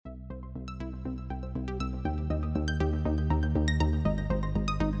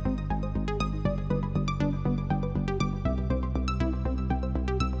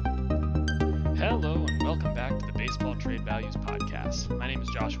Baseball Trade Values podcast. My name is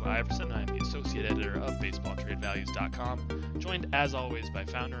Joshua Iverson. I am the associate editor of baseballtradevalues.com, joined as always by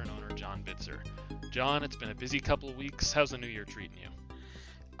founder and owner John Bitzer. John, it's been a busy couple of weeks. How's the new year treating you?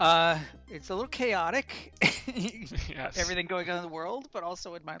 It's a little chaotic. Yes. Everything going on in the world, but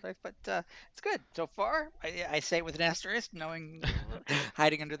also in my life. But it's good so far. I say it with an asterisk, knowing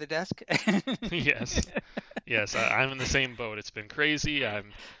hiding under the desk. Yes. Yes, I'm in the same boat. It's been crazy.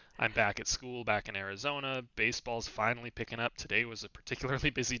 I'm back at school, back in Arizona. Baseball's finally picking up. Today was a particularly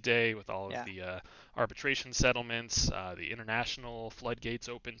busy day with all of Yeah. the arbitration settlements. The international floodgates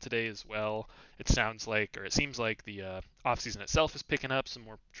open today as well. It sounds like, or it seems like, the offseason itself is picking up. Some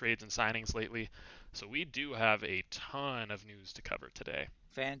more trades and signings lately. So we do have a ton of news to cover today.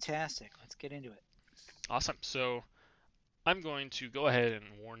 Fantastic. Let's get into it. Awesome. So I'm going to go ahead and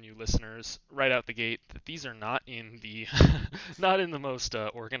warn you listeners right out the gate that these are not in the not in the most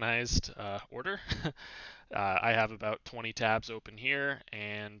organized order. I have about 20 tabs open here,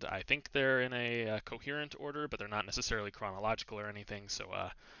 and I think they're in a coherent order, but they're not necessarily chronological or anything. So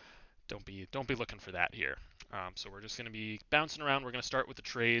don't be looking for that here. So we're just going to be bouncing around. We're going to start with the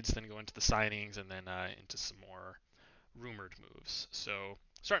trades, then go into the signings, and then into some more rumored moves. So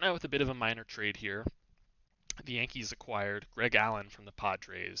starting out with a bit of a minor trade here. The Yankees acquired Greg Allen from the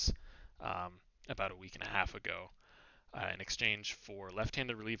Padres about a week and a half ago in exchange for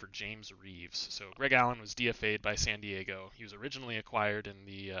left-handed reliever James Reeves. So Greg Allen was DFA'd by San Diego. He was originally acquired in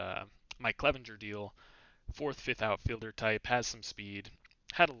the Mike Clevenger deal. Fourth, fifth outfielder type, has some speed,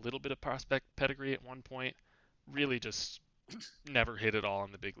 had a little bit of prospect pedigree at one point. Really just never hit it all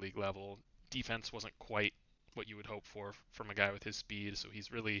on the big league level. Defense wasn't quite what you would hope for from a guy with his speed, so he's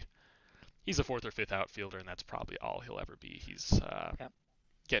a fourth or fifth outfielder, and that's probably all he'll ever be. He's Yep.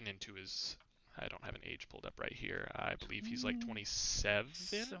 getting into his. I don't have an age pulled up right here. I believe he's like 27.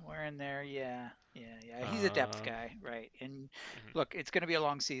 Somewhere in there, yeah. He's a depth Um, guy, right? And mhm. look, it's going to be a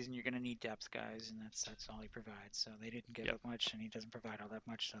long season. You're going to need depth guys, and that's all he provides. So they didn't give Yep, up much, and he doesn't provide all that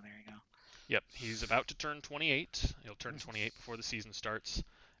much. So there you yep. He's about to turn 28. He'll turn go. 28 before the season starts.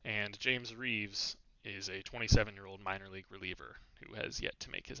 And James Reeves is a 27-year-old minor league reliever who has yet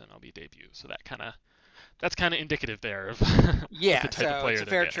to make his MLB debut. So that's kind of indicative there of of the Yeah, type of so it's player a they're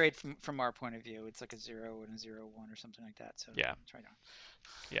fair getting. trade from our point of view. It's like a 0 and a 0-1 or something like that. So Yeah, it's right on.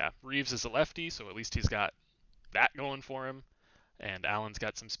 yeah. Reeves is a lefty, so at least he's got that going for him. And Allen's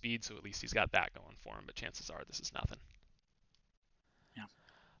got some speed, so at least he's got that going for him. But chances are this is nothing. Yeah.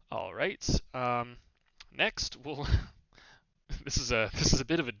 All right. Next, we'll. This is a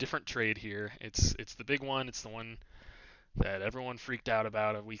bit of a different trade here. It's the big one. It's the one that everyone freaked out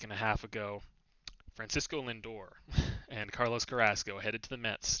about a week and a half ago. Francisco Lindor and Carlos Carrasco headed to the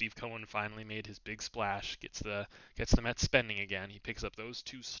Mets. Steve Cohen finally made his big splash. Gets the Mets spending again. He picks up those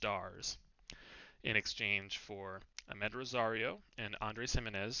two stars in exchange for Ahmed Rosario and Andres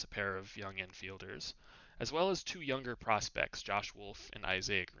Jimenez, a pair of young infielders, as well as two younger prospects, Josh Wolf and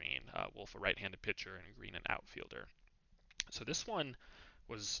Isaiah Green. Wolf, a right-handed pitcher, and Green, an outfielder. So this one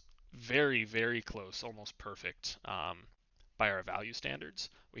was very, very close, almost perfect by our value standards.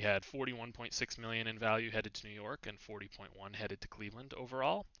 We had 41.6 million in value headed to New York and 40.1 headed to Cleveland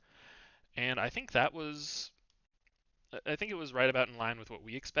overall. And I think it was right about in line with what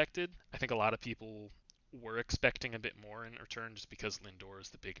we expected. I think a lot of people were expecting a bit more in return just because Lindor is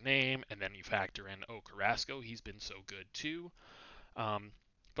the big name, and then you factor in, oh, Carrasco, he's been so good too. Um,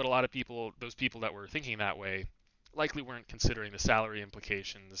 but a lot of people, those people that were thinking that way, likely weren't considering the salary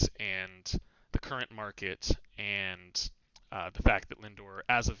implications and the current market and the fact that Lindor,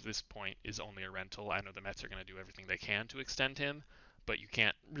 as of this point, is only a rental. I know the Mets are going to do everything they can to extend him, but you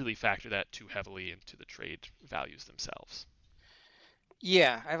can't really factor that too heavily into the trade values themselves.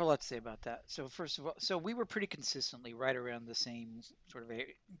 Yeah, I have a lot to say about that. So first of all, so we were pretty consistently right around the same sort of a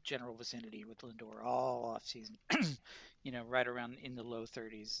general vicinity with Lindor all off season. Right around in the low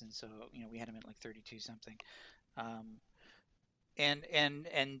 30s, and so we had him at like 32 something. Um, and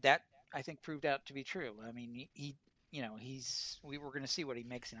that I think proved out to be true. I mean, he's we were going to see what he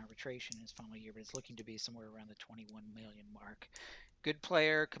makes in arbitration in his final year, but it's looking to be somewhere around the 21 million mark. Good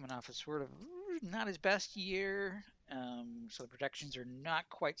player coming off a sort of not his best year. So the projections are not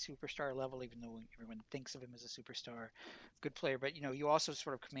quite superstar level, even though everyone thinks of him as a superstar. Good player, but you also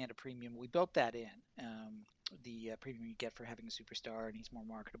sort of command a premium. We built that in. The premium you get for having a superstar, and he's more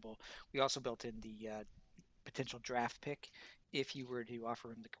marketable. We also built in the potential draft pick. If you were to offer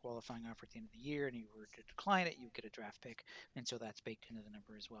him the qualifying offer at the end of the year and he were to decline it, you would get a draft pick. And so that's baked into the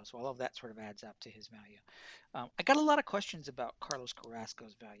number as well. So all of that sort of adds up to his value. I got a lot of questions about Carlos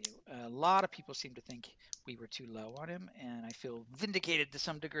Carrasco's value. A lot of people seem to think we were too low on him, and I feel vindicated to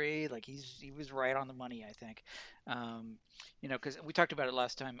some degree. Like he was right on the money, I think. Um, because we talked about it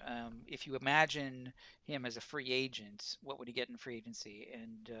last time. If you imagine him as a free agent, what would he get in free agency?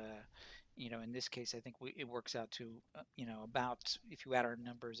 And in this case, I think it works out to about, if you add our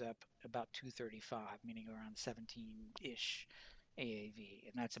numbers up, about 235, meaning around 17-ish AAV,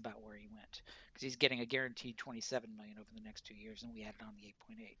 and that's about where he went because he's getting a guaranteed 27 million over the next 2 years, and we added on the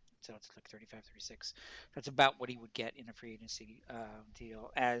 8.8, so it's like 35, 36. That's about what he would get in a free agency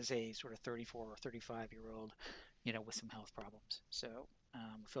deal as a sort of 34 or 35-year-old, with some health problems. So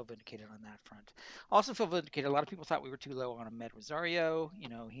feel vindicated on that front. Also feel vindicated. A lot of people thought we were too low on Ahmed Rosario.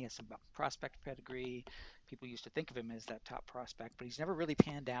 He has some prospect pedigree. People used to think of him as that top prospect, but he's never really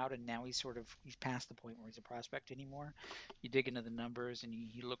panned out, and now he's past the point where he's a prospect anymore. You dig into the numbers, and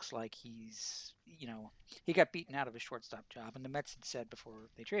he looks like he got beaten out of his shortstop job, and the Mets had said before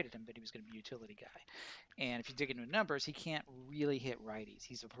they traded him that he was going to be a utility guy. And if you dig into the numbers, he can't really hit righties.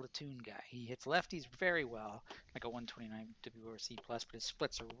 He's a platoon guy. He hits lefties very well, like a 129 WRC plus, but his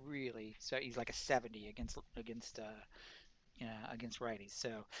splits are really, so he's like a 70 against righties.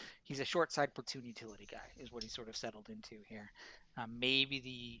 So he's a short side platoon utility guy, is what he's sort of settled into here.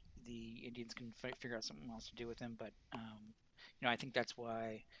 Maybe the Indians can figure out something else to do with him, but I think that's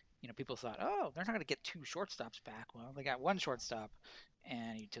why people thought, oh, they're not going to get two shortstops back. Well, they got one shortstop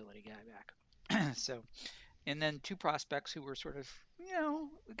and a utility guy back. So, and then two prospects who were sort of,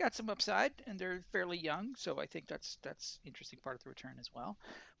 got some upside, and they're fairly young, so I think that's interesting part of the return as well.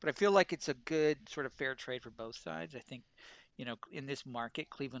 But I feel like it's a good sort of fair trade for both sides. I think, in this market,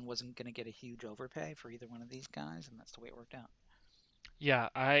 Cleveland wasn't going to get a huge overpay for either one of these guys, and that's the way it worked out. Yeah,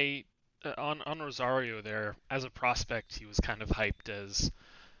 I on Rosario there as a prospect, he was kind of hyped as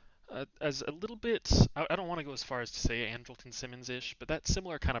a little bit. I don't want to go as far as to say Andrelton Simmons-ish, but that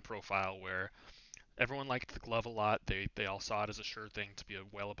similar kind of profile where everyone liked the glove a lot. They all saw it as a sure thing to be a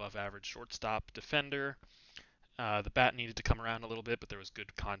well above average shortstop defender. The bat needed to come around a little bit, but there was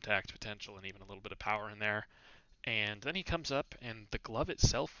good contact potential and even a little bit of power in there. And then he comes up, and the glove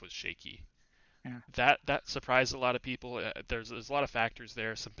itself was shaky. Yeah. That surprised a lot of people. There's a lot of factors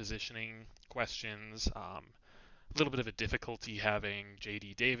there, some positioning questions, a little bit of a difficulty having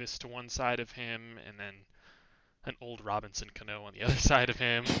J.D. Davis to one side of him, and then an old Robinson Cano on the other side of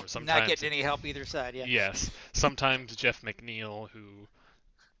him, or Not sometimes getting any help either side, yeah. yes, sometimes Jeff McNeil, who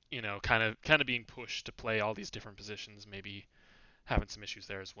kind of being pushed to play all these different positions, maybe having some issues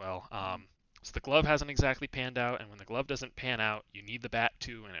there as well. Mm, So the glove hasn't exactly panned out, and when the glove doesn't pan out, you need the bat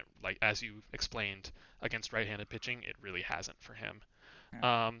too. And it, like as you explained, against right-handed pitching, it really hasn't for him.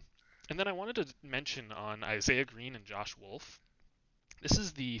 yeah. Um, and then I wanted to mention on Isaiah Green and Josh Wolf. This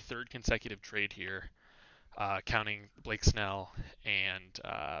is the third consecutive trade here, counting Blake Snell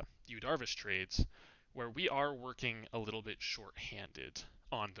and Yu Darvish trades, where we are working a little bit short-handed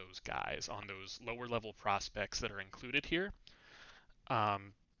on those guys, on those lower-level prospects that are included here.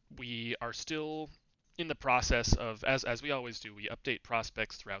 Um, we are still in the process of, as we always do, we update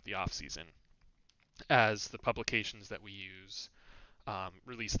prospects throughout the off season as the publications that we use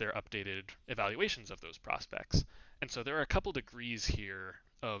release their updated evaluations of those prospects. And so there are a couple degrees here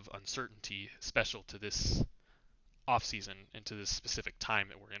of uncertainty special to this off season and to this specific time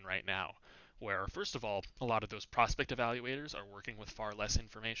that we're in right now, where first of all, a lot of those prospect evaluators are working with far less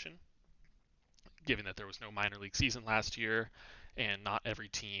information, given that there was no minor league season last year and not every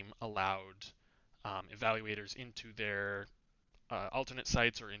team allowed evaluators into their alternate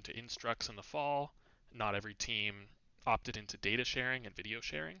sites or into instructs in the fall. Not every team opted into data sharing and video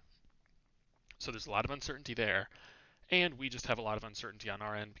sharing. So there's a lot of uncertainty there. And we just have a lot of uncertainty on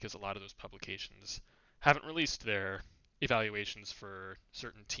our end because a lot of those publications haven't released their evaluations for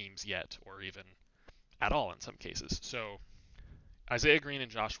certain teams yet, or even at all in some cases. So Isaiah Green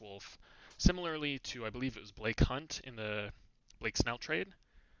and Josh Wolf, similarly to I believe it was Blake Hunt in the Blake Snell trade,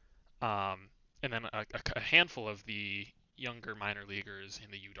 um, and then a handful of the younger minor leaguers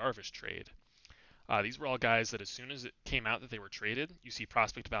in the Yu Darvish trade. These were all guys that as soon as it came out that they were traded, you see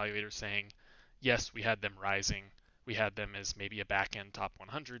prospect evaluators saying, yes, we had them rising. We had them as maybe a back end top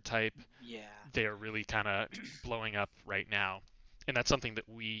 100 type. Yeah. They're really kind of blowing up right now. And that's something that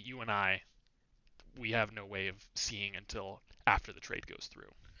you and I, we have no way of seeing until after the trade goes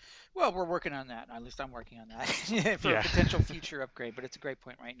through. Well, we're working on that. At least I'm working on that for a Yeah. potential future upgrade. But it's a great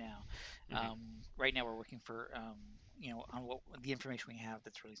point right now. Hmm. Right now, we're working for on what the information we have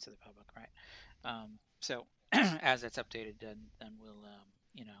that's released to the public, right? So as that's updated, then we'll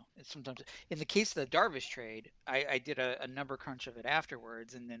sometimes in the case of the Darvish trade, I did a number crunch of it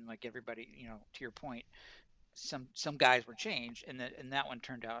afterwards, and then like everybody, to your point, some guys were changed, and that one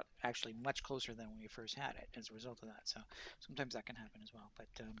turned out actually much closer than when we first had it as a result of that. So sometimes that can happen as well, but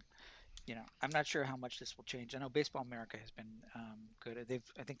I'm not sure how much this will change. I know Baseball America has been good.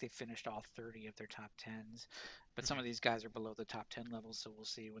 I think they've finished all 30 of their top tens, but some Hmm. of these guys are below the top 10 levels, so we'll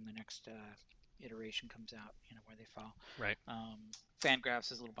see when the next iteration comes out, where they fall. Right. Um,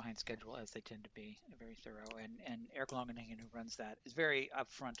 Fangraphs is a little behind schedule, as they tend to be, very thorough, and Eric Longenhagen, who runs that, is very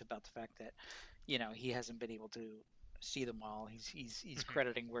upfront about the fact that he hasn't been able to see them all. He's Hmm.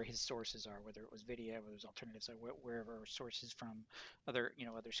 crediting where his sources are, whether it was video, whether it was alternatives, or wherever sources from other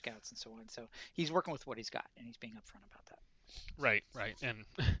scouts and so on. So he's working with what he's got, and he's being upfront about that. Right, right. And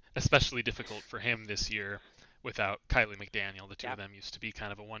especially difficult for him this year without Kylie McDaniel. The two Yeah, of them used to be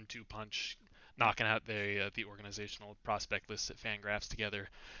kind of a 1-2 punch, yeah, knocking out the organizational prospect lists at Fangraphs together.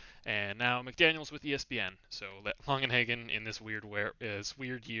 And now McDaniel's with ESPN. So Longenhagen in this weird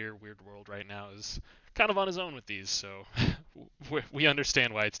year, weird world right now is kind of on his own with these. So we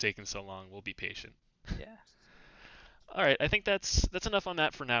understand why it's taken so long. We'll be patient. yeah. All right, I think that's enough on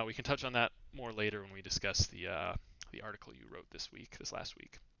that for now. We can touch on that more later when we discuss the article you wrote this last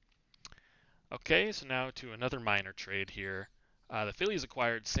week. Okay, so now to another minor trade here. The Phillies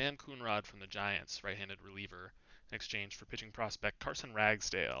acquired Sam Coonrod from the Giants, right-handed reliever, in exchange for pitching prospect Carson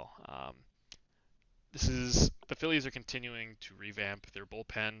Ragsdale. This is the Phillies are continuing to revamp their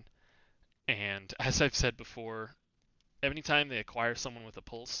bullpen, and as I've said before, anytime they acquire someone with a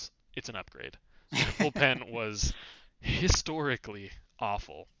pulse, it's an upgrade. Their bullpen was historically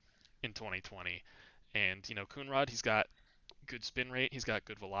awful in 2020, and Coonrod, he's got good spin rate, he's got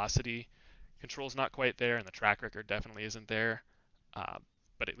good velocity, control's not quite there, and the track record definitely isn't there. Uh,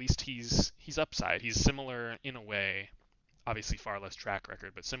 but at least he's upside. He's similar in a way, obviously far less track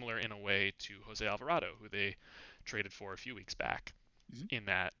record, but similar in a way to Jose Alvarado, who they traded for a few weeks back. Mhm. In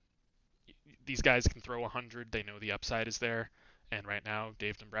that these guys can throw 100, they know the upside is there, and right now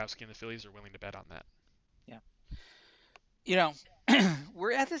Dave Dombrowski and the Phillies are willing to bet on that. Yeah. you know,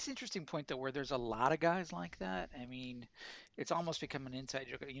 we're at this interesting point though where there's a lot of guys like that. I mean, it's almost become an inside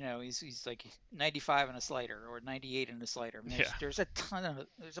joke. He's like 95 in a slider or 98 in a slider. I mean, Yeah. there's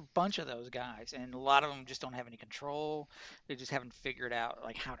a bunch of those guys, and a lot of them just don't have any control. They just haven't figured out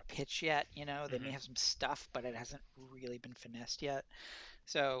like how to pitch yet. They may Hmm. have some stuff, but it hasn't really been finessed yet.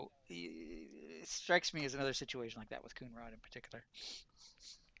 So it strikes me as another situation like that with Coonrod in particular.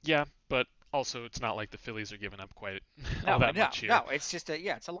 Yeah, but also it's not like the Phillies are giving up quite all No, that no, much here. no. It's just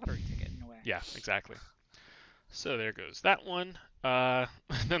it's a lottery ticket in a way. Yeah, exactly. So there goes that one.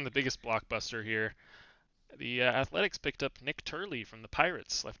 Then the biggest blockbuster here. The Athletics picked up Nick Turley from the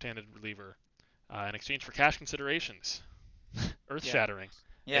Pirates, left-handed reliever, in exchange for cash considerations. Yeah, Earth-shattering.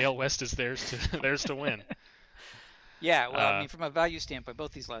 yeah. AL West is theirs to theirs to win. Yeah, well, I Uh, mean, from a value standpoint,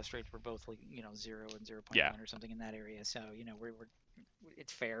 both these last trades were both like 0 and yeah. 0.1 or something in that area. So we're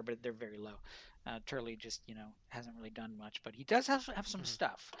it's fair, but they're very low. Turley just hasn't really done much, but he does have some Hmm.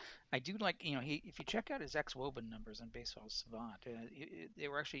 stuff. I do like he if you check out his ex-Woban numbers on Baseball Savant, they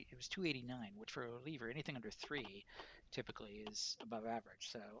were actually it was 289, which for a reliever anything under 3 typically is above average.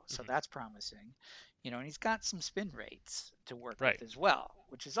 So Hmm. that's promising. And he's got some spin rates to work Right. with as well,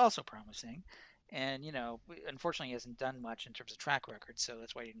 which is also promising. And unfortunately, he hasn't done much in terms of track record, so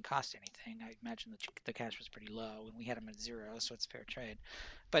that's why he didn't cost anything. I imagine the cash was pretty low, and we had him at 0, so it's a fair trade.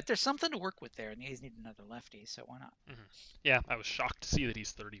 But there's something to work with there, and he's need another lefty, so why not? Hmm. Yeah, I was shocked to see that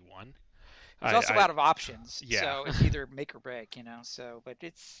he's 31. He's also I out of options, yeah. so it's either make or break. So, but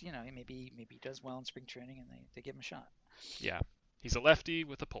it's maybe he does well in spring training, and they give him a shot. Yeah. He's a lefty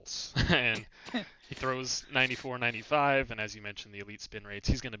with a pulse, and he throws 94, 95, and as you mentioned, the elite spin rates.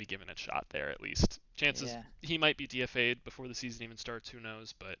 He's going to be given a shot there at least. Chances Yeah, he might be DFA'd before the season even starts. Who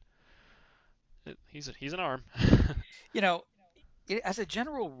knows? But he's an arm. you know, as a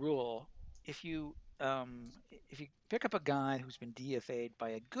general rule, if you if you pick up a guy who's been DFA'd by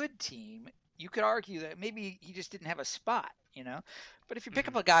a good team, you could argue that maybe he just didn't have a spot. But if you pick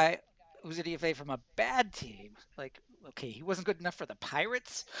Hmm. up a guy who's a DFA from a bad team, like okay, he wasn't good enough for the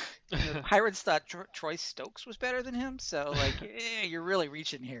Pirates. The Pirates thought Troy Stokes was better than him, so like, you're really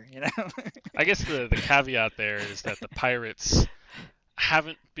reaching here. I guess the caveat there is that the Pirates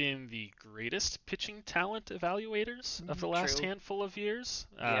haven't been the greatest pitching talent evaluators of the last True. handful of years.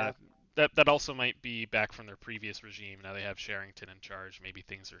 Yeah. that also might be back from their previous regime. Now they have Sherrington in charge. Maybe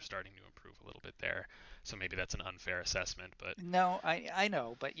things are starting to improve a little bit there. So maybe that's an unfair assessment, but No, I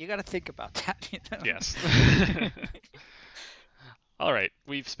know, but you got to think about that, you yes. know. All right,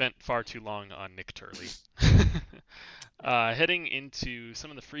 we've spent far too long on Nick Turley. Yeah, Heading into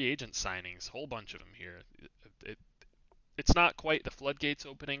some of the free agent signings, whole bunch of them here. It, it's not quite the floodgates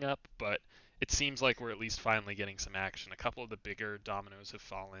opening up, but it seems like we're at least finally getting some action. A couple of the bigger dominoes have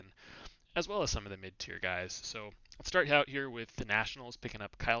fallen, as well as some of the mid-tier guys. So let's start out here with the Nationals picking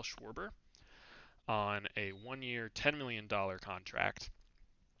up Kyle Schwarber on a one-year, $10 million contract.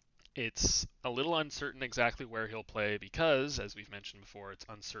 It's a little uncertain exactly where he'll play because, as we've mentioned before, it's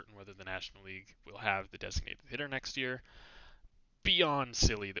uncertain whether the National League will have the designated hitter next year. Beyond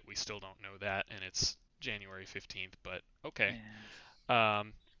silly that we still don't know that, and it's January 15th, but okay. yeah,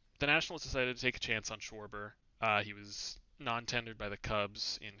 Um, the Nationals decided to take a chance on Schwarber. He was non-tendered by the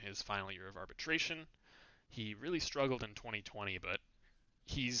Cubs in his final year of arbitration. He really struggled in 2020, but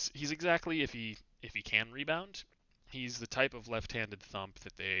he's exactly if he can rebound, he's the type of left-handed thump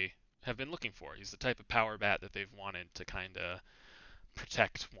that they have been looking for. He's the type of power bat that they've wanted to kind of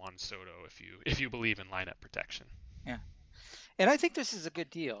protect Juan Soto if you believe in lineup protection. yeah. And I think this is a good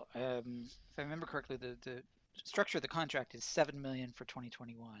deal. If I remember correctly, the structure of the contract is 7 million for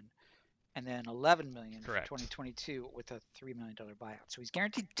 2021, and then 11 million for Correct. 2022 with a $3 million buyout. So he's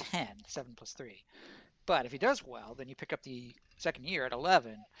guaranteed 10, 7 plus 3. But if he does well, then you pick up the second year at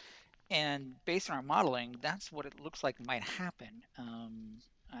 11. And based on our modeling, that's what it looks like might happen.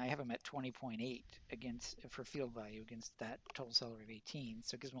 I have him at 20.8 against for field value against that total salary of 18.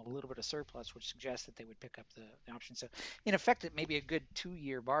 So it gives them a little bit of surplus, which suggests that they would pick up the option. So in effect, it may be a good 2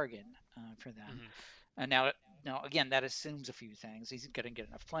 year bargain for them. Mm-hmm. Now again, that assumes a few things. He's going to get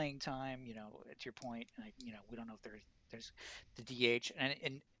enough playing time. To your point, we don't know if there's the DH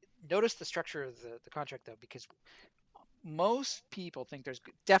and notice the structure of the contract though, because most people think there's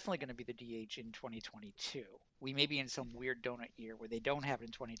definitely going to be the DH in 2022. We may be in some weird donut year where they don't have it in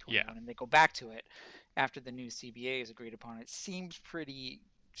Yeah. 2021 and they go back to it after the new CBA is agreed upon. It seems pretty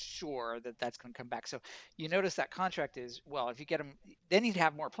sure that that's going to come back. So you notice that contract is, well, if you get him, then he'd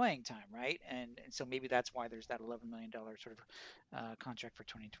have more playing time, right? And so maybe that's why there's that $11 million sort of contract for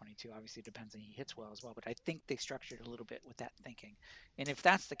 2022. Obviously, it depends on he hits well as well, but I think they structured it a little bit with that thinking. And if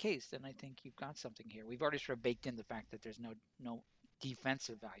that's the case, then I think you've got something here. We've already sort of baked in the fact that there's no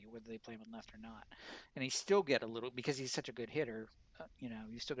defensive value whether they play him on left or not, and he still get a little because he's such a good hitter.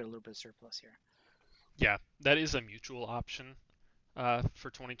 You still get a little bit of surplus here. Yeah, that is a mutual option for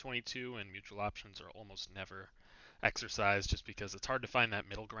 2022, and mutual options are almost never exercised just because it's hard to find that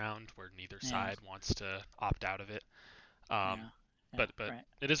middle ground where neither Yeah, side wants to opt out of it. Um, yeah, yeah. but Right.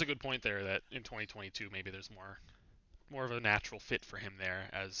 it is a good point there that in 2022 maybe there's more of a natural fit for him there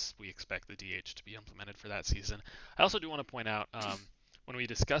as we expect the DH to be implemented for that season. I also do want to point out when we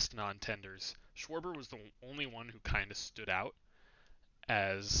discussed non-tenders, Schwarber was the only one who kind of stood out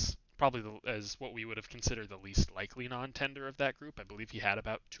as probably as what we would have considered the least likely non-tender of that group. I believe he had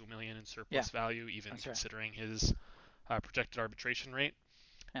about 2 million in Yeah, surplus value, even that's right. considering his projected arbitration rate.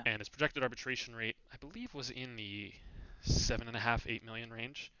 Yeah, And his projected arbitration rate, I believe, was in the 7.5, 8 million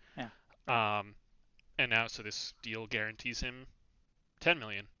range. yeah. Right. Um, and now, so this deal guarantees him 10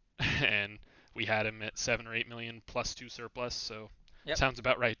 million, and we had him at 7 or 8 million plus two surplus. So Yep. sounds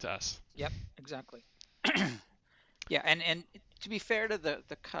about right to us. Yep. Exactly. Yeah, and to be fair to the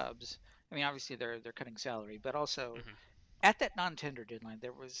Cubs, I mean obviously they're cutting salary, but also Mm-hmm. at that non-tender deadline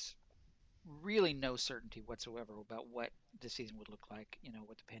there was really no certainty whatsoever about what the season would look like,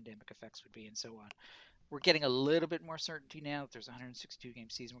 what the pandemic effects would be, and so on. We're getting a little bit more certainty now that there's a 162 game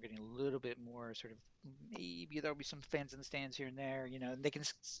season. We're getting a little bit more sort of maybe there'll be some fans in the stands here and there, and they can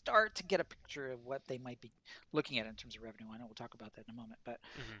start to get a picture of what they might be looking at in terms of revenue. I know we'll talk about that in a moment,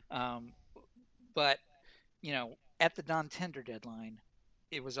 Mm-hmm. um, but at the non-tender deadline,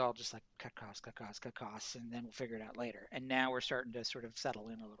 it was all just like cut costs, cut costs, cut costs, and then we'll figure it out later. And now we're starting to sort of settle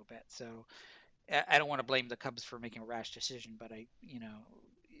in a little bit. So I don't want to blame the Cubs for making a rash decision, but it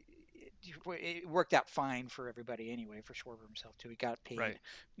worked out fine for everybody anyway. For Schwarber himself too, he got paid, Right.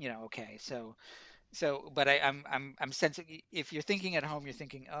 okay. But I'm sensing if you're thinking at home, you're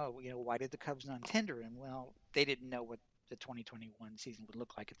thinking, oh, why did the Cubs non-tender him? Well, they didn't know what the 2021 season would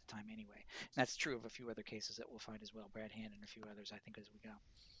look like at the time anyway. And that's true of a few other cases that we'll find as well, Brad Hand and a few others, I think, as we go.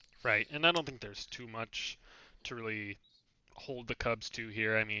 Right. And I don't think there's too much to really hold the Cubs to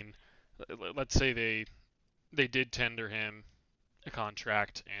here. I mean, let's say they did tender him a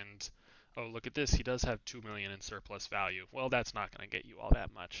contract and oh, look at this, he does have 2 million in surplus value. Well, that's not going to get you all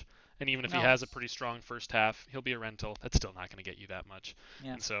that much. And even if he No, has a pretty strong first half, he'll be a rental. That's still not going to get you that much.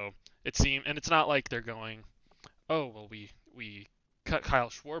 yeah. And so and it's not like they're going, oh, well, we cut Kyle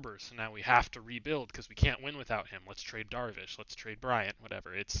Schwarber, so now we have to rebuild because we can't win without him. Let's trade Darvish. Let's trade Bryant.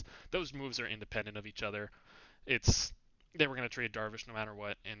 Whatever. It's those moves are independent of each other. It's they were going to trade Darvish no matter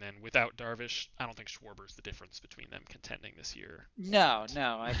what, and then without Darvish, I don't think Schwarber's the difference between them contending this year. No, And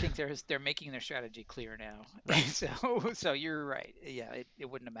no. I think they're making their strategy clear now. right, So you're right. Yeah, it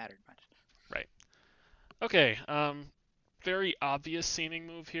wouldn't have mattered much. right, okay. Very obvious seeming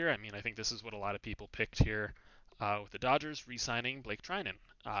move here. I mean, I think this is what a lot of people picked here, with the Dodgers re-signing Blake Trinan.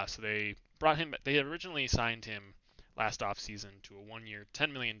 So they brought him. They originally signed him last offseason to a one-year,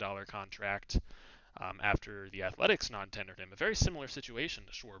 $10 million contract. After the Athletics non-tendered him. A very similar situation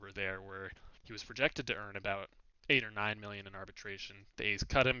to Schwarber there, where he was projected to earn about 8 or 9 million in arbitration. The A's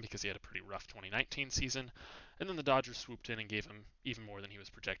cut him because he had a pretty rough 2019 season, and then the Dodgers swooped in and gave him even more than he was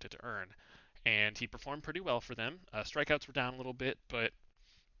projected to earn. And he performed pretty well for them. Strikeouts were down a little bit, but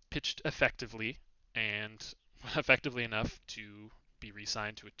pitched effectively and effectively enough to be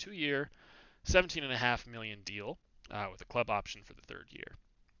re-signed to a 2-year, 17.5 million deal with a club option for the third year.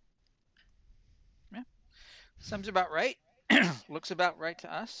 Yeah, sums about right. Looks about right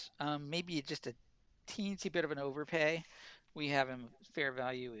to us. Maybe just a teensy bit of an overpay. We have him fair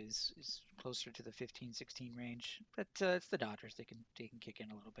value is closer to the 15, 16 range, but it's the Dodgers. They can kick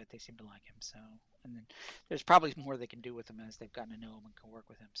in a little bit. They seem to like him. So, and then there's probably more they can do with him as they've gotten to know him and can work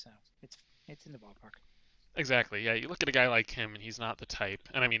with him. So it's it's in the ballpark. Exactly. Yeah, you look at a guy like him, and he's not the type.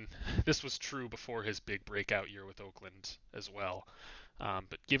 And I mean, this was true before his big breakout year with Oakland as well.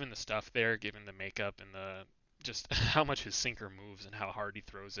 But given the stuff there, given the makeup and the just how much his sinker moves and how hard he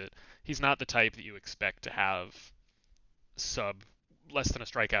throws it, he's not the type that you expect to have sub less than a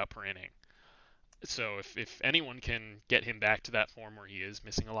strikeout per inning. So if anyone can get him back to that form where he is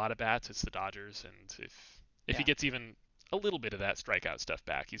missing a lot of bats, it's the Dodgers. And if he Yeah. gets even a little bit of that strikeout stuff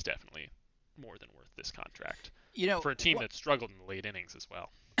back, he's definitely more than worth this contract You know, for a team that struggled in the late innings as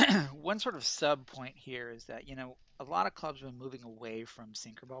well. one sort of sub point here is that, a lot of clubs have been moving away from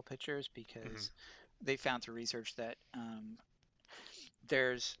sinker ball pitchers Hmm. because they found through research that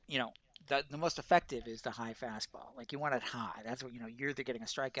there's, the most effective is the high fastball. Like you want it high. That's what, you're either getting a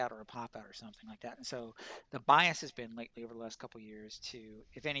strikeout or a pop out or something like that. And so the bias has been lately over the last couple of years to,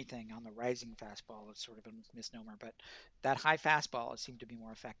 if anything, on the rising fastball, it's sort of a misnomer, but that high fastball has seemed to be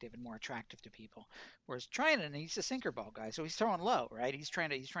more effective and more attractive to people. Whereas Trinan, he's a sinker ball guy, so he's throwing low, right? He's trying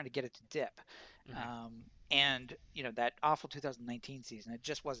to get it to dip. Hmm. And that awful 2019 season, it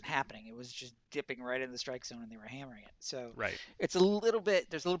just wasn't happening. It was just dipping right in the strike zone, and they were hammering it. So Right. there's a little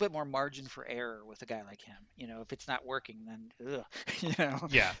bit more margin for error with a guy like him. If it's not working, then ugh, you know.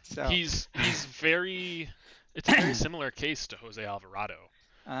 Yeah. So, He's very. It's a very similar case to Jose Alvarado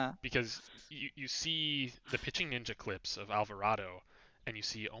uh, because you see the pitching ninja clips of Alvarado, and you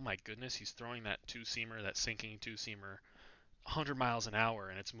see, oh my goodness, he's throwing that two seamer, that sinking two seamer, 100 miles an hour,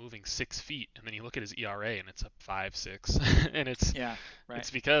 and it's moving 6 feet. And then you look at his ERA, and it's up 5, 6, and yeah, right, it's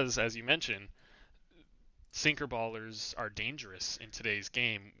because, as you mentioned, sinker ballers are dangerous in today's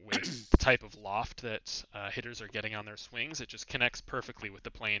game with the type of loft that hitters are getting on their swings. It just connects perfectly with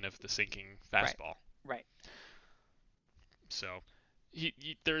the plane of the sinking right, fastball. right. So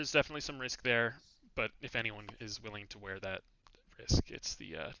there's definitely some risk there, but if anyone is willing to wear that risk, it's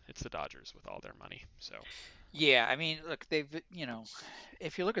the Dodgers with all their money. So. Yeah, I mean, look,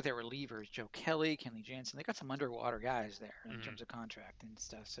 if you look at their relievers, Joe Kelly, Kenley Jansen, they got some underwater guys there in Hmm. terms of contract and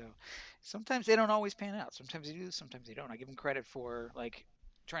stuff. So sometimes they don't always pan out. Sometimes they do, sometimes they don't. I give them credit for like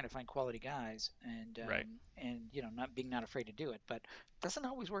trying to find quality guys Right. and not afraid to do it. But it doesn't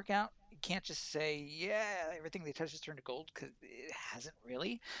always work out. You can't just say, yeah, everything they touch is turned to gold because it hasn't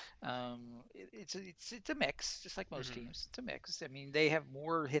really. It's a mix, just like most Hmm. teams. It's a mix. I mean, they have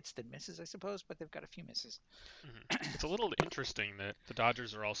more hits than misses, I suppose, but they've got a few misses. Hmm. It's a little interesting that the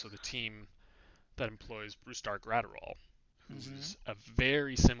Dodgers are also the team that employs Brusdar Graterol, Hmm. who's a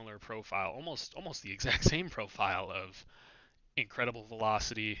very similar profile, almost the exact same profile of incredible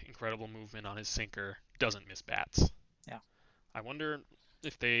velocity, incredible movement on his sinker, doesn't miss bats. Yeah. I wonder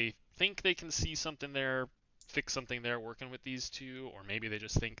if they think they can see something there, fix something there working with these two, or maybe they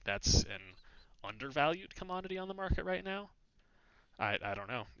just think that's an undervalued commodity on the market right now. I don't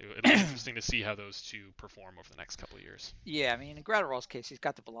know. It'll be interesting to see how those two perform over the next couple of years. Yeah, I mean, in Gratterall's case, he's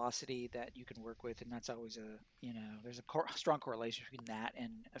got the velocity that you can work with, and that's always there's a strong correlation between that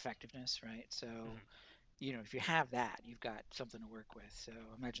and effectiveness, right? So, Hmm. if you have that, you've got something to work with. So,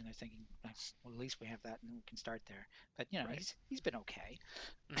 imagine they're thinking, like, well, at least we have that, and we can start there. But Right. he's been okay.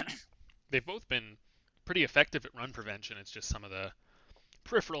 Hmm. they've both been pretty effective at run prevention. It's just some of the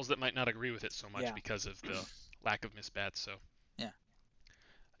peripherals that might not agree with it so much Yeah. because of the lack of missed bats. So Yeah.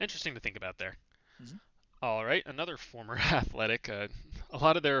 interesting to think about there. Hmm. All right, another former athletic. A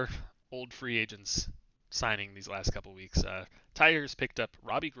lot of their old free agents signing these last couple weeks. Tigers picked up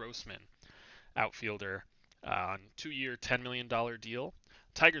Robbie Grossman, outfielder, on 2-year, $10 million deal.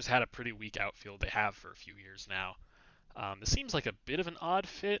 Tigers had a pretty weak outfield. They have for a few years now. This seems like a bit of an odd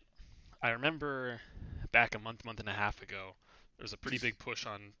fit. I remember back a month and a half ago, there was a pretty big push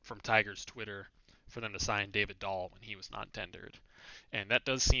on from Tigers Twitter for them to sign David Dahl when he was non-tendered, and that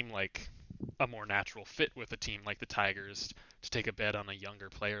does seem like a more natural fit with a team like the Tigers to take a bet on a younger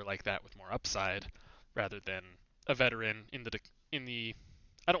player like that with more upside, rather than a veteran in the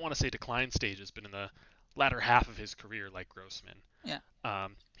I don't want to say decline stages, but in the latter half of his career like Grossman. Yeah.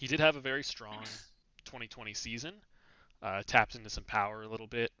 He did have a very strong 2020 season, tapped into some power a little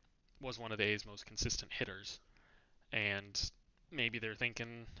bit, was one of the A's most consistent hitters, and maybe they're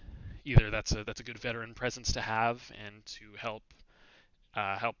thinking either that's a good veteran presence to have and to help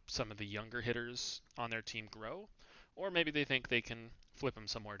some of the younger hitters on their team grow, or maybe they think they can flip him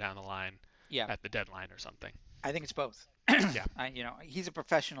somewhere down the line Yeah. at the deadline or something. I think it's both. Yeah. He's a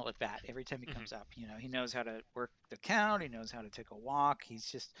professional at bat every time he Hmm. comes up. He knows how to work the count. He knows how to take a walk.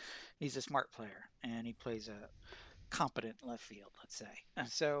 He's a smart player, and he plays a competent left field, let's say. And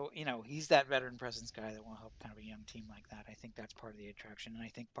so, he's that veteran presence guy that will help kind of a young team like that. I think that's part of the attraction, and I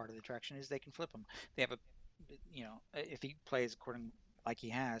think part of the attraction is they can flip him. They have if he plays according like he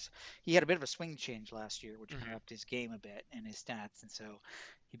had a bit of a swing change last year, which kind of Hmm. upped his game a bit and his stats, and so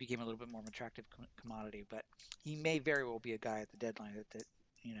he became a little bit more of an attractive commodity. But he may very well be a guy at the deadline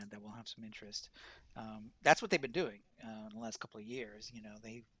that will have some interest. That's what they've been doing in the last couple of years.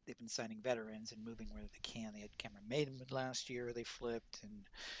 They've been signing veterans and moving where they can. They had Cameron Maiden last year. They flipped, and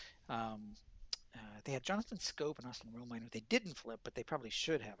um, they had Jonathan Scope and Austin Romine, who they didn't flip, but they probably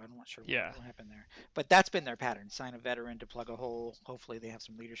should have. I'm not sure Yeah. what happened there. But that's been their pattern: sign a veteran to plug a hole. Hopefully, they have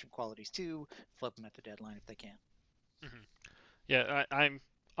some leadership qualities too. Flip them at the deadline if they can. Hmm. Yeah. I'm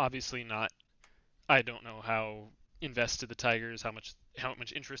obviously not. I don't know how invested the Tigers, how much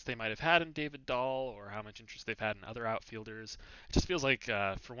interest they might have had in David Dahl, or how much interest they've had in other outfielders. It just feels like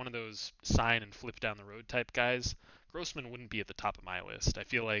for one of those sign and flip down the road type guys, Grossman wouldn't be at the top of my list. I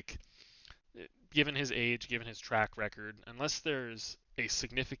feel like, given his age, given his track record, unless there's a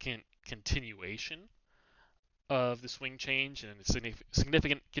significant continuation of the swing change and a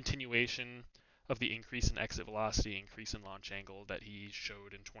significant continuation of the increase in exit velocity, increase in launch angle that he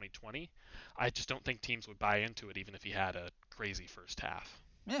showed in 2020, I just don't think teams would buy into it even if he had a crazy first half.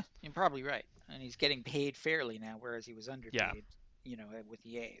 Yeah, you're probably right. And he's getting paid fairly now, whereas he was Yeah, underpaid, with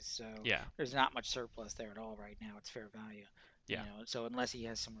the A's. So yeah, there's not much surplus there at all right now. It's fair value. yeah. So unless he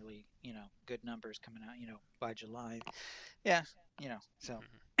has some really, good numbers coming out, by July, yeah, so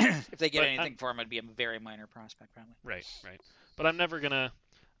Hmm. if they get But I'm anything for him, it'd be a very minor prospect, probably. right, right. But I'm never gonna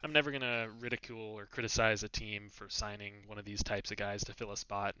ridicule or criticize a team for signing one of these types of guys to fill a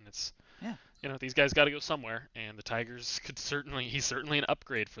spot, and it's Yeah, these guys got to go somewhere, and the Tigers he's certainly an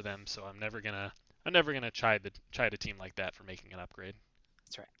upgrade for them. So I'm never gonna chide a team like that for making an upgrade.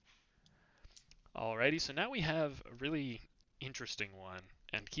 that's right. Alrighty, so now we have a really interesting one,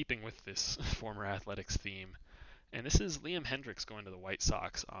 and keeping with this former athletics theme, and this is Liam Hendriks going to the White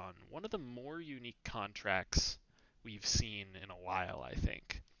Sox on one of the more unique contracts we've seen in a while, I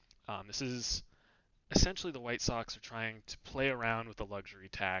think. This is essentially the White Sox are trying to play around with the luxury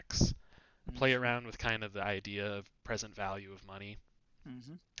tax, play Hmm. around with kind of the idea of present value of money.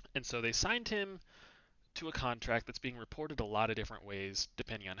 Hmm. And so they signed him to a contract that's being reported a lot of different ways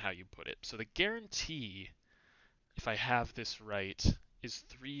depending on how you put it. So the guarantee, if I have this right, is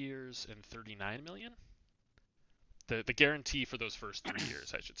 3 years and 39 million. The guarantee for those first 3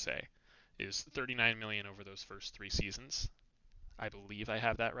 years, I should say, is 39 million over those first 3 seasons. I believe I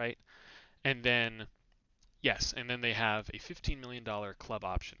have that right. And then yes, and then they have a $15 million club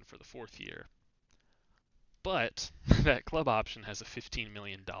option for the fourth year. But that club option has a $15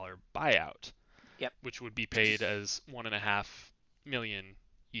 million buyout, Yep. which would be paid as 1.5 million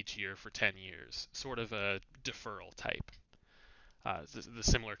each year for 10 years, sort of a deferral type, the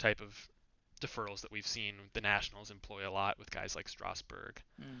similar type of deferrals that we've seen the Nationals employ a lot with guys like Strasburg.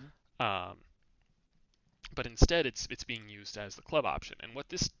 Hmm. Um, but instead, it's being used as the club option. And what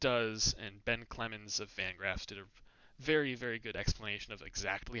this does, and Ben Clemens of Fangraphs did a very, very good explanation of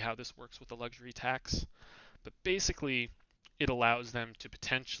exactly how this works with the luxury tax. But basically, it allows them to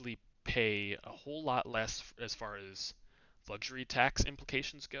potentially pay a whole lot less as far as luxury tax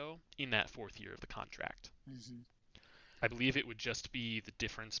implications go in that fourth year of the contract. Hmm. I believe it would just be the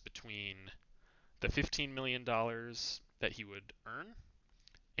difference between the $15 million that he would earn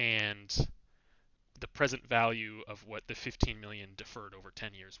and the present value of what the 15 million deferred over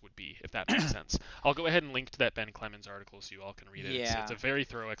 10 years would be, if that makes sense. I'll go ahead and link to that Ben Clemens article so you all can read it. It's Yeah. a very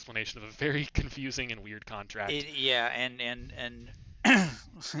thorough explanation of a very confusing and weird contract. Yeah, and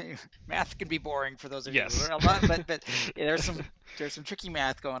math can be boring for those of you who Yes. are a lot, but yeah, there's some tricky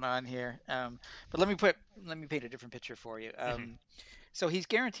math going on here. But let me paint a different picture for you. Mhm. So he's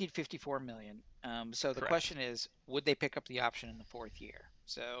guaranteed 54 million. So the Correct. question is, would they pick up the option in the fourth year?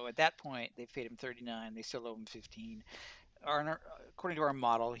 So at that point, they've paid him 39. They still owe him 15. According to our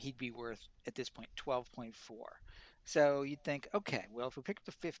model, he'd be worth at this point 12.4. So you'd think, okay, well, if we pick up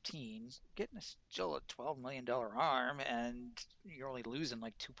the 15, getting still a $12 million arm, and you're only losing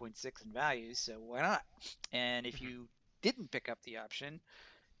like 2.6 in value, so why not? And if Mhm. you didn't pick up the option,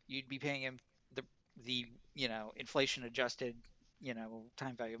 you'd be paying him the inflation adjusted,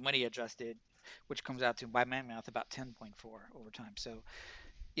 time value of money adjusted, which comes out to by my math about 10.4 over time. So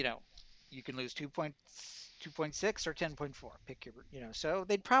you know, you can lose 2.6 or 10.4. Pick your, so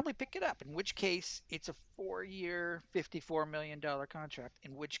they'd probably pick it up, in which case it's a 4 year, $54 million contract,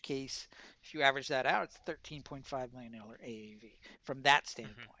 in which case, if you average that out, it's $13.5 million AAV from that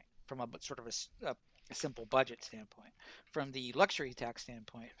Mhm. standpoint, from a sort of a simple budget standpoint. From the luxury tax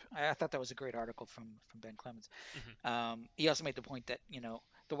standpoint, I thought that was a great article from Ben Clemens. Mhm. He also made the point that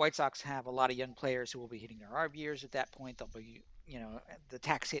the White Sox have a lot of young players who will be hitting their arb years at that point. They'll be the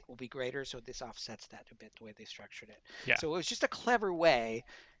tax hit will be greater, so this offsets that a bit the way they structured it. Yeah. So it was just a clever way.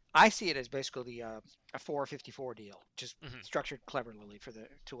 I see it as basically a 454 deal, just Mhm. structured cleverly for the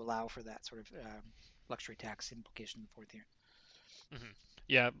to allow for that sort of luxury tax implication in the fourth year. Mhm.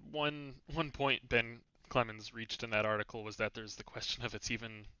 Yeah. One point Ben Clemens reached in that article was that there's the question of it's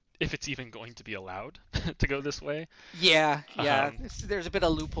even if it's even going to be allowed to go this way. Yeah, yeah. Um, There's a bit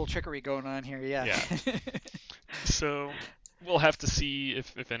of loophole trickery going on here. Yeah. yeah. So we'll have to see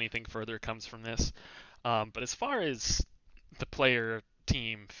if anything further comes from this. But as far as the player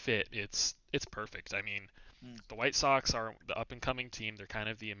team fit, it's perfect. I mean, Mm, the White Sox are the up and coming team. They're kind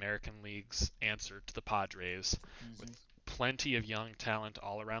of the American League's answer to the Padres, with hmm plenty of young talent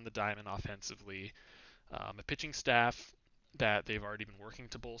all around the diamond offensively. A pitching staff that they've already been working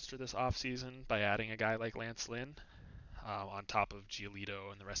to bolster this offseason by adding a guy like Lance Lynn on top of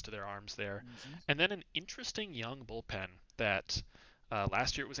Giolito and the rest of their arms there. hmm And then an interesting young bullpen that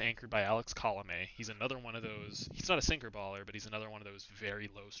last year it was anchored by Alex Colome. He's another one of those, he's not a sinker baller, but he's another one of those very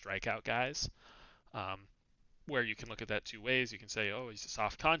low strikeout guys. Um, where you can look at that two ways. You can say, oh, he's a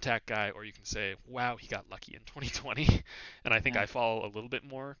soft contact guy, or you can say, wow, he got lucky in 2020. And I think Yeah. I fall a little bit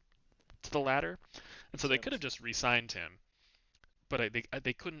more to the latter. And so they So could have just re signed him, but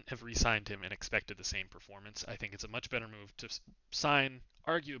they couldn't have re-signed him and expected the same performance. I think it's a much better move to sign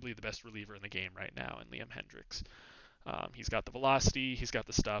arguably the best reliever in the game right now in Liam Hendricks. He's got the velocity, he's got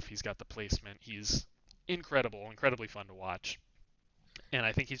the stuff, he's got the placement. He's incredible, incredibly fun to watch, and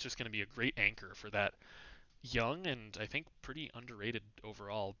I think he's just going to be a great anchor for that young and I think pretty underrated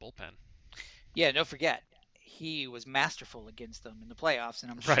overall bullpen. yeah, don't forget, he was masterful against them in the playoffs,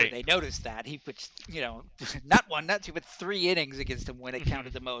 and I'm sure Right. they noticed that. He put, not one, not two, but 3 innings against them when it Hmm.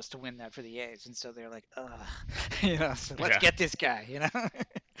 counted the most to win that for the A's. And so they're like, ugh, so let's Yeah. get this guy.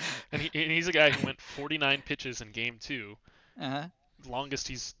 And he's a guy who went 49 pitches in game two, Uh-huh. longest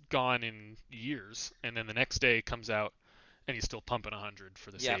he's gone in years, and then the next day comes out and he's still pumping 100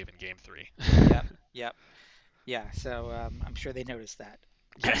 for the Yep, save in game three. yep, yep. Yeah, so I'm sure they noticed that.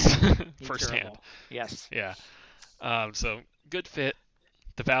 Yes, He's firsthand. durable. Yes. Yeah. So good fit.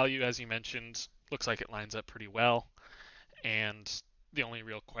 The value, as you mentioned, looks like it lines up pretty well. And the only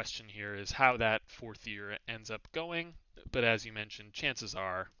real question here is how that fourth year ends up going. But as you mentioned, chances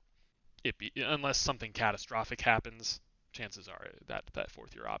are unless something catastrophic happens, chances are that that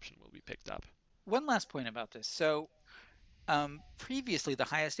fourth year option will be picked up. One last point about this. So previously, the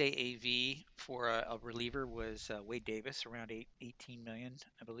highest AAV for a reliever was Wade Davis, around 18 million,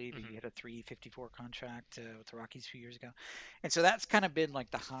 I believe. He Hmm. had a 354 contract with the Rockies a few years ago, and so that's kind of been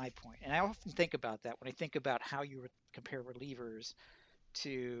like the high point. And I often think about that when I think about how you compare relievers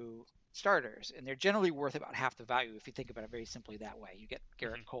to starters, and they're generally worth about half the value if you think about it very simply that way. You get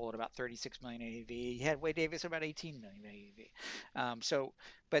Garrett Hmm. Cole at about 36 million AAV. You had Wade Davis at about 18 million AAV.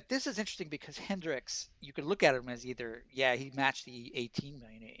 But this is interesting because Hendricks, you could look at him as either, yeah, he matched the 18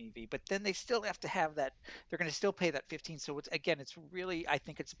 million AAV, but then they still have to have that. They're going to still pay that 15. So it's again, it's really, I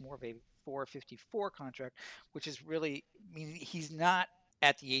think it's more of a 454 contract, which is really, I mean, he's not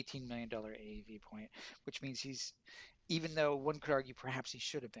at the $18 million AAV point, which means he's even though one could argue perhaps he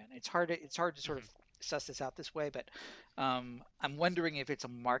should have been. It's hard to sort of Hmm. suss this out this way, but I'm wondering if it's a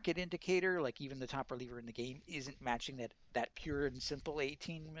market indicator, like even the top reliever in the game isn't matching that pure and simple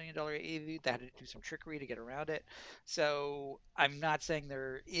 $18 million AAV. That had to do some trickery to get around it. So I'm not saying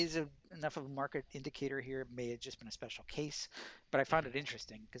there is enough of a market indicator here. It may have just been a special case, but I found Mhm. it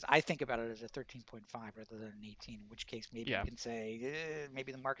interesting because I think about it as a 13.5 rather than an 18, in which case maybe you Yeah, can say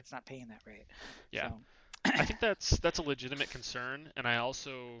maybe the market's not paying that rate. yeah. So I think that's a legitimate concern, and I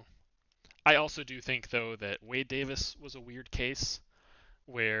also do think though that Wade Davis was a weird case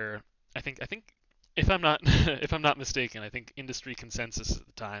where I think if I'm not if I'm not mistaken, I think industry consensus at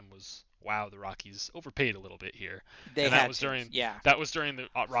the time was wow, the Rockies overpaid a little bit here, they and that had was to, during yeah, the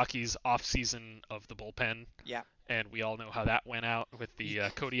Rockies off season of the bullpen, yeah. and we all know how that went out with the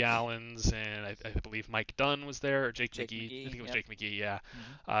Cody Allens and I believe Mike Dunn was there or Jake Jake McGee. I McGee, think it was yep, Jake McGee. Yeah,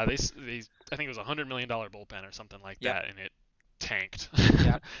 hmm they I think it was $100 million bullpen or something like yep, that, and it tanked.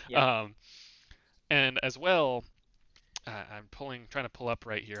 yep, yep. um, and as well, I'm trying to pull up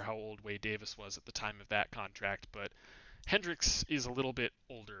right here how old Wade Davis was at the time of that contract, but Hendricks is a little bit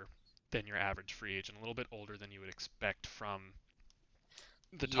older than your average free agent, a little bit older than you would expect from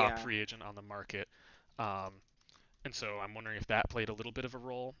the top Yeah, free agent on the market. Um, and so I'm wondering if that played a little bit of a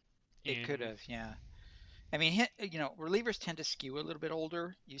role it could in, have, yeah. I mean, relievers tend to skew a little bit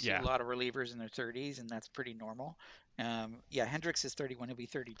older. You see a yeah, lot of relievers in their 30s, and that's pretty normal. Yeah, Hendricks is 31. He'll be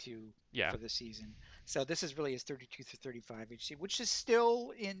 32 yeah, for the season. So this is really his 32 through 35 HC, which is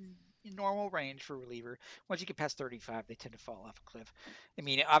still in normal range for a reliever. Once you get past 35, they tend to fall off a cliff. I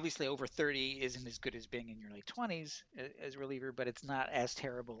mean, obviously over 30 isn't as good as being in your late 20s as a reliever, but it's not as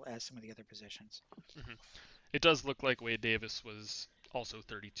terrible as some of the other positions. hmm it does look like Wade Davis was also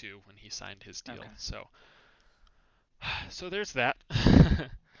 32 when he signed his deal. Okay. So there's that.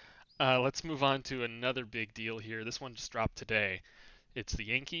 Let's move on to another big deal here. This one just dropped today. It's the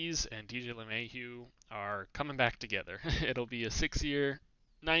Yankees and DJ LeMahieu are coming back together. It'll be a 6-year,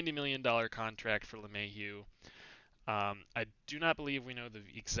 $90 million contract for LeMahieu. I do not believe we know the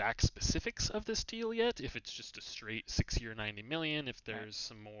exact specifics of this deal yet. If it's just a straight 6-year, 90 million, if Right. there's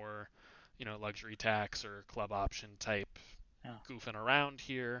some more, luxury tax or club option type Yeah. goofing around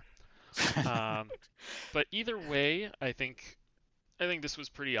here. Um, but either way, I think this was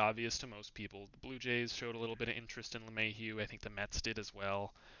pretty obvious to most people. The Blue Jays showed a little bit of interest in LeMahieu. I think the Mets did as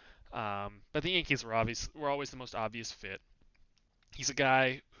well. But the Yankees were always the most obvious fit. He's a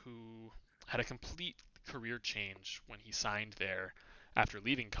guy who had a complete career change when he signed there after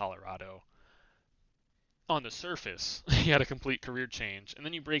leaving Colorado. On the surface, he had a complete career change, and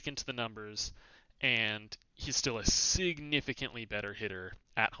then you break into the numbers, and he's still a significantly better hitter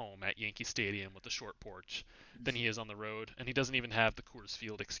at home at Yankee Stadium with the short porch than he is on the road, and he doesn't even have the Coors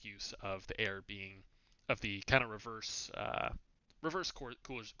Field excuse of the air being of the kind of reverse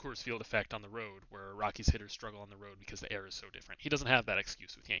Coors Field effect on the road, where Rockies hitters struggle on the road because the air is so different. He doesn't have that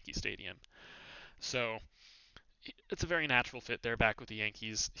excuse with Yankee Stadium, so it's a very natural fit there back with the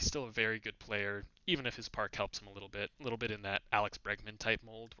Yankees. He's still a very good player, even if his park helps him a little bit in that Alex Bregman type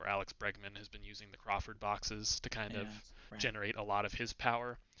mold, where Alex Bregman has been using the Crawford boxes to kind of Yeah. Right. generate a lot of his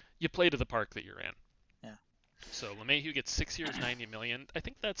power. You play to the park that you're in. Yeah. So LeMahieu gets 6 years, 90 million. I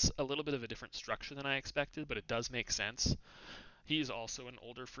think that's a little bit of a different structure than I expected, but it does make sense. He's also an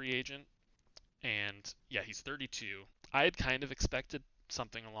older free agent, and yeah, he's 32. I had kind of expected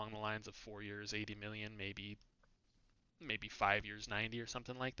something along the lines of 4 years, 80 million, maybe 5 years, 90 or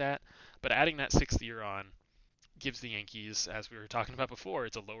something like that. But adding that sixth year on gives the Yankees, as we were talking about before,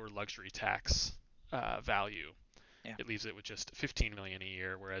 it's a lower luxury tax value. Yeah. It leaves it with just 15 million a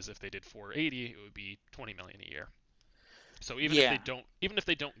year, whereas if they did 480, it would be 20 million a year. So Yeah. even if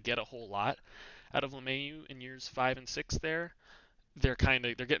they don't get a whole lot out of LeMahieu in years 5 and 6, they're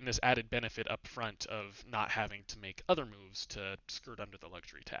getting this added benefit up front of not having to make other moves to skirt under the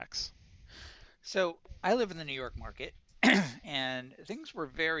luxury tax. So I live in the New York market, and things were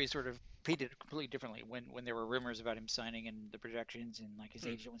very sort of painted completely differently when there were rumors about him signing and the projections and like his Hmm.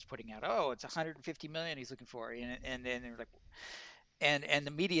 agent was putting out, oh, it's 150 million he's looking for, and then they're like, and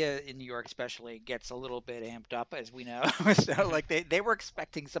the media in New York especially gets a little bit amped up as we know. So Hmm. like they were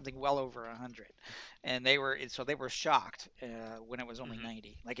expecting something well over 100, and they were shocked when it was only Hmm.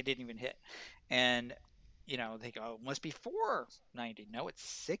 90, like it didn't even hit, and they go, oh, it must be 490. No, it's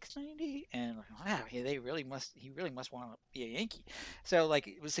 690, and like, wow, yeah, he really must want to be a Yankee. So like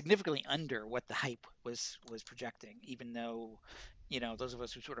it was significantly under what the hype was projecting, even though those of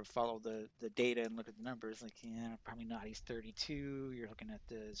us who sort of follow the data and look at the numbers, like, yeah, probably not. He's 32. You're looking at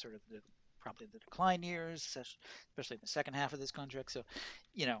the sort of the probably the decline years, especially in the second half of this contract. So,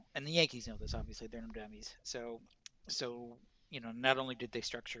 and the Yankees know this. Obviously, they're no dummies. So not only did they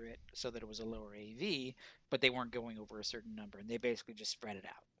structure it so that it was a lower AV, but they weren't going over a certain number, and they basically just spread it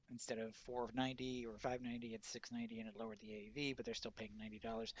out. Instead of 490 or 590, it's 690, and it lowered the AV, but they're still paying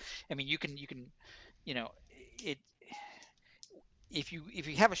 $90. I mean, you can, you know, it if you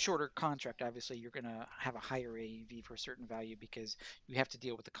have a shorter contract, obviously you're going to have a higher AEV for a certain value because you have to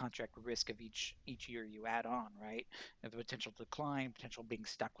deal with the contract risk of each year you add on, right? And the potential decline, potential being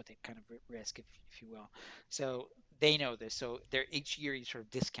stuck with it kind of risk, if you will. So they know this. So they're each year you sort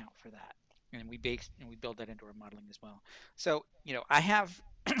of discount for that, and we build that into our modeling as well. So I have.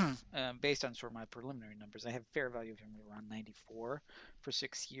 Based on sort of my preliminary numbers, I have fair value of him around 94 for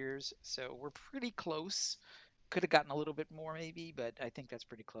 6 years. So we're pretty close. Could have gotten a little bit more maybe, but I think that's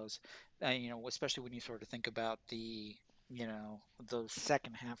pretty close. Especially when you sort of think about the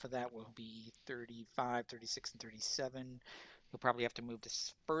second half of that will be 35, 36, and 37. He'll probably have to move to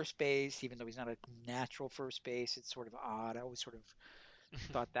first base, even though he's not a natural first base. It's sort of odd. I always sort of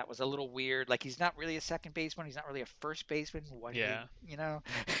thought that was a little weird. Like he's not really a second baseman. He's not really a first baseman. Why do Yeah.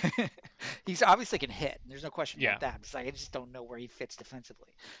 they? He's obviously can hit. There's no question Yeah. about that. It's like I just don't know where he fits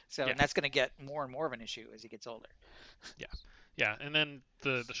defensively. So, Yeah. and that's going to get more and more of an issue as he gets older. Yeah. Yeah. And then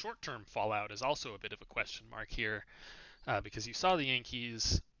the short term fallout is also a bit of a question mark here, because you saw the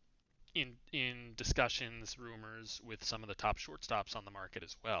Yankees in discussions, rumors with some of the top shortstops on the market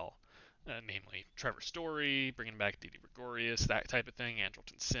as well, namely Trevor Story, bringing back Didi Gregorius, that type of thing,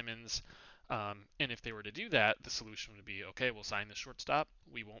 Andrelton Simmons. And if they were to do that, the solution would be, okay, we'll sign the shortstop,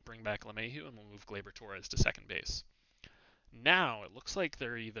 we won't bring back LeMahieu, and we'll move Gleyber Torres to second base. Now it looks like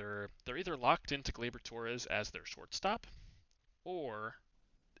they're either locked into Gleyber Torres as their shortstop, or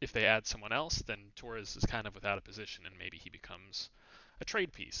if they add someone else, then Torres is kind of without a position and maybe he becomes a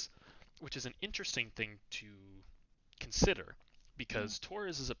trade piece, which is an interesting thing to consider Yeah. because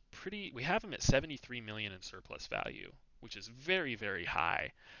Torres is a pretty we have him at 73 million in surplus value, which is very very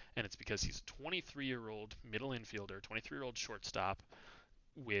high, and it's because he's a 23-year-old middle infielder, 23-year-old shortstop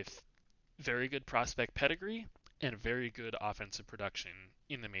with very good prospect pedigree and very good offensive production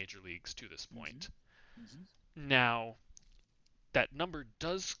in the major leagues to this Hmm. point. Hmm. Now, that number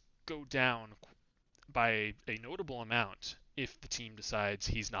does go down by a notable amount if the team decides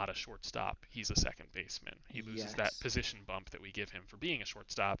he's not a shortstop, he's a second baseman. He loses that Yes. position bump that we give him for being a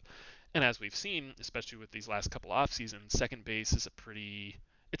shortstop. And as we've seen, especially with these last couple off seasons, second base is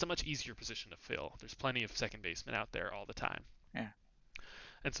it's a much easier position to fill. There's plenty of second basemen out there all the time. Yeah.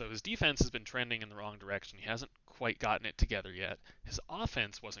 And so his defense has been trending in the wrong direction. He hasn't quite gotten it together yet. His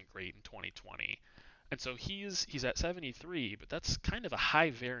offense wasn't great in 2020. And so he's at 73, but that's kind of a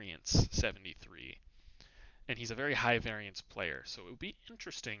high variance 73, and he's a very high variance player. So it would be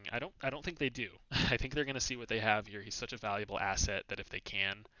interesting. I don't think they do. I think they're going to see what they have here. He's such a valuable asset that if they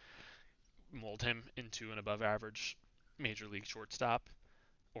can mold him into an above average major league shortstop,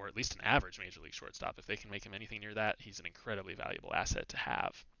 or at least an average major league shortstop, if they can make him anything near that, he's an incredibly valuable asset to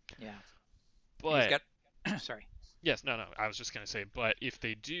have. Yeah. And he's But got. Sorry. yes, no, no, I was just going to say, but if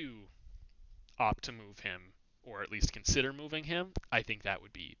they do opt to move him, or at least consider moving him, I think that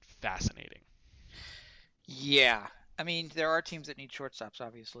would be fascinating. Yeah. I mean, there are teams that need shortstops,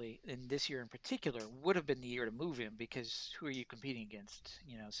 obviously, and this year in particular would have been the year to move him because who are you competing against?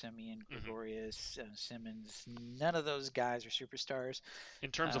 Semien, Hmm. Gregorius, Simmons. None of those guys are superstars. In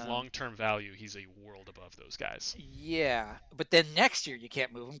terms of Um, long-term value, he's a world above those guys. Yeah, but then next year you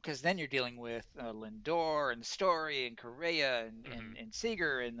can't move them because then you're dealing with Lindor and Story and Correa and, Hmm. and, and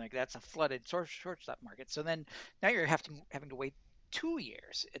Seager, and like that's a flooded shortstop market. So then now you're having to wait 2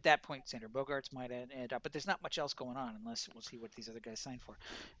 years. At that point, Sander Bogarts might end up, but there's not much else going on unless we'll see what these other guys sign for.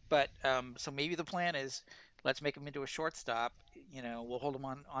 But so maybe the plan is let's make him into a shortstop. We'll hold him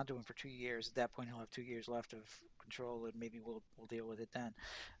on onto him for 2 years. At that point, he'll have 2 years left of control, and maybe we'll deal with it then.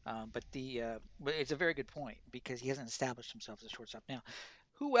 But it's a very good point because he hasn't established himself as a shortstop. Now,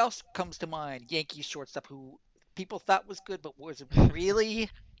 who else comes to mind? Yankees shortstop who people thought was good, but was it really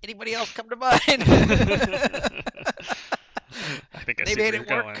anybody else come to mind? I think I They see made where it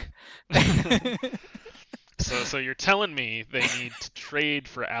you're going. work. So you're telling me they need to trade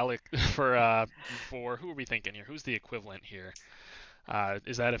for Alec for who are we thinking here? Who's the equivalent here?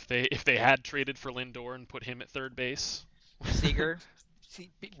 Is that if they had traded for Lindor and put him at third base? Seager. See,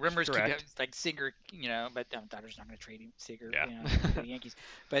 rumors keep Correct. like Seager, but Dodgers not going to trade him, Seager, Yeah. to the Yankees.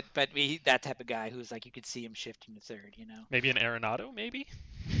 But that type of guy who's like you could see him shifting to third. Maybe an Arenado, maybe.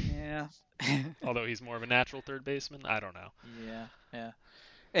 Yeah. Although he's more of a natural third baseman, I don't know. Yeah. Yeah.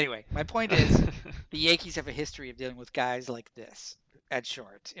 Anyway, my point is the Yankees have a history of dealing with guys like this at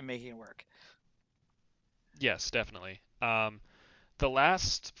short and making it work. Yes, definitely. The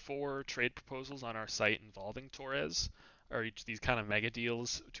last four trade proposals on our site involving Torres, are each these kind of mega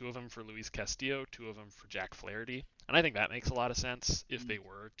deals. Two of them for Luis Castillo, two of them for Jack Flaherty, and I think that makes a lot of sense if Mm. they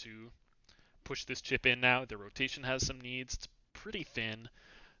were to push this chip in now. Their rotation has some needs. It's pretty thin,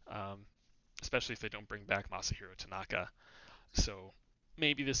 um, especially if they don't bring back Masahiro Tanaka. So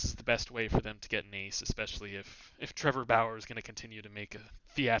maybe this is the best way for them to get an ace, especially if Trevor Bauer is going to continue to make a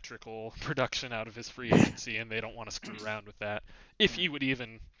theatrical production out of his free agency, and they don't want to screw around with that. If Yeah. he would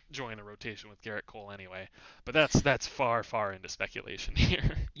even join the rotation with Garrett Cole anyway, but that's far into speculation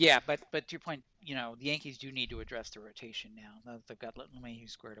here. Yeah, but to your point, the Yankees do need to address the rotation now. Now that they've got LeMahieu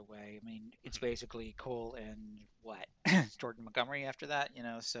squared away. I mean, it's basically Cole and what? Jordan Montgomery after that,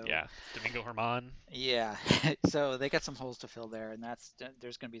 so Yeah, Domingo Herman. yeah. So they got some holes to fill there, and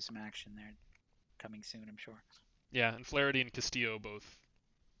there's going to be some action there coming soon, I'm sure. Yeah, and Flaherty and Castillo both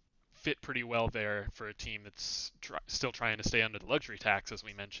fit pretty well there for a team that's still trying to stay under the luxury tax, as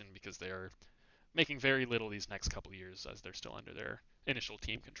we mentioned, because they are making very little these next couple of years as they're still under their initial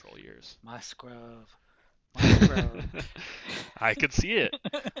team control years. Musgrove, Musgrove. I could see it.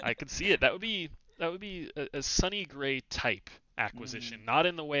 I could see it. That would be a Sonny Gray type Mm, acquisition, not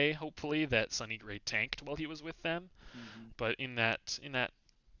in the way, hopefully, that Sonny Gray tanked while he was with them, hmm but in that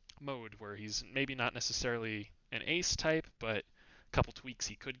mode where he's maybe not necessarily an ace type, but a couple tweaks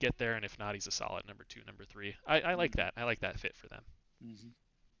he could get there, and if not, he's a solid number two, number three. I like hmm that. I like that fit for them. hmm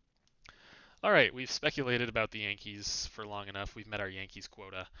All right, we've speculated about the Yankees for long enough. We've met our Yankees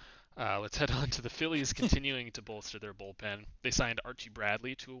quota. Let's head on to the Phillies continuing to bolster their bullpen. They signed Archie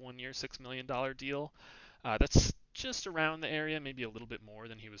Bradley to a 1 year, $6 million deal. That's just around the area, maybe a little bit more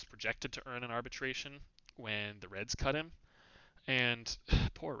than he was projected to earn in arbitration when the Reds cut him. And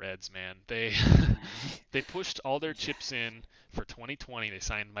poor Reds, man. They they pushed all their chips in for 2020. They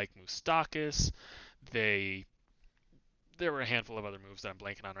signed Mike Moustakas. They there were a handful of other moves that I'm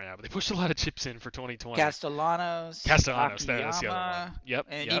blanking on right now, but they pushed a lot of chips in for 2020. Castellanos, Castellanos, that's the other one. Akiyama, Yep,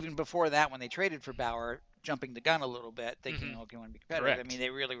 and yep. even before that, when they traded for Bauer, jumping the gun a little bit, thinking, Hmm. okay, want to be competitive. I mean, Correct. they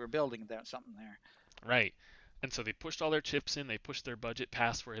really were building something there. Right. And so they pushed all their chips in. They pushed their budget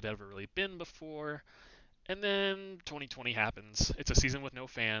past where it had ever really been before. And then 2020 happens. It's a season with no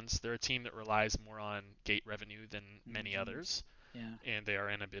fans. They're a team that relies more on gate revenue than many Hmm others, Yeah, and they are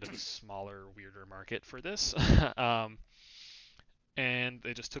in a bit of a smaller, weirder market for this. um, and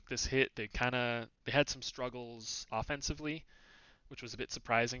they just took this hit. They had some struggles offensively, which was a bit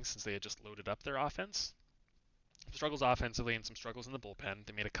surprising since they had just loaded up their offense. Struggles offensively and some struggles in the bullpen.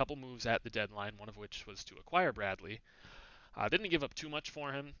 They made a couple moves at the deadline, one of which was to acquire Bradley. Didn't give up too much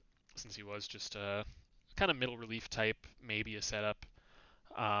for him since he was just a kind of middle relief type, maybe a setup.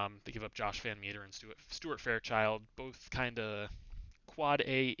 They give up Josh Van Meter and Stuart Fairchild, both kind of quad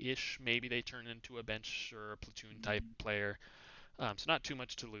A-ish. Maybe they turn into a bench or a platoon type hmm player. So not too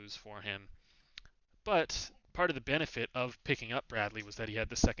much to lose for him. But part of the benefit of picking up Bradley was that he had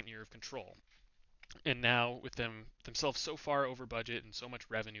the second year of control. And now with themselves so far over budget and so much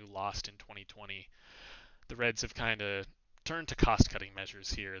revenue lost in 2020, the Reds have kind of turned to cost-cutting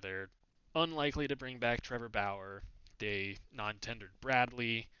measures here. They're unlikely to bring back Trevor Bauer. They non-tendered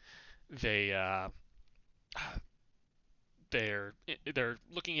Bradley. They they're they're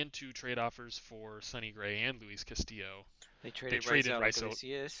looking into trade offers for Sonny Gray and Luis Castillo. they They traded traded Raisel Rysel,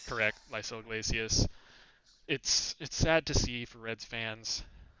 Iglesias. correct, Lysel Iglesias. It's sad to see for Reds fans.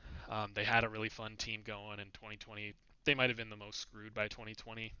 They had a really fun team going in 2020. They might have been the most screwed by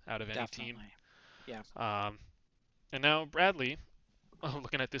 2020 out of any team. Definitely. Yeah, Um, and now Bradley,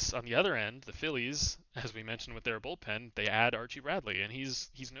 looking at this on the other end, the Phillies, as we mentioned with their bullpen, they add Archie Bradley, and he's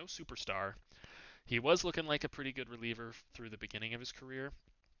no superstar. He was looking like a pretty good reliever through the beginning of his career.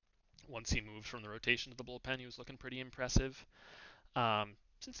 Once he moved from the rotation to the bullpen, he was looking pretty impressive.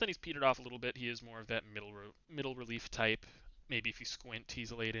 Since then, he's petered off a little bit. He is more of that middle relief type. Maybe if you squint,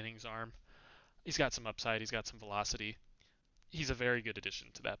 he's a late innings arm. He's got some upside. He's got some velocity. He's a very good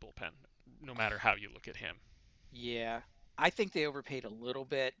addition to that bullpen, no matter how you look at him. yeah. I think they overpaid a little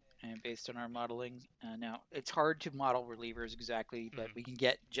bit based on our modeling. Now, it's hard to model relievers exactly, but Mm-hmm. we can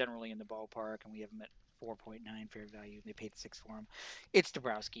get generally in the ballpark, and we have them at 4.9 fair value. They paid six for him. It's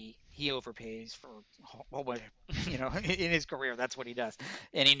Dabrowski. He overpays for a whole bunch, in his career. That's what he does,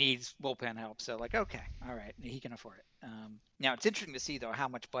 and he needs bullpen help. So, like, okay, all right, he can afford it. Now, it's interesting to see though how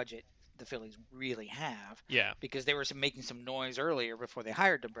much budget the Phillies really have, Yeah, because they were making some noise earlier before they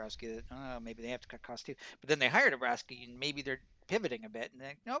hired Dombrowski that maybe they have to cut costs too. But then they hired Dombrowski and maybe they're pivoting a bit and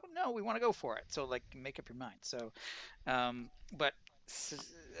they no, no, we want to go for it. So like make up your mind. So, but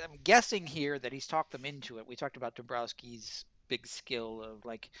I'm guessing here that he's talked them into it. We talked about Dombrowski's big skill of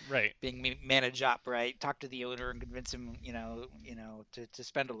like Right. being managed up, right? Talk to the owner and convince him, to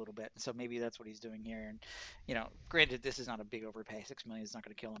spend a little bit. So maybe that's what he's doing here. And granted, this is not a big overpay. 6 million is not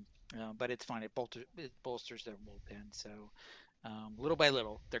going to kill him, but it's fine. It bolsters their bullpen. So little by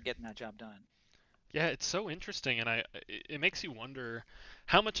little, they're getting that job done. Yeah, it's so interesting, and it makes you wonder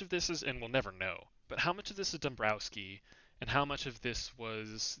how much of this is, and we'll never know, but how much of this is Dombrowski, and how much of this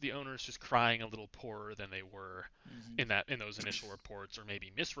was the owners just crying a little poorer than they were Hmm. in those initial reports, or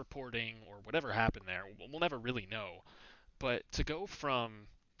maybe misreporting, or whatever happened there. We'll never really know. But to go from,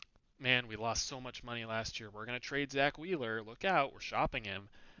 man, we lost so much money last year, we're gonna trade Zach Wheeler, look out, we're shopping him,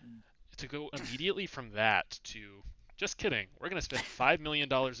 to go immediately from that to just kidding. We're going to spend $5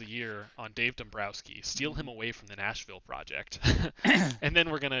 million a year on Dave Dombrowski, steal him Hmm. away from the Nashville project, and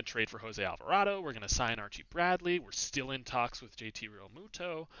then we're going to trade for Jose Alvarado. We're going to sign Archie Bradley. We're still in talks with JT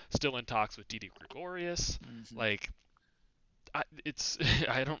Realmuto. Still in talks with Didi Gregorius. Hmm. Like it's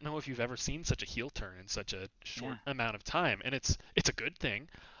I don't know if you've ever seen such a heel turn in such a Yeah. short amount of time, and it's a good thing.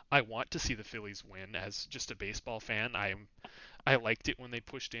 I want to see the Phillies win as just a baseball fan. I liked it when they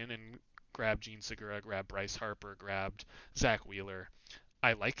pushed in and grabbed Gene Segura, grabbed Bryce Harper, grabbed Zach Wheeler.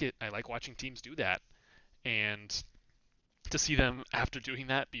 I like it. I like watching teams do that. And to see them, after doing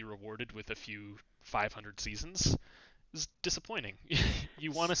that, be rewarded with a few 500 seasons is disappointing.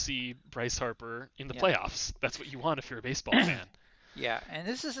 You want to see Bryce Harper in the Yeah. playoffs. That's what you want if you're a baseball fan. Yeah, and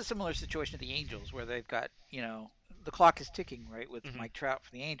this is a similar situation to the Angels, where they've got, the clock is ticking, right, with Hmm. Mike Trout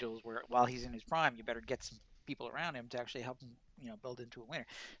for the Angels, where while he's in his prime, you better get some people around him to actually help him, build into a winner.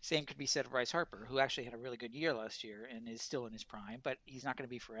 Same could be said of Bryce Harper, who actually had a really good year last year and is still in his prime, but he's not going to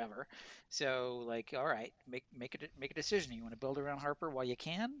be forever. So, like, all right, make a decision. You want to build around Harper while you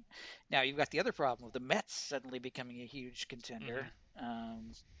can. Now you've got the other problem of the Mets suddenly becoming a huge contender. Hmm.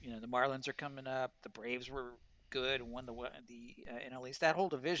 Um, the Marlins are coming up. The Braves were good and won the NL East. That whole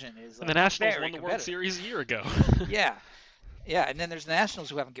division is And the like Nationals very won the World competitive. Series a year ago. Yeah, yeah, and then there's the Nationals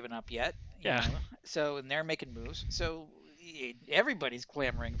who haven't given up yet. Yeah. So and they're making moves. So everybody's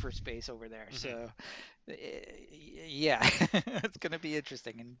clamoring for space over there. Hmm. So yeah, it's going to be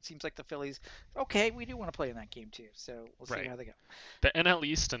interesting. And it seems like the Phillies, okay, we do want to play in that game too. So we'll see Right. how they go. The NL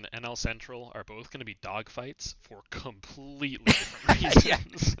East and the NL Central are both going to be dogfights for completely different Yeah,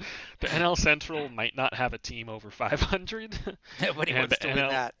 reasons. The NL Central might not have a team over 500, nobody and wants the to win NL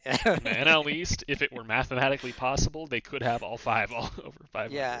that. and the NL East, if it were mathematically possible, they could have all five all over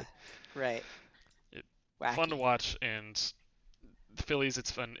Yeah, 500. right. It, fun to Wacky. watch, and the Phillies,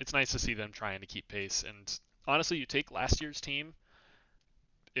 it's fun. It's nice to see them trying to keep pace. And honestly, you take last year's team,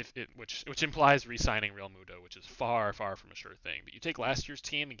 if it which implies re-signing Real Muto, which is far far from a sure thing. But you take last year's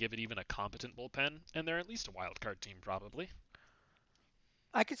team and give it even a competent bullpen, and they're at least a wild card team probably.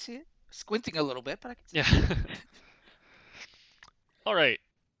 I could see it. Squinting a little bit, but I could see Yeah. it. All right.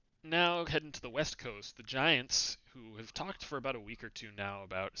 Now heading to the West Coast, the Giants, who have talked for about a week or two now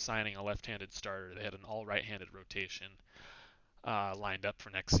about signing a left-handed starter. They had an all right-handed rotation lined up for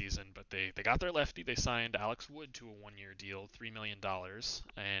next season, but they got their lefty. They signed Alex Wood to a one-year deal, $3 million,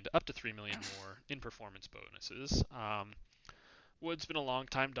 and up to $3 million more in performance bonuses. Wood's been a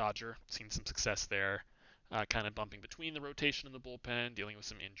long-time Dodger, seen some success there, kind of bumping between the rotation and the bullpen, dealing with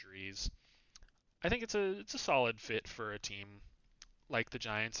some injuries. I think it's a solid fit for a team like the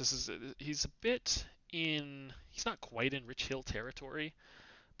Giants. He's a bit in he's not quite in Rich Hill territory,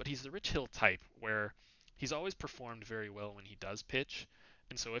 but he's the Rich Hill type where he's always performed very well when he does pitch.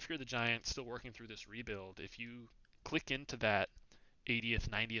 And so if you're the Giants still working through this rebuild, if you click into that 80th,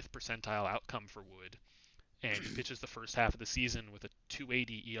 90th percentile outcome for Wood and he pitches the first half of the season with a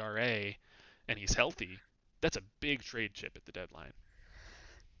 2.80 ERA and he's healthy, that's a big trade chip at the deadline.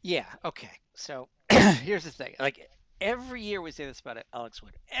 Yeah, okay. So here's the thing. Like every year we say this about Alex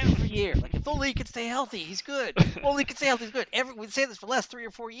Wood. Every year. Like if only he could stay healthy, he's good. Only he could stay healthy, he's good. We say this for the last 3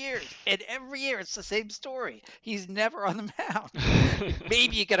 or 4 years. And every year it's the same story. He's never on the mound.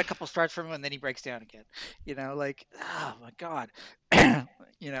 Maybe you get a couple starts from him and then he breaks down again. Like, oh my God.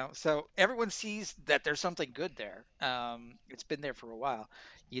 So everyone sees that there's something good there. It's been there for a while.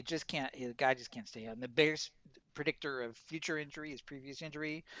 You just can't, the guy just can't stay out. And the Bears predictor of future injury is previous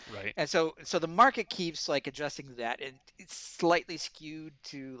injury. Right. And so the market keeps like adjusting to that, and it's slightly skewed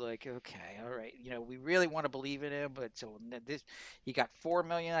to like, okay, all right, we really want to believe in him, but so this he got 4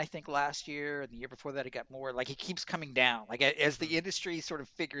 million, I think, last year, and the year before that he got more. Like he keeps coming down. Like as the Hmm. industry sort of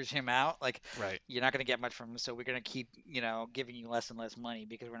figures him out, like Right. you're not going to get much from him, so we're going to keep giving you less and less money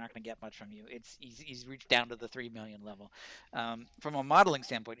because we're not going to get much from you. He's reached down to the 3 million level. From a modeling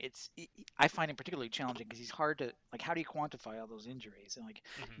standpoint, I find him particularly challenging because he's hard to like how do you quantify all those injuries? And like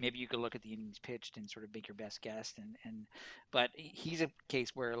Hmm. maybe you could look at the innings pitched and sort of make your best guess. And but he's a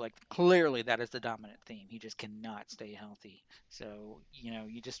case where like clearly that is the dominant theme. He just cannot stay healthy. So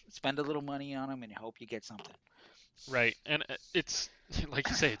you just spend a little money on him and hope you get something. Right, and it's like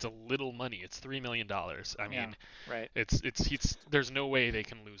you say, it's a little money. It's $3 million. I Yeah, mean, right. it's there's no way they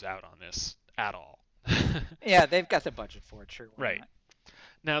can lose out on this at all. Yeah, they've got the budget for it. Sure, why Right. not?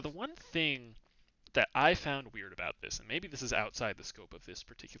 Now, the one thing that I found weird about this, and maybe this is outside the scope of this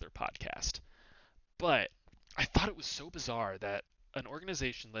particular podcast, but I thought it was so bizarre that an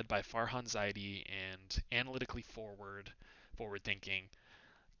organization led by Farhan Zaidi and analytically forward thinking,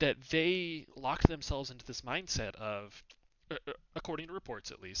 that they locked themselves into this mindset of, according to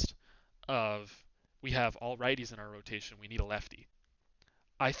reports at least, of we have all righties in our rotation, we need a lefty.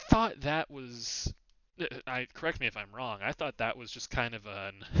 I thought that was, I correct me if I'm wrong. I thought that was just kind of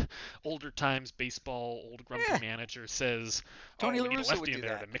an older times baseball, old grumpy Yeah, manager says, "Oh, Tony we need a LaRussa would lefty in do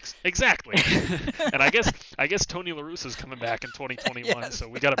there that. to mix." Exactly. And I guess Tony La Russa's coming back in 2021, Yes. so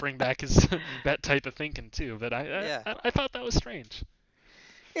we got to bring back his that type of thinking too. But Yeah. I thought that was strange.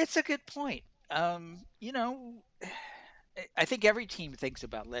 It's a good point. I think every team thinks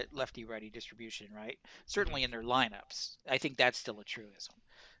about lefty righty distribution, right? Hmm. Certainly in their lineups. I think that's still a truism,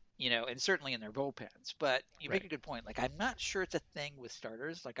 and certainly in their bullpens. But you make Right. a good point. Like, I'm not sure it's a thing with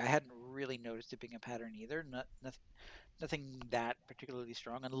starters. Like, I hadn't really noticed it being a pattern either. Nothing that particularly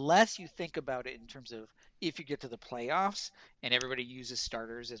strong, unless you think about it in terms of if you get to the playoffs and everybody uses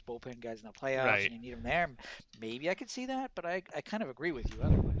starters as bullpen guys in the playoffs Right. and you need them there. Maybe I could see that, but I kind of agree with you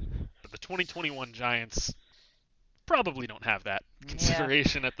otherwise. But the 2021 Giants probably don't have that Yeah.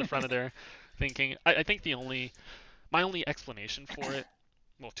 consideration at the front of their thinking. I think my only explanation for it,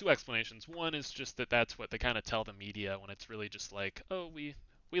 well, two explanations. One is just that that's what they kind of tell the media when it's really just like, oh, we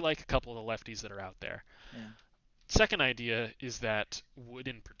like a couple of the lefties that are out there. Yeah. Second idea is that Wood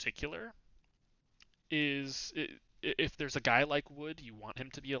in particular is, if there's a guy like Wood, you want him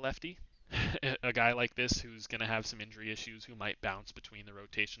to be a lefty. A guy like this who's going to have some injury issues, who might bounce between the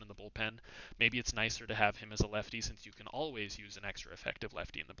rotation and the bullpen. Maybe it's nicer to have him as a lefty since you can always use an extra effective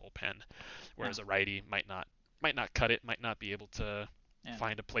lefty in the bullpen, Yeah. whereas a righty might not cut it, might not be able to Yeah.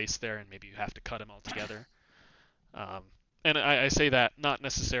 find a place there, and maybe you have to cut him altogether. Um, and I say that not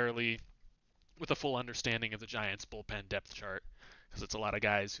necessarily with a full understanding of the Giants' bullpen depth chart, because it's a lot of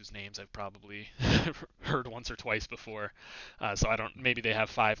guys whose names I've probably heard once or twice before. So I don't. Maybe they have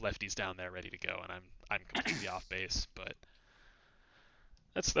five lefties down there ready to go, and I'm completely off base. But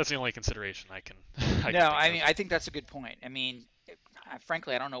that's the only consideration I can I can No, think I of. mean, I think that's a good point. I mean,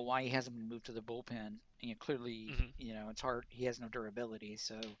 frankly, I don't know why he hasn't been moved to the bullpen. Clearly, Hmm. it's hard. He has no durability,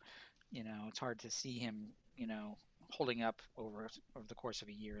 so it's hard to see him, holding up over the course of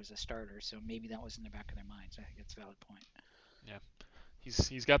a year as a starter. So maybe that was in the back of their minds. I think it's a valid point. Yeah,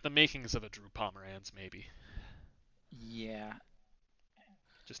 he's got the makings of a Drew Pomeranz. Maybe Yeah.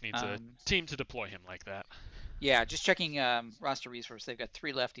 just needs a Um, team to deploy him like that. yeah, just checking roster resource. They've got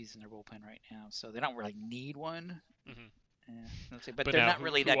three lefties in their bullpen right now, so they don't really need one. Hmm. Let's say, but But they're now, not who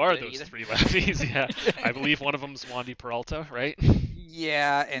really who that are good those either. three lefties? Yeah, I believe one of them's Wandy Peralta, right?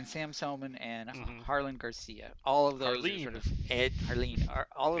 Yeah, and Sam Selman and Hmm. Harlan Garcia. All of those are sort Harleen. of Harleen.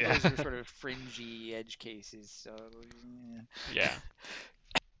 All of Yeah, those are sort of fringy edge cases. So yeah.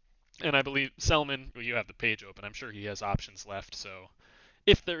 And I believe Selman, well, you have the page open. I'm sure he has options left. So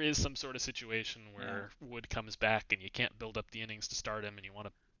if there is some sort of situation yeah, where Wood comes back and you can't build up the innings to start him and you want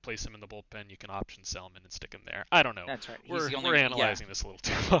to place him in the bullpen, you can option Selman and stick him there. I don't know. that's right. He's We're the we're only. Yeah. analyzing this a little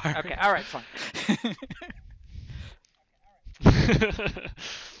too far. Okay. All right. Fine.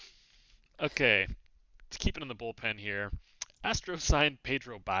 Okay, to keep it in the bullpen here. Astros signed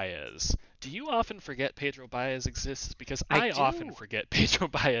Pedro Baez. Do you often forget Pedro Baez exists? Because I I often do. forget Pedro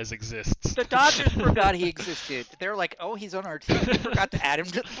Baez exists. The Dodgers forgot he existed. They're like, oh, he's on our team. We forgot to add him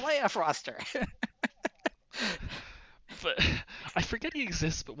to the playoff roster. But I forget he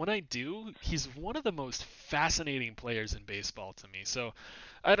exists, but when I do, he's one of the most fascinating players in baseball to me. So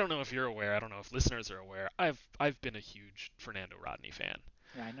I don't know if you're aware, I don't know if listeners are aware. I've been a huge Fernando Rodney fan.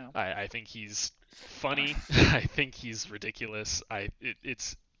 Yeah, I know. I think he's Uh, funny. I think he's ridiculous.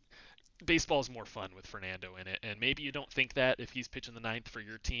 It's baseball's more fun with Fernando in it, and maybe you don't think that if he's pitching the ninth for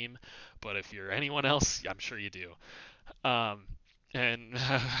your team, but if you're anyone else, I'm sure you do. Um, and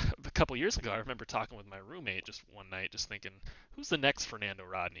a couple years ago, I remember talking with my roommate just one night, just thinking, who's the next Fernando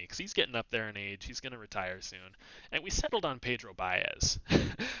Rodney? Because he's getting up there in age, he's going to retire soon. And we settled on Pedro Baez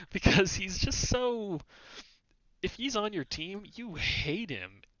because he's just so. If he's on your team, you hate him,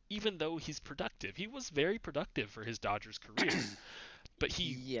 even though he's productive. He was very productive for his Dodgers career. but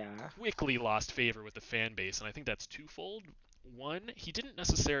he Yeah. quickly lost favor with the fan base, and I think that's twofold. One, he didn't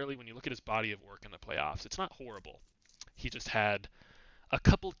necessarily, when you look at his body of work in the playoffs, it's not horrible. He just had a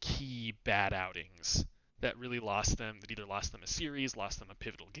couple key bad outings that really lost them, that either lost them a series, lost them a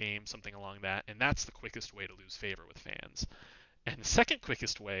pivotal game, something along that, and that's the quickest way to lose favor with fans. And the second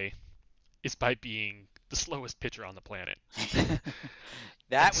quickest way is by being the slowest pitcher on the planet. And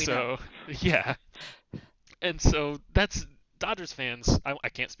That we know. so, yeah, and so that's Dodgers fans. I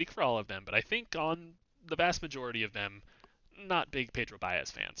can't speak for all of them, but I think on the vast majority of them, not big Pedro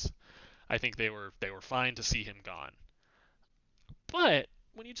Baez fans. I think they were fine to see him gone. But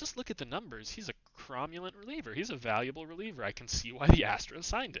when you just look at the numbers, he's a cromulent reliever. He's a valuable reliever. I can see why the Astros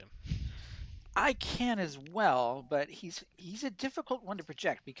signed him. I can as well, but he's a difficult one to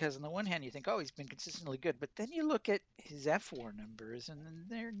project because on the one hand you think, oh, he's been consistently good, but then you look at his F4 numbers and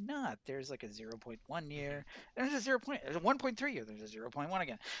they're not. There's like a zero point 0.1 Mm-hmm. year, there's a 1.3 year, there's a zero point 0.1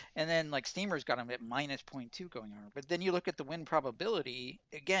 again, and then like Steamer's got him at minus zero point 0.2 going on. But then you look at the win probability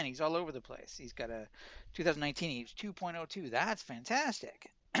again, he's all over the place. He's got a 2019, he's 2.02. That's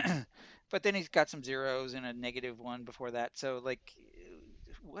fantastic. Mm-hmm. But then he's got some zeros and a negative one before that. So like,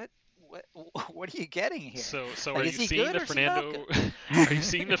 what what what are you getting here? So Like, are is you he seeing good the or is he not Fernando? Are you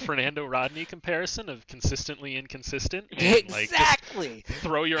seeing the good? Fernando Rodney comparison of consistently inconsistent and like just Exactly.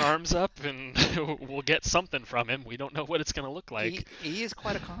 throw your arms up and we'll get something from him. We don't know what it's gonna look like. He is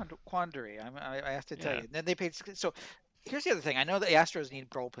quite a quandary. I have to tell Yeah. you. And then they paid so. Here's the other thing. I know the Astros need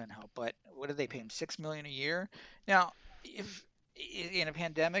bullpen help, but what did they pay him? 6 million a year. Now, if in a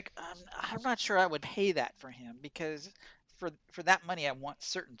pandemic, I'm not sure I would pay that for him because for that money, I want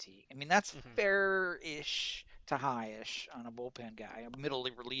certainty. I mean, that's Mm-hmm. fair-ish to high-ish on a bullpen guy, a middle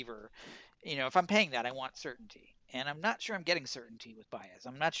reliever. If I'm paying that, I want certainty, and I'm not sure I'm getting certainty with Baez.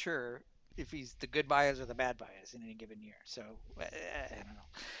 I'm not sure if he's the good Baez or the bad Baez in any given year. So I don't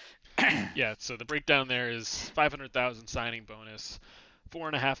know. Yeah, so the breakdown there is 500,000 signing bonus,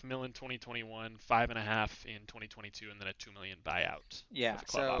 4.5 million in 2021, 5.5 in 2022, and then a 2 million buyout Yeah. with a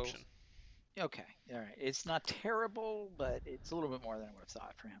club So option. okay, all right. It's not terrible, but it's a little bit more than I would have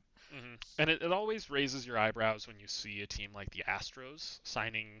thought for him. And it always raises your eyebrows when you see a team like the Astros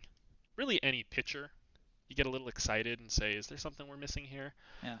signing really any pitcher. You get a little excited and say, "Is there something we're missing here?"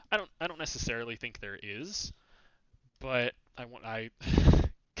 Yeah. I don't necessarily think there is, but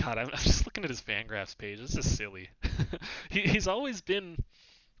God, I'm just looking at his Fangraphs page. This is silly. He's always been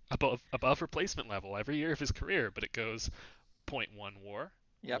above replacement level every year of his career, but it goes point 0.1 WAR,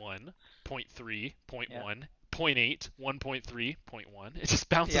 Yep. 1, point 0.3, point Yep. 0.1, point 0.8, 1.3, point 0.1. It just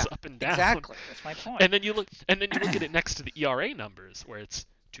bounces Yeah. up and down. Exactly. That's my point. And then you look at it next to the ERA numbers where it's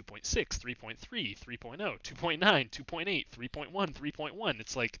 2.6, 3.3, 3.0, 2.9, 2.8, 3.1, 3.1.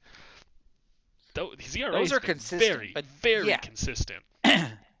 It's like his ERA Those has are been consistent, very, but very yeah. consistent.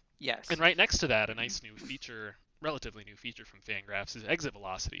 And Yes. right next to that, a nice new feature, relatively new feature from Fangraphs is exit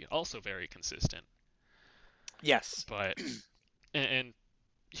velocity, also very consistent. Yes. But and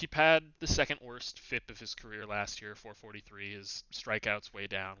he had the second worst FIP of his career last year, 443. His strikeouts way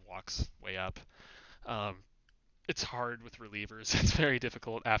down, walks way up. Um, it's hard with relievers. It's very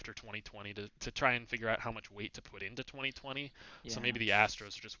difficult after 2020 to try and figure out how much weight to put into 2020. So Yeah. maybe the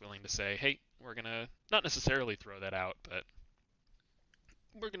Astros are just willing to say, hey, we're gonna not necessarily throw that out, but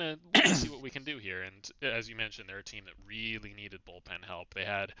we're gonna see what we can do here. And as you mentioned, they're a team that really needed bullpen help. They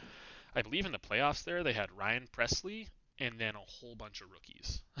had, I believe, in the playoffs there, they had Ryan Presley and then a whole bunch of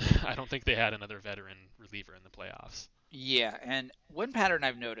rookies. I don't think they had another veteran reliever in the playoffs. Yeah. And one pattern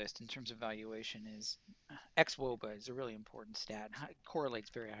I've noticed in terms of valuation is xWOBA is a really important stat. It correlates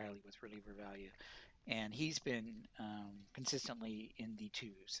very highly with reliever value. And he's been consistently in the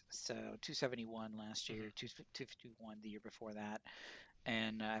twos. So 271 last Mm-hmm. year, 251 the year before that,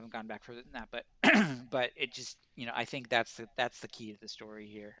 and I haven't gone back further than that. But but it just I think that's the key to the story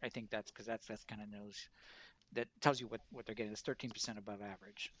here. I think that's because that's kind of knows that tells you what they're getting. It's 13% above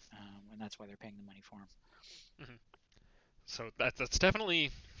average, and that's why they're paying the money for him. Mm-hmm. So that's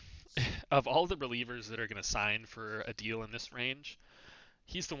definitely of all the relievers that are going to sign for a deal in this range,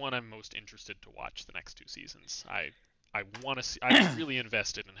 he's the one I'm most interested to watch the next two seasons. I want to see. I'm really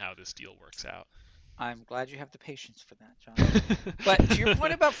invested in how this deal works out. I'm glad you have the patience for that, John. But to your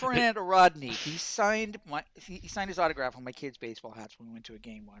point about Fernando Rodney, he signed his autograph on my kids' baseball hats when we went to a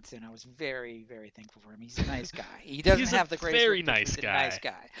game once, and I was very, very thankful for him. He's a nice guy. He doesn't He's a have the greatest very reputation, but nice he's a nice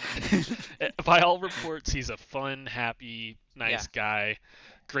guy. guy. By all reports, he's a fun, happy, Yeah, nice guy.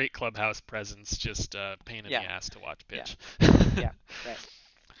 Great clubhouse presence, just a pain in the yeah, ass to watch yeah, pitch. yeah. Right.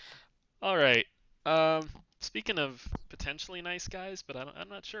 All right. Um, Speaking of potentially nice guys, but I'm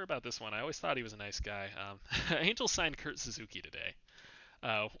not sure about this one. I always thought he was a nice guy. Angels signed Kurt Suzuki today.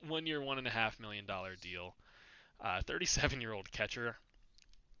 1 year, $1.5 million deal. 37-year-old catcher.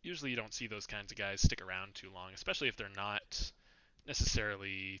 Usually you don't see those kinds of guys stick around too long, especially if they're not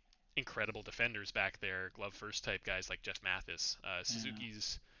necessarily incredible defenders back there, glove first type guys like Jeff Mathis. Yeah,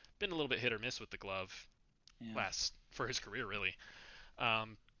 Suzuki's been a little bit hit or miss with the glove yeah. last for his career really,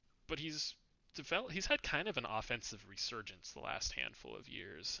 um, but he's had kind of an offensive resurgence the last handful of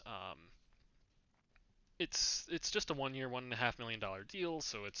years. It's just a 1 year, $1.5 million deal,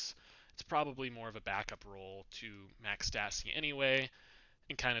 so it's probably more of a backup role to Max Stassi anyway,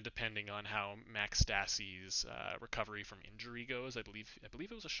 and kind of depending on how Max Stassi's recovery from injury goes. I believe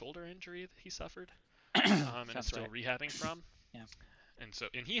it was a shoulder injury that he suffered, and is Sounds still right. rehabbing from. Yeah.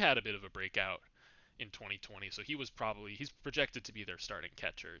 And he had a bit of a breakout in 2020, so he's projected to be their starting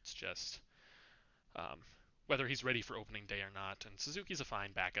catcher. It's just um, whether he's ready for opening day or not. And Suzuki's a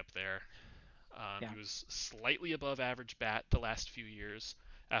fine backup there. Yeah. He was slightly above average bat the last few years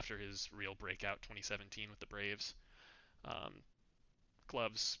after his real breakout 2017 with the Braves. Um,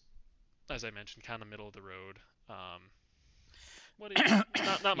 Gloves, as I mentioned, kind of middle of the road. Um, what it,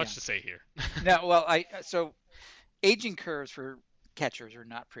 not Yeah. much to say here. No, well, I so aging curves for catchers are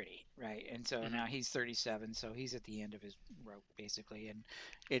not pretty, right? And so Hmm. now he's 37, so he's at the end of his rope basically, and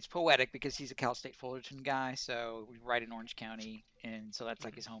it's poetic because he's a Cal State Fullerton guy, so we right in Orange County, and so that's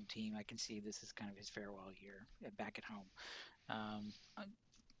like his Hmm. home team. I can see this is kind of his farewell year back at home. Um,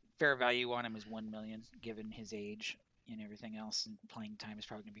 Fair value on him is 1 million, given his age and everything else, and playing time is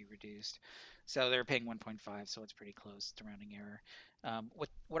probably going to be reduced. So they're paying 1.5, so it's pretty close. It's a rounding error.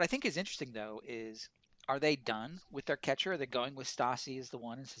 What I think is interesting though is, are they done with their catcher? Are they going with Stasi as the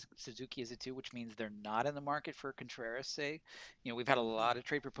one and Suzuki as the two, which means they're not in the market for Contreras? Say, we've had a lot of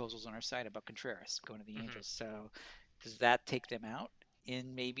trade proposals on our site about Contreras going to the Hmm. Angels. So does that take them out?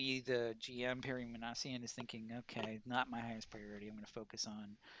 And maybe the GM Perry Manassian is thinking, okay, not my highest priority. I'm going to focus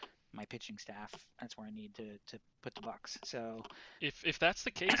on my pitching staff. That's where I need to put the bucks. So If that's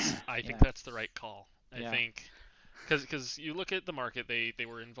the case, I think yeah, that's the right call. I yeah, think because you look at the market, they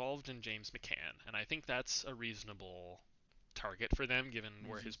were involved in James McCann, and I think that's a reasonable target for them given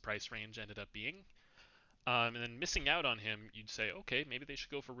where hmm his price range ended up being. And then missing out on him, you'd say, okay, maybe they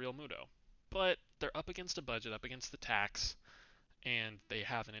should go for Real Muto. But they're up against a budget, up against the tax, and they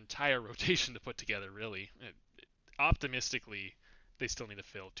have an entire rotation to put together, really. Optimistically, they still need to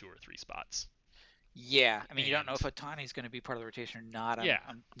fill 2 or 3 spots. yeah. I mean, you don't know if And Otani's going to be part of the rotation or not. I'm yeah,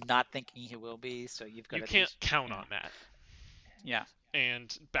 I'm not thinking he will be. So you've got you to at can't least count yeah on that. yeah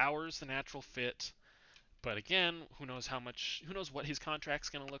And Bauer's the natural fit, but again, who knows what his contract's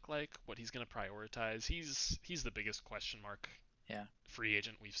going to look like, what he's going to prioritize. He's the biggest question mark yeah. free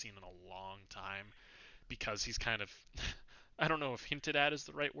agent we've seen in a long time because he's kind of I don't know if hinted at is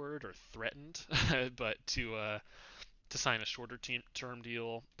the right word or threatened, but to sign a shorter term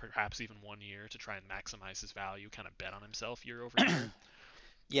deal, perhaps even 1 year, to try and maximize his value, kind of bet on himself year over year.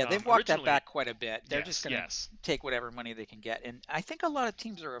 Yeah, they've walked that Originally, back quite a bit. They're just yes, going to yes. take whatever money they can get. And I think a lot of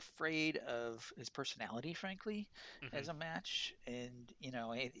teams are afraid of his personality, frankly, Hmm. as a match. And,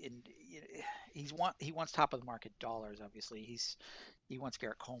 he wants top of the market dollars, obviously. He wants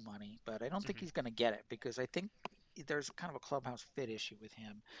Garrett Cole money, but I don't think Hmm. he's going to get it because I think there's kind of a clubhouse fit issue with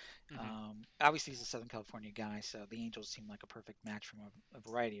him. Hmm. Obviously, he's a Southern California guy, so the Angels seem like a perfect match from a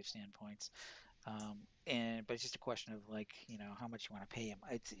variety of standpoints. But it's just a question of, like, how much you want to pay him.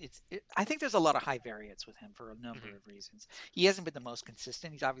 I think there's a lot of high variance with him for a number Hmm. of reasons. He hasn't been the most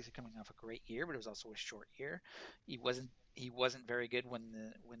consistent. He's obviously coming off a great year, but it was also a short year. He wasn't very good when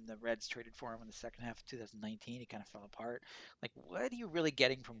the Reds traded for him in the second half of 2019. He kind of fell apart. Like, what are you really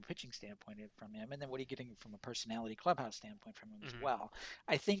getting from a pitching standpoint from him? And then what are you getting from a personality clubhouse standpoint from him as Hmm. well?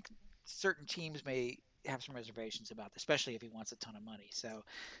 I think certain teams may have some reservations about this, especially if he wants a ton of money. So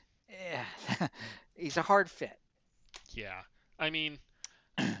yeah, he's a hard fit. Yeah. I mean,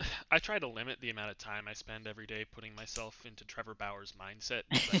 I try to limit the amount of time I spend every day putting myself into Trevor Bauer's mindset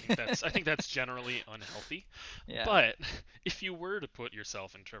because I think that's generally unhealthy. Yeah. But if you were to put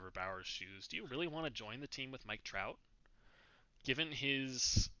yourself in Trevor Bauer's shoes, do you really want to join the team with Mike Trout? Given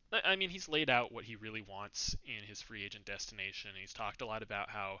I mean, he's laid out what he really wants in his free agent destination. He's talked a lot about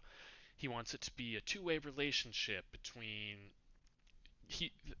how he wants it to be a two-way relationship between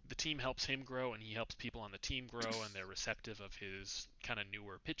he the team helps him grow and he helps people on the team grow and they're receptive of his kind of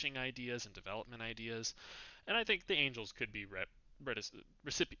newer pitching ideas and development ideas. And I think the Angels could be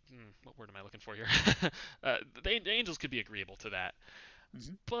recipient. What word am I looking for here? The Angels could be agreeable to that.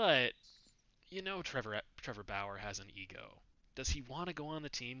 hmm But Trevor Bauer has an ego. Does he want to go on the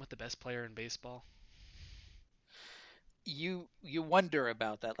team with the best player in baseball? you wonder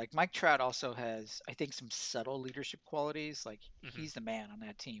about that. Like Mike Trout also has, I think, some subtle leadership qualities. Like Hmm. he's the man on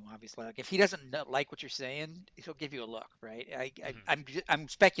that team, obviously. Like if he doesn't like what you're saying, he'll give you a look, right? Hmm. I'm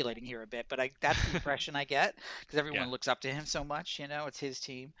speculating here a bit, but I that's the impression I get because Yeah, everyone looks up to him so much. It's his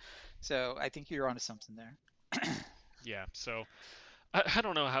team, so I think you're onto something there. yeah. So I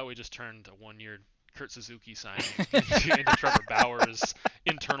don't know how we just turned a 1 year Kurt Suzuki signing into Trevor Bauer's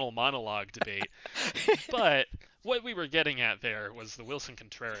internal monologue debate. But what we were getting at there was the Wilson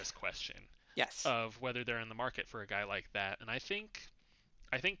Contreras question Yes. of whether they're in the market for a guy like that. And I think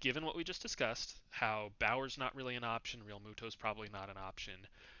given what we just discussed, how Bauer's not really an option, Real Muto's probably not an option,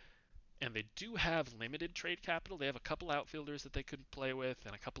 and they do have limited trade capital. They have a couple outfielders that they could play with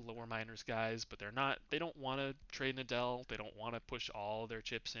and a couple lower minors guys, but they don't want to trade Nadell. They don't want to push all their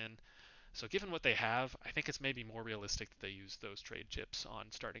chips in. So given what they have, I think it's maybe more realistic that they use those trade chips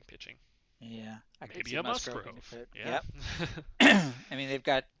on starting pitching. Yeah, I could Maybe see a Musgrove being a Musgrove. fit. Yeah. Yep. I mean, they've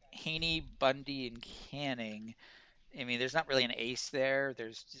got Haney, Bundy, and Canning. I mean, there's not really an ace there.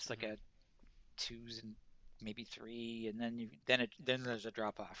 There's just like Hmm. a twos and maybe three, and then there's a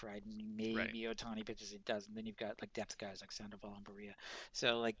drop off, right? And Right. maybe Otani pitches, it does, and then you've got like depth guys like Sandoval and Berea.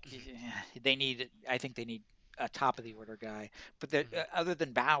 So like Hmm. I think they need a top of the order guy. But Hmm. other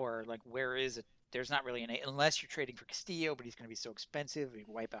than Bauer, like where is it? There's not really unless you're trading for Castillo, but he's going to be so expensive. You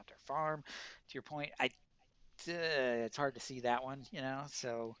wipe out their farm. To your point, it's hard to see that one,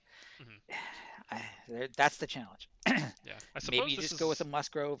 So Hmm. I, that's the challenge. Yeah. I Maybe suppose you this just go with a is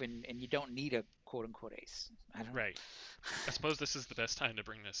Musgrove and you don't need a quote unquote ace. I don't know. right. I suppose this is the best time to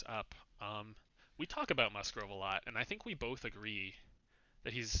bring this up. We talk about Musgrove a lot, and I think we both agree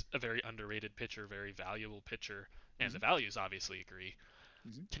that he's a very underrated pitcher, very valuable pitcher, and the Hmm. values obviously agree.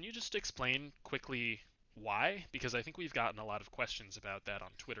 Hmm. Can you just explain quickly why? Because I think we've gotten a lot of questions about that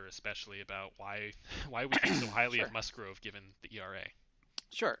on Twitter, especially about why we think so highly of Sure, Musgrove given the ERA.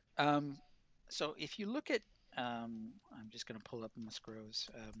 sure. So if you look at, I'm just going to pull up Musgrove's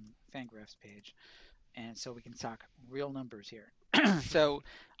Fangraphs page, and so we can talk real numbers here. So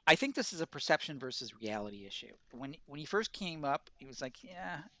I think this is a perception versus reality issue. When he first came up, he was like,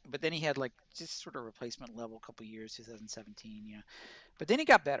 yeah, but then he had like just sort of replacement level a couple years, 2017, But then he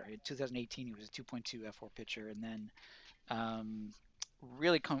got better. In 2018, he was a 2.2 F4 pitcher, and then um,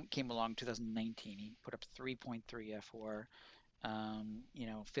 really came along 2019. He put up 3.3 F4,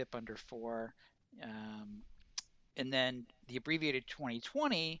 FIP under four. Um, and then the abbreviated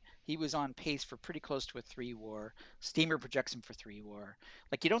 2020, he was on pace for pretty close to a three war. Steamer projects him for three war.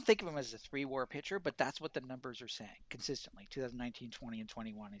 Like you don't think of him as a three war pitcher, but that's what the numbers are saying consistently. 2019, 20, and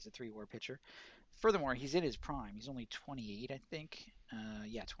 21, he's a three war pitcher. Furthermore, he's in his prime. He's only 28, I think.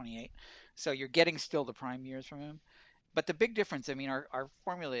 Yeah, 28. So you're getting still the prime years from him. But the big difference, I mean, our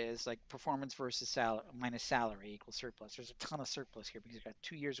formula is like performance versus salary minus salary equals surplus. There's a ton of surplus here because he's got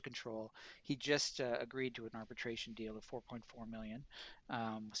 2 years of control. He just agreed to an arbitration deal of 4.4 million.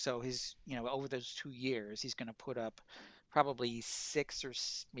 So over those 2 years, he's going to put up probably six or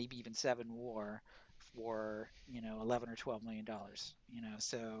maybe even seven war for 11 or 12 million dollars.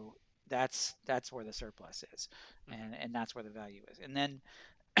 So that's where the surplus is, Hmm. and that's where the value is. And then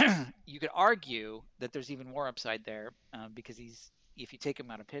you could argue that there's even more upside there because if you take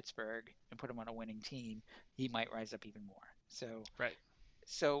him out of Pittsburgh and put him on a winning team, he might rise up even more. So, Right.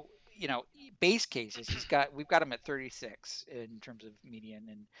 so base cases, we've got him at 36 in terms of median,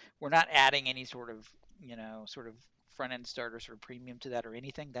 and we're not adding any sort of front end starter sort of premium to that or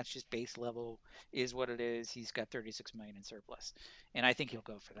anything. That's just base level is what it is. He's got 36 million in surplus, and I think he'll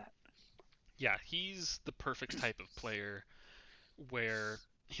go for that. Yeah, he's the perfect type of player where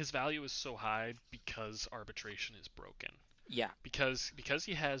his value is so high because arbitration is broken. Yeah, Because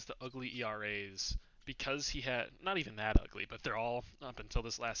he has the ugly ERAs, because he had not even that ugly, but they're all up until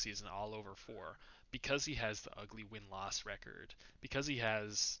this last season all over 4. Because he has the ugly win-loss record, because he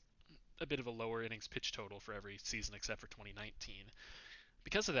has a bit of a lower innings pitch total for every season except for 2019.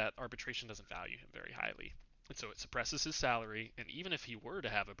 Because of that, arbitration doesn't value him very highly. And so it suppresses his salary, and even if he were to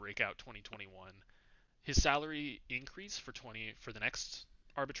have a breakout 2021, his salary increase for the next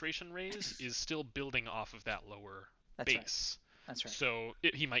arbitration raise is still building off of that lower that's right. base. That's right. So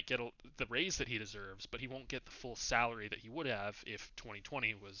he might get the raise that he deserves, but he won't get the full salary that he would have if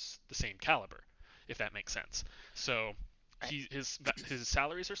 2020 was the same caliber, if that makes sense. So Right. his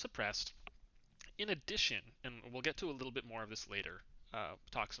salaries are suppressed. In addition, and we'll get to a little bit more of this later,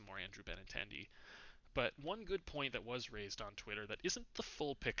 talk some more Andrew Benintendi. But one good point that was raised on Twitter that isn't the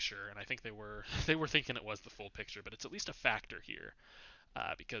full picture, and I think they were thinking it was the full picture, but it's at least a factor here,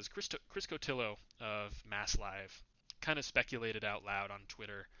 because Chris Cotillo of Mass Live kind of speculated out loud on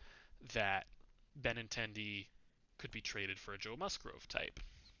Twitter that Benintendi could be traded for a Joe Musgrove type.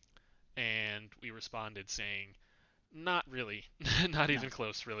 And we responded saying, not really, not No. even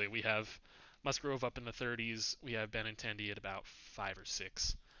close, really. We have Musgrove up in the 30s. We have Benintendi at about 5 or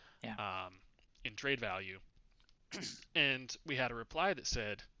 6 Yeah. um, in trade value. And we had a reply that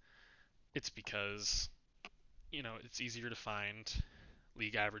said, it's because, it's easier to find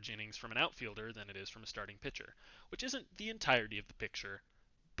league average innings from an outfielder than it is from a starting pitcher, which isn't the entirety of the picture,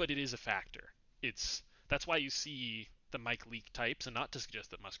 but it is a factor. That's why you see the Mike Leake types, and not to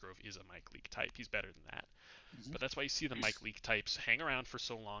suggest that Musgrove is a Mike Leake type, he's better than that. Hmm. But that's why you see the Mike Leake types hang around for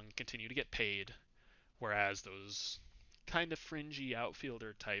so long and continue to get paid, whereas those kind of fringy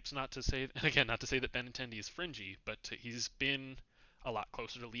outfielder types, not to say, and again, not to say that Benintendi is fringy, but he's been a lot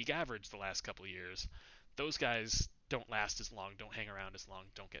closer to league average the last couple of years. Those guys don't last as long, don't hang around as long,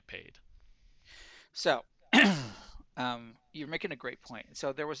 don't get paid. So, you're making a great point.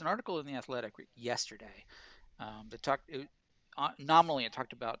 So there was an article in the Athletic yesterday that nominally it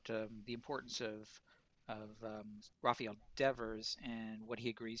talked about the importance of Rafael Devers and what he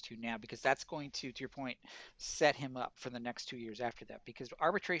agrees to now, because that's going to your point, set him up for the next 2 years after that. Because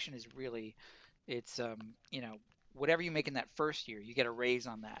arbitration is really, it's whatever you make in that first year, you get a raise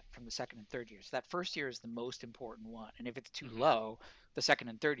on that from the second and third year. So that first year is the most important one, and if it's too Mm-hmm. low, the second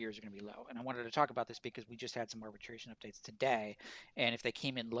and third years are going to be low. And I wanted to talk about this because we just had some arbitration updates today, and if they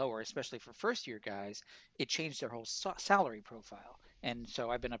came in lower, especially for first year guys, it changed their whole salary profile. And so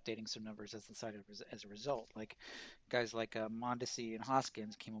I've been updating some numbers as a result. Like guys like Mondesi and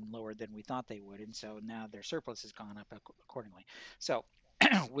Hoskins came in lower than we thought they would, and so now their surplus has gone up accordingly. So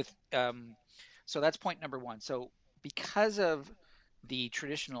with so that's point number one. So because of the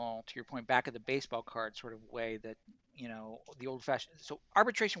traditional, to your point, back of the baseball card sort of way that the old fashioned, so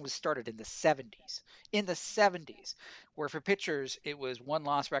arbitration was started in the 70s, where for pitchers it was one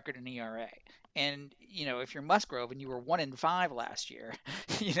loss record and ERA. And if you're Musgrove and you were 1-5 last year,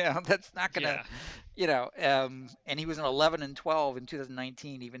 that's not gonna, Yeah, and he was an 11-12 in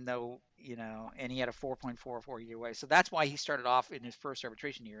 2019, even though, and he had a 4.44 year way. So that's why he started off in his first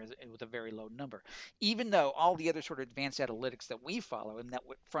arbitration year with a very low number, even though all the other sort of advanced analytics that we follow and that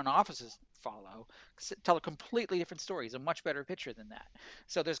front offices follow tell a completely different story. He's a much better pitcher than that.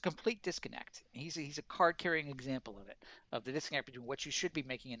 So there's a complete disconnect. He's a card carrying example of it, of the disconnect between what you should be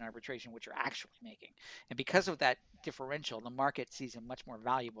making in arbitration, what you're actually making. And because of that differential, the market sees him much more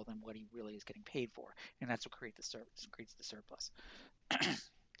valuable than what he really is getting paid for. And that's what creates the surplus.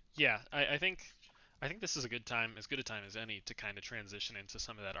 yeah. I think this is a good time, as good a time as any, to kind of transition into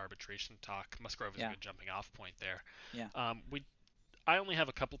some of that arbitration talk. Musgrove is a Yeah. good jumping off point there. Yeah. We I only have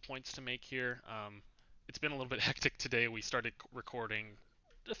a couple points to make here. It's been a little bit hectic today. We started recording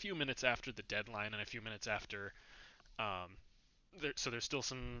a few minutes after the deadline and a few minutes after. Um, so there's still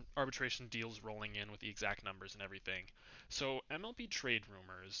some arbitration deals rolling in with the exact numbers and everything. So MLB trade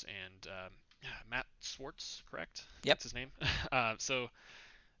rumors and Matt Swartz, correct? Yep. That's his name. So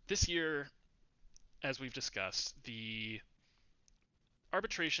this year, as we've discussed, the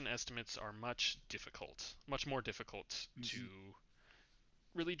arbitration estimates are much more difficult Hmm. to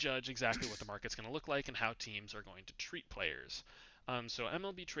really judge exactly what the market's going to look like and how teams are going to treat players. So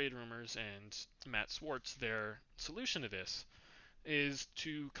MLB Trade Rumors and Matt Swartz, their solution to this is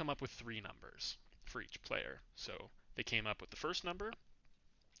to come up with 3 numbers for each player. So they came up with the first number,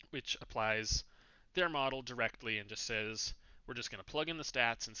 which applies their model directly and just says we're just going to plug in the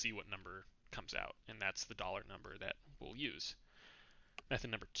stats and see what number comes out, and that's the dollar number that we'll use.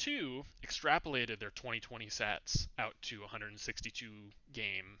 Method number 2 extrapolated their 2020 stats out to 162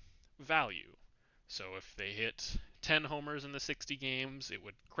 game value. So if they hit 10 homers in the 60 games, it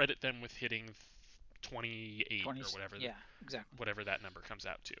would credit them with hitting 28 20. or Yeah. Exactly. whatever that number comes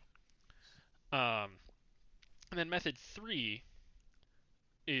out to. Um, and then method 3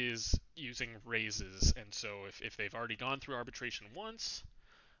 is using raises. And so if they've already gone through arbitration once,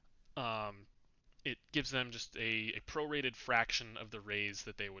 um, it gives them just a prorated fraction of the raise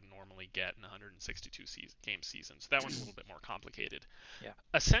that they would normally get in a 162 game season. So that one's a little bit more complicated. Yeah.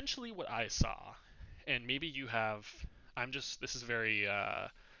 Essentially, what I saw, and maybe you have, this is very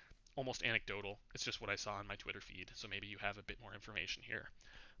almost anecdotal. It's just what I saw on my Twitter feed. So maybe you have a bit more information here.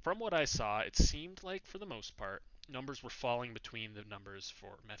 From what I saw, it seemed like for the most part, numbers were falling between the numbers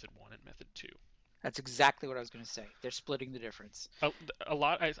for method 1 and method 2. That's exactly what I was going to say. They're splitting the difference. A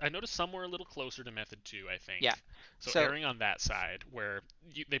lot. I noticed some were a little closer to method 2. I Yeah. think so. So Erring on that side, where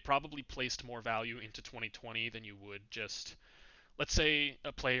they probably placed more value into 2020 than you would just. Let's say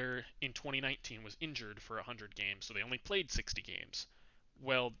a player in 2019 was injured for 100 games, so they only played 60 games.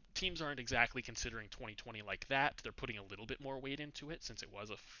 Well, teams aren't exactly considering 2020 like that. They're putting a little bit more weight into it since it was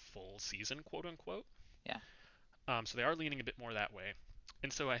a full season, quote unquote. yeah. So they are leaning a bit more that way.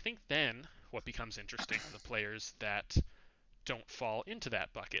 And so I think then what becomes interesting are the players that don't fall into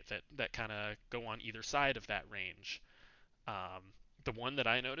that bucket, that kind of go on either side of that range. Um, the one that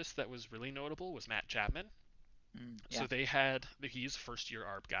I noticed that was really notable was Matt Chapman. So Yeah, he's a first year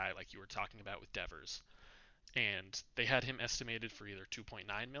ARB guy, like you were talking about with Devers, and they had him estimated for either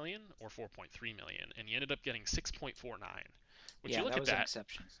 2.9 million or 4.3 million, and he ended up getting 6.49. Which you yeah, look that at was an that,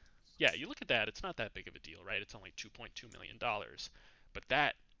 exception. yeah, you look at that, it's not that big of a deal, right? It's only $2.2 million, but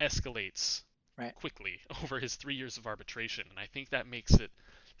that escalates Right. quickly over his 3 years of arbitration, and I think that makes it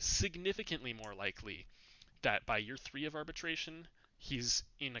significantly more likely that by year three of arbitration, he's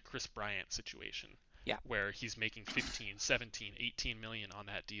in a Chris Bryant situation Yeah. where he's making 15, 17, 18 million on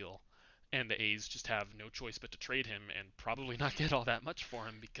that deal. And the A's just have no choice but to trade him and probably not get all that much for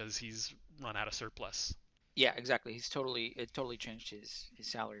him because he's run out of surplus. Yeah, exactly. It totally changed his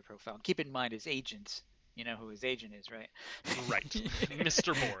salary profile. Keep in mind his agent. You know who his agent is, right? Right.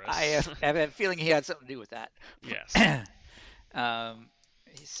 Mr. I Boris. have a feeling he had something to do with that. Yes. Um,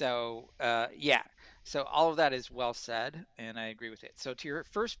 yeah. So all of that is well said, and I agree with it. So to your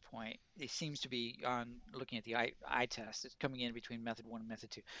first point, it seems to be on looking at the eye test. It's coming in between method one and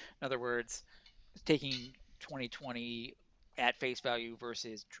method two. In other words, taking 2020 at face value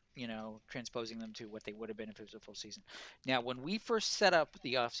versus transposing them to what they would have been if it was a full season. Now, when we first set up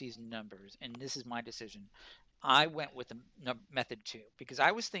the off-season numbers, and this is my decision, I went with the method two because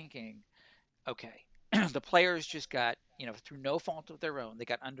I was thinking, okay, the players just got, through no fault of their own, they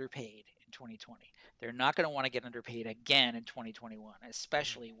got underpaid in 2020. They're not going to want to get underpaid again in 2021,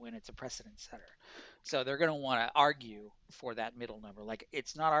 Mm-hmm. especially when it's a precedent setter. So they're going to want to argue for that middle number. Like,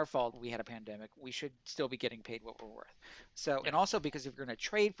 it's not our fault we had a pandemic. We should still be getting paid what we're worth. So, Yeah. and also because if you're going to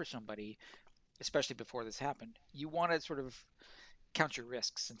trade for somebody, especially before this happened, you want to sort of count your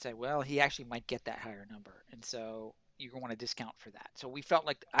risks and say, well, he actually might get that higher number. And so you're going to want to discount for that. So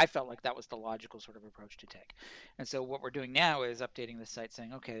I felt like that was the logical sort of approach to take. And so what we're doing now is updating the site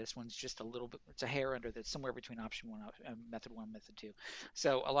saying, okay, this one's just a little bit, it's a hair under that's somewhere between option one, method one, method two.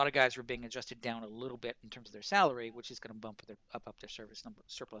 So a lot of guys were being adjusted down a little bit in terms of their salary, which is going to bump up their service number,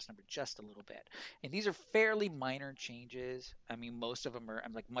 surplus number just a little bit. And these are fairly minor changes. I mean, most of them are,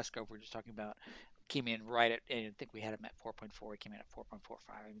 I'm like Musgrove, we're just talking about, came in right at, and I think we had him at 4.4. He came in at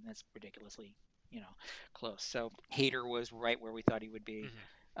 4.45. I mean, that's ridiculously, close. So Hader was right where we thought he would be. Mm-hmm.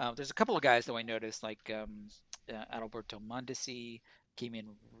 There's a couple of guys though I noticed, like Adalberto Mondesi came in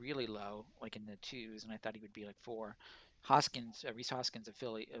really low, like in the twos, and I thought he would be like four. Hoskins, Reese Hoskins of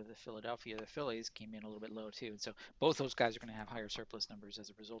the Phillies, came in a little bit low too, and so both those guys are going to have higher surplus numbers as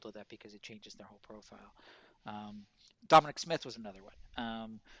a result of that because it changes their whole profile. Um, Dominic Smith was another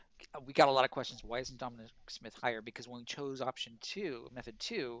one. We got a lot of questions. Why isn't Dominic Smith higher? Because when we chose option two, method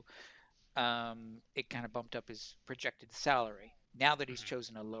two, it kind of bumped up his projected salary. Now that he's Mm-hmm.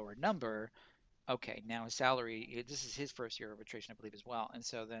 chosen a lower number, okay, now his salary, this is his first year of arbitration, I believe, as well. And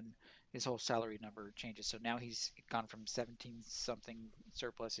so then his whole salary number changes. So now he's gone from 17 something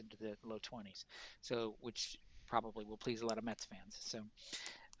surplus into the low 20s. So, which probably will please a lot of Mets fans.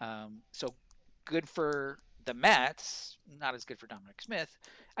 So good for the Mets, not as good for Dominic Smith.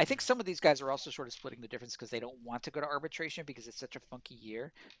 I think Mm-hmm. some of these guys are also sort of splitting the difference because they don't want to go to arbitration because it's such a funky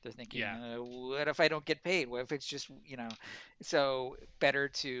year. They're thinking, Yeah. what if I don't get paid? What if it's just. So better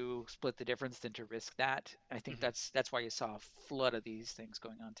to split the difference than to risk that. I think Mm-hmm. that's why you saw a flood of these things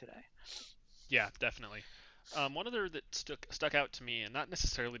going on today. Yeah, definitely. One other that stuck out to me, and not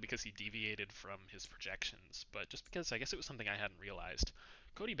necessarily because he deviated from his projections, but just because I guess it was something I hadn't realized.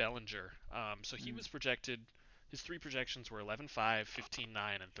 Cody Bellinger. So he Mm, was projected. His three projections were 11.5,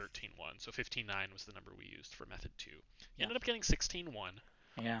 15.9, and 13.1. So 15.9 was the number we used for method two. He yeah, ended up getting 16.1.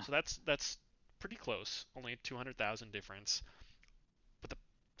 yeah. So that's pretty close. Only 200,000 difference. But the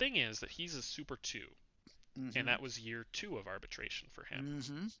thing is that he's a super two, and Hmm. that was year two of arbitration for him.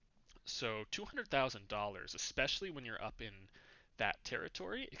 Hmm. So $200,000, especially when you're up in that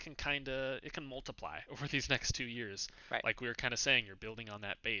territory, it can multiply over these next 2 years. Right. Like we were kind of saying, you're building on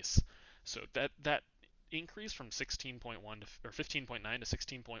that base. So that increase from 16.1 to or 15.9 to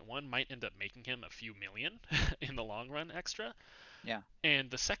 16.1 might end up making him a few million in the long run extra. Yeah. And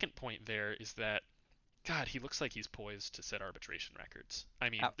the second point there is that God, he looks like he's poised to set arbitration records. I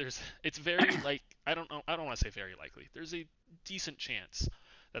mean, Out. it's very like I don't know, I don't want to say very likely. There's a decent chance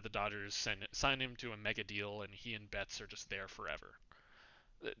that the Dodgers sign him to a mega deal and he and Betts are just there forever.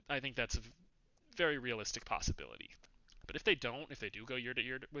 I think that's a very realistic possibility. But if they don't, if they do go year to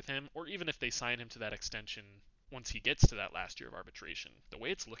year with him, or even if they sign him to that extension once he gets to that last year of arbitration. The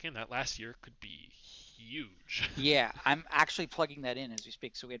way it's looking, that last year could be huge. Yeah, I'm actually plugging that in as we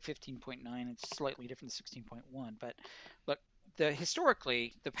speak. So we had 15.9. It's slightly different than 16.1. But look,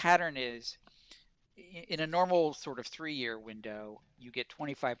 historically, the pattern is in a normal sort of 3-year window, you get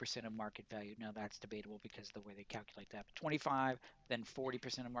 25% of market value. Now that's debatable because of the way they calculate that. But 25, then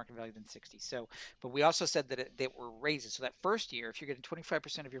 40% of market value, then 60. So, but we also said that they were raises. So that first year, if you're getting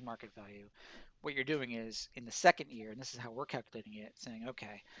 25% of your market value, what you're doing is in the second year, and this is how we're calculating it, saying,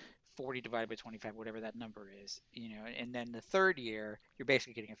 okay, 40 divided by 25, whatever that number is, and then the third year, you're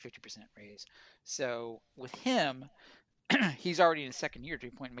basically getting a 50% raise. So with him, he's already in his second year to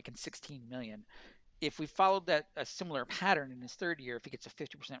the point making 16 million. If we followed that a similar pattern in his third year, if he gets a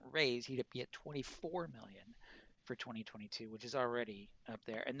 50% raise, he'd be at 24 million for 2022, which is already up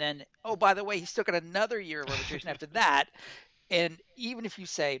there. And then, oh, by the way, he's still got another year of arbitration after that. And even if you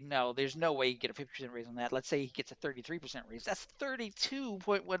say no, there's no way you get a 50% raise on that. Let's say he gets a 33% raise. That's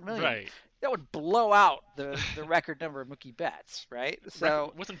 32.1 million. Right. That would blow out the record number of Mookie Betts, right?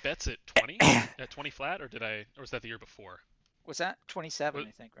 So Wasn't Betts at 20? At 20 flat, or or was that the year before? was that 27? What,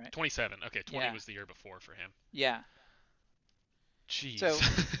 I think, right? 27. Okay, 20 Yeah, was the year before for him. yeah. Jeez. So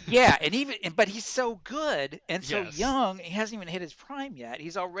yeah, but he's so good and so Yes. young. He hasn't even hit his prime yet.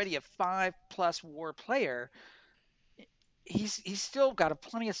 He's already a 5+ WAR player. He's still got a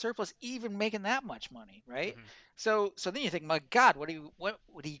plenty of surplus, even making that much money, right? Hmm. So then you think, my God, what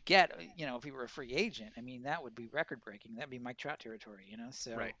would he get? If he were a free agent? I mean, that would be record breaking. That'd be Mike Trout territory.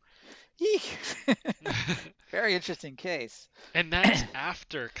 Right. So very interesting case. And that's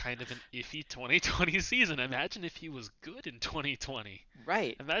after kind of an iffy 2020 season. Imagine if he was good in 2020.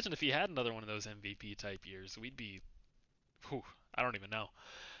 Right. Imagine if he had another one of those MVP type years. We'd be, whew, I don't even know.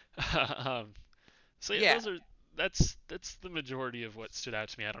 um, so yeah, Yeah. that's the majority of what stood out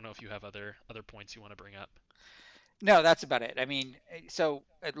to me. I don't know if you have other points you want to bring up. No, that's about it. I mean, so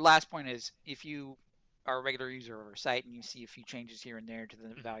the last point is if you are a regular user of our site and you see a few changes here and there to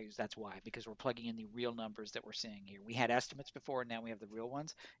the Hmm. values, that's why, because we're plugging in the real numbers that we're seeing here. We had estimates before, and now we have the real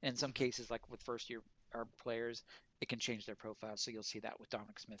ones. And in some Hmm. cases, like with first year our players, it can change their profile. So you'll see that with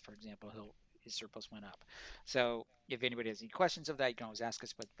Dominic Smith, for example, his surplus went up. So if anybody has any questions of that, you can always ask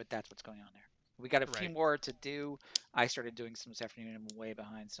us, but that's what's going on there. We got a few Right. more to do. I started doing some this afternoon. I'm way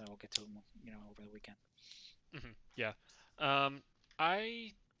behind, so I'll get to them, over the weekend. Yeah. Um,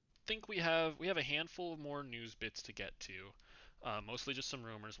 I think we have a handful of more news bits to get to. Mostly just some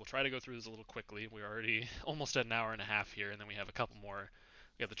rumors. We'll try to go through this a little quickly. We're already almost at an hour and a half here, and then we have a couple more.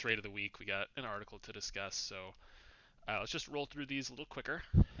 We have the trade of the week. We got an article to discuss. So let's just roll through these a little quicker.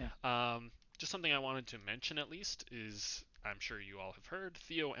 Yeah. Just something I wanted to mention at least is I'm sure you all have heard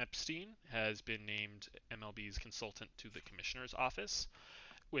Theo Epstein has been named MLB's consultant to the commissioner's office,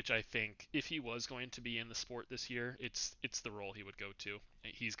 which I think if he was going to be in the sport this year, it's the role he would go to.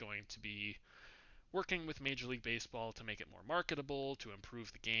 He's going to be working with Major League Baseball to make it more marketable, to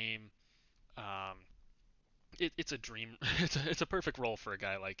improve the game. Um, it's a dream. It's a perfect role for a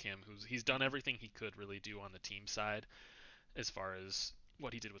guy like him he's done everything he could really do on the team side as far as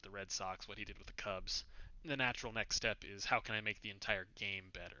what he did with the Red Sox, what he did with the Cubs. The natural next step is how can I make the entire game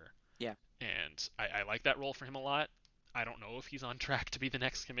better? Yeah. And I like that role for him a lot. I don't know if he's on track to be the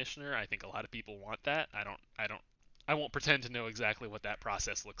next commissioner. I think a lot of people want that. I won't pretend to know exactly what that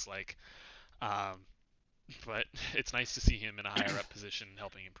process looks like. Um, but it's nice to see him in a higher up position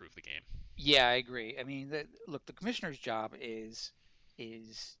helping improve the game. Yeah, I agree. I mean, look, the commissioner's job is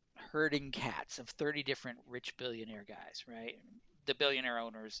herding cats of 30 different rich billionaire guys, right? The billionaire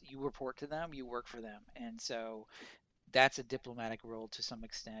owners, you report to them, you work for them. And so that's a diplomatic role to some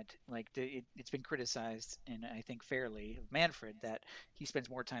extent. Like it's been criticized, and I think fairly, of Manfred that he spends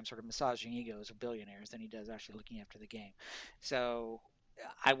more time sort of massaging egos of billionaires than he does actually looking after the game. So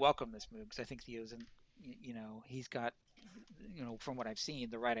I welcome this move because I think Theo's, he's got, from what I've seen,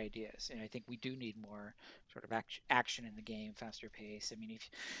 the right ideas. And I think we do need more sort of action in the game, faster pace. I mean,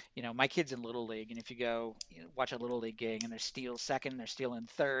 if my kid's in little league, and if you go watch a little league game and they're steal second, they're stealing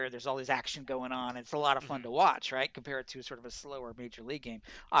third, there's all this action going on. It's a lot of fun Hmm. to watch, right? Compared to sort of a slower major league game.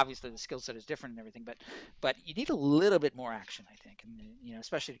 Obviously, the skill set is different and everything, but you need a little bit more action, I think, and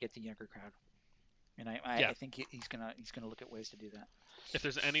especially to get the younger crowd. And I Yeah, think he's gonna look at ways to do that. if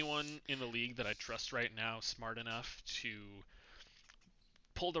there's anyone in the league that I trust right now smart enough to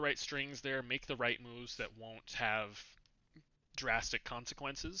pull the right strings there, make the right moves that won't have drastic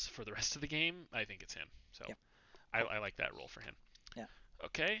consequences for the rest of the game, I think it's him. So Yeah, totally. I like that role for him. Yeah,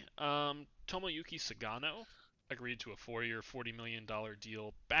 Okay, Tomoyuki Sagano agreed to a 4-year, $40 million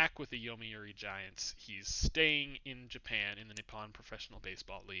deal back with the Yomiuri Giants. He's staying in Japan in the Nippon Professional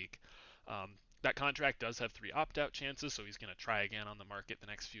Baseball League. Um, That contract does have 3 opt-out chances, so he's going to try again on the market the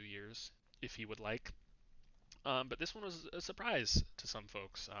next few years if he would like. But this one was a surprise to some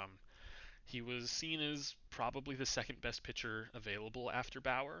folks. He was seen as probably the second best pitcher available after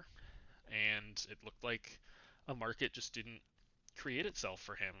Bauer, and it looked like a market just didn't create itself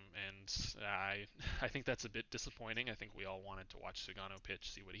for him. And I think that's a bit disappointing. I think we all wanted to watch Sugano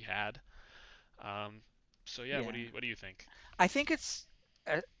pitch, see what he had. Um, so yeah, Yeah. what do you think? I think it's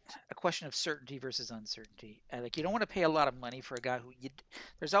a, a question of certainty versus uncertainty. Like you don't want to pay a lot of money for a guy who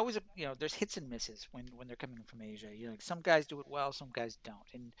there's always there's hits and misses when they're coming from Asia. Like some guys do it well, some guys don't.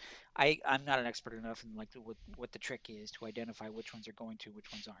 And I'm not an expert enough in like what the trick is to identify which ones are going to,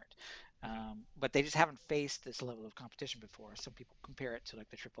 which ones aren't. Hmm. But they just haven't faced this level of competition before. Some people compare it to like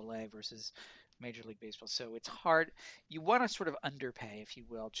the AAA versus Major League Baseball. So it's hard. You want to sort of underpay, if you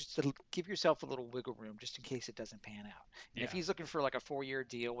will, just to give yourself a little wiggle room just in case it doesn't pan out. And if Yeah. he's looking for like a 4-year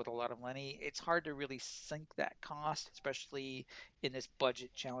deal with a lot of money, it's hard to really sink that cost, especially in this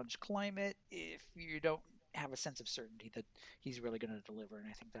budget challenged climate, if you don't have a sense of certainty that he's really going to deliver. And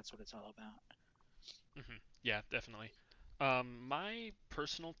I think that's what it's all about. Yeah, definitely. My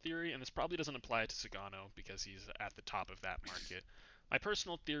personal theory, and this probably doesn't apply to Sagano because he's at the top of that market. My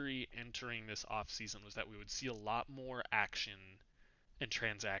personal theory entering this offseason was that we would see a lot more action and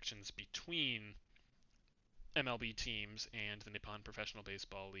transactions between MLB teams and the Nippon Professional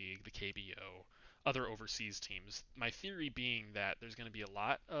Baseball League, the KBO, other overseas teams. My theory being that there's going to be a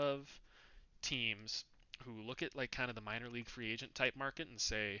lot of teams who look at like kind of the minor league free agent type market and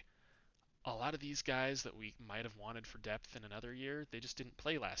say, a lot of these guys that we might have wanted for depth in another year, they just didn't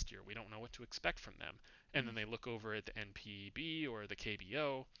play last year. We don't know what to expect from them. And Mm, then they look over at the NPB or the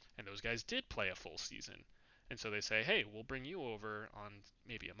KBO, and those guys did play a full season. And so they say, hey, we'll bring you over on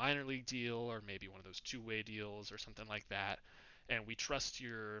maybe a minor league deal or maybe one of those two-way deals or something like that. And we trust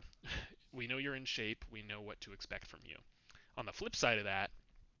your, we know you're in shape. We know what to expect from you. On the flip side of that,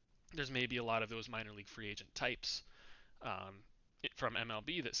 there's maybe a lot of those minor league free agent types um, from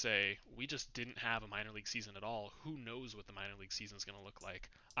MLB that say we just didn't have a minor league season at all. Who knows what the minor league season is going to look like?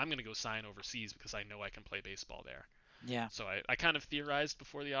 I'm going to go sign overseas because I know I can play baseball there. yeah. So I kind of theorized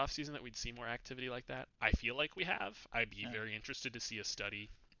before the offseason that we'd see more activity like that. I feel like we have. I'd be Uh, very interested to see a study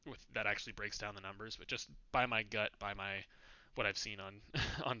that actually breaks down the numbers, but just by my gut, by my what I've seen on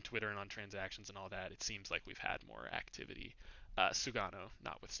on Twitter and on transactions and all that, it seems like we've had more activity. Sugano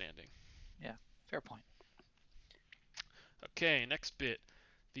notwithstanding. yeah. Fair point. Okay, next bit.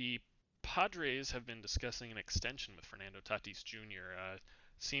 The Padres have been discussing an extension with Fernando Tatis Jr.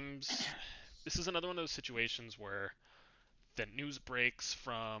 Seems this is another one of those situations where the news breaks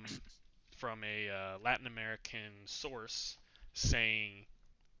from a Latin American source saying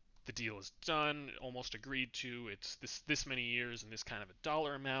the deal is done, almost agreed to. It's this many years and this kind of a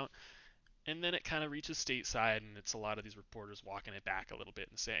dollar amount, and then it kind of reaches stateside, and it's a lot of these reporters walking it back a little bit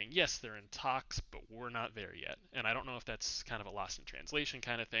and saying, yes, they're in talks, but we're not there yet. And I don't know if that's kind of a lost in translation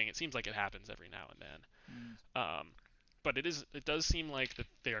kind of thing. It seems like it happens every now and then. Mm, But it does seem like that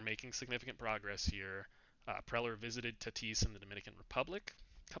they are making significant progress here. Preller visited Tatis in the Dominican Republic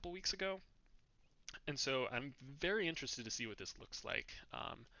a couple weeks ago, and so I'm very interested to see what this looks like.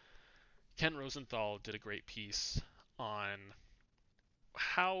 Ken Rosenthal did a great piece on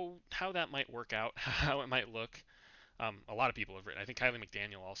how that might work out, how it might look. A lot of people have written. I think Kylie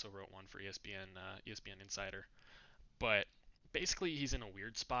McDaniel also wrote one for ESPN Insider. But basically, he's in a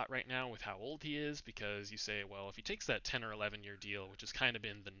weird spot right now with how old he is because you say, well, if he takes that 10 or 11-year deal, which has kind of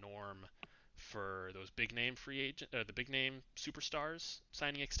been the norm for those big name the big name superstars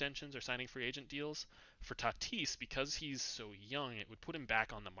signing extensions or signing free agent deals, for Tatis, because he's so young, it would put him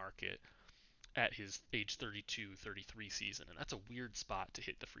back on the market at his age 32, 33 season, and that's a weird spot to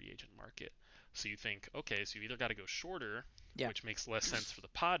hit the free agent market. So you think, okay, so you either got to go shorter, yeah. which makes less sense for the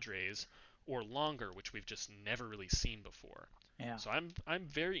Padres, or longer, which we've just never really seen before. Yeah. So I'm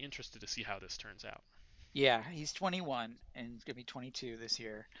very interested to see how this turns out. Yeah. He's 21 and he's going to be 22 this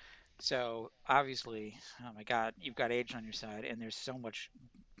year. So obviously, oh my God, you've got age on your side, and there's so much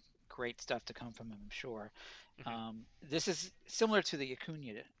great stuff to come from him, I'm sure. Hmm. This is similar to the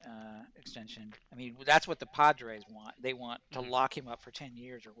Acuna extension. I mean, that's what the Padres want. They want to Hmm. lock him up for 10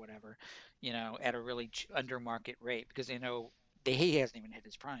 years or whatever, at a really under market rate because they know he hasn't even hit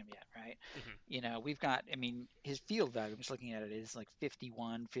his prime yet, right? Hmm. We've got, I mean, his field value, I'm just looking at it, is like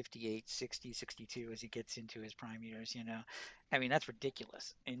 51, 58, 60, 62 as he gets into his prime years. I mean, that's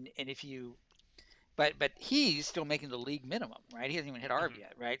ridiculous. And if you but he's still making the league minimum, right? He hasn't even hit ARB Hmm.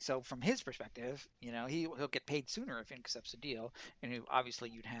 yet, right? So from his perspective, he'll get paid sooner if he accepts a deal, and obviously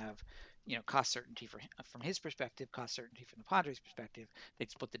you'd have, cost certainty from his perspective, cost certainty from the Padres' perspective.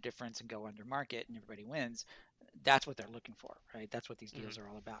 They'd split the difference and go under market, and everybody wins. That's what they're looking for, right? That's what these Hmm. deals are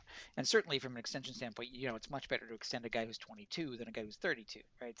all about. And certainly from an extension standpoint, it's much better to extend a guy who's 22 than a guy who's 32,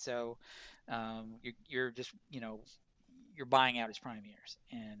 right? So you're just, you're buying out his prime years,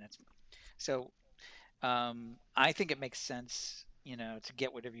 and that's so. I think it makes sense, to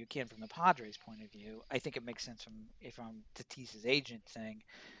get whatever you can from the Padres' point of view. I think it makes sense from if I'm Tatis's agent saying,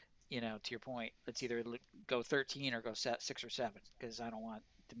 to your point, let's either go 13 or go 6 or 7 because I don't want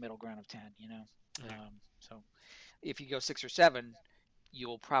the middle ground of 10. Yeah. So if you go 6 or 7,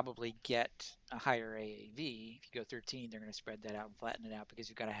 you'll probably get a higher AAV. If you go 13, they're going to spread that out and flatten it out because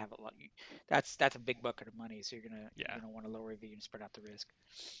you've got to have a lot. That's a big bucket of money, so you're Yeah. gonna want to lower AAV and spread out the risk.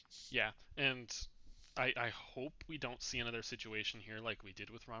 Yeah. And I hope we don't see another situation here like we did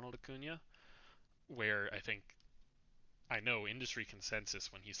with Ronald Acuna, where I know industry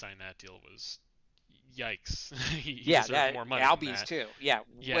consensus when he signed that deal was, yikes, he Yeah, deserved that more money than Albies that. too. Yeah,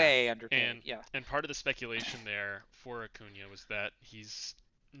 Yeah, way underpaid. and Yeah, and part of the speculation there for Acuna was that he's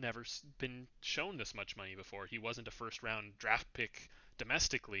never been shown this much money before. He wasn't a first round draft pick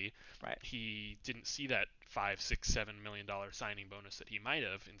domestically. right. He didn't see that 5, 6, $7 million signing bonus that he might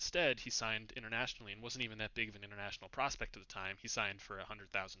have. Instead, he signed internationally and wasn't even that big of an international prospect at the time. He signed for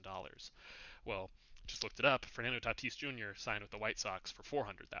 $100,000. Well, just looked it up. Fernando Tatis Jr. signed with the White Sox for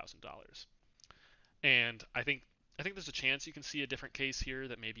 $400,000. And I think there's a chance you can see a different case here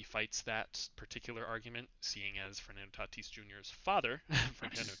that maybe fights that particular argument, seeing as Fernando Tatis Jr.'s father,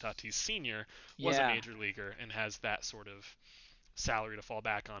 Fernando Tatis Sr., was a Yeah, major leaguer and has that sort of salary to fall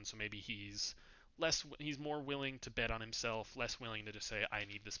back on. So maybe he's more willing to bet on himself, less willing to just say, I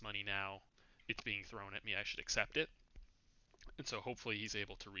need this money now. It's being thrown at me. I should accept it. And so hopefully he's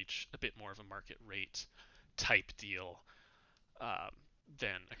able to reach a bit more of a market rate type deal um,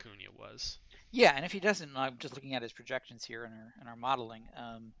 than Acuna was. yeah. And if he doesn't, I'm just looking at his projections here in our modeling.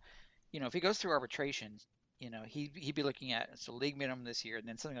 If he goes through arbitration, he'd be looking at so league minimum this year, and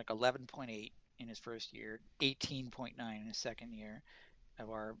then something like 11.8 in his first year, 18.9 in his second year, of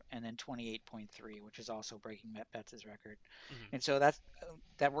ARB, and then 28.3, which is also breaking Betts' record. Hmm. And so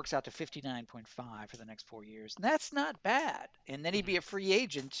that works out to 59.5 for the next 4 years. And that's not bad. And then he'd Hmm. be a free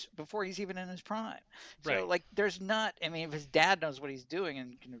agent before he's even in his prime. So Right. like there's not I mean if his dad knows what he's doing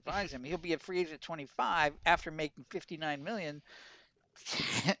and can advise him, he'll be a free agent at 25 after making 59 million.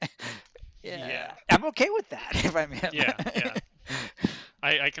 Yeah. Yeah, I'm okay with that if I'm him. Yeah. Yeah.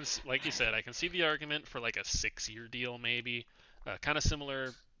 I can, like you said, I can see the argument for like a 6 year deal, maybe. Kind of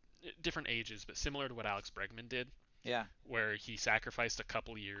similar, different ages, but similar to what Alex Bregman did, Yeah, where he sacrificed a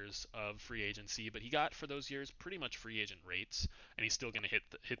couple years of free agency, but he got for those years pretty much free agent rates, and he's still going to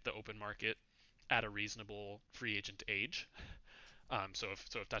hit the open market at a reasonable free agent age. So if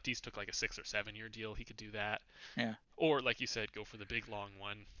Tatis took like a 6 or 7 year deal, he could do that. yeah. Or, like you said, go for the big long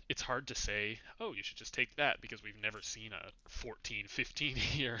one. It's hard to say, oh, you should just take that because we've never seen a 14, 15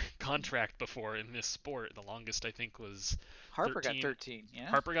 year contract before in this sport. The longest, I think, was Harper got 13. 13. Yeah,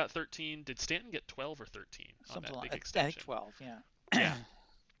 Harper got 13. Did Stanton get 12 or 13 on something that like big I think extension? 12. Yeah, Yeah.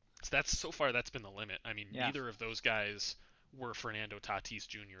 So so far that's been the limit. I mean, yeah. neither of those guys were Fernando Tatis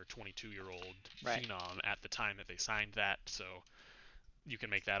Jr., 22-year-old Right. phenom at the time that they signed that. So you can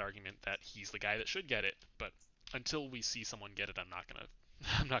make that argument that he's the guy that should get it. But until we see someone get it, I'm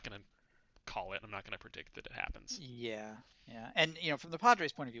not gonna call it. I'm not gonna predict that it happens. Yeah, yeah. And from the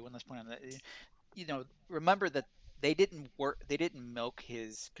Padres' point of view, one last point on that. Remember that they didn't milk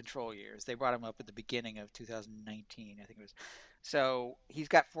his control years. They brought him up at the beginning of 2019, I think it was. So he's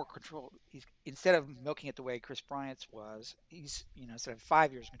got four control. He's instead of milking it the way Chris Bryant's was, he's instead of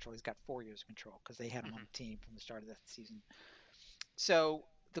 5 years of control, he's got 4 years of control because they had him on Hmm. the team from the start of the season. So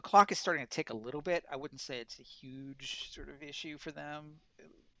the clock is starting to tick a little bit. I wouldn't say it's a huge sort of issue for them.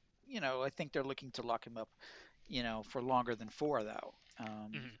 I think they're looking to lock him up, for longer than 4 though.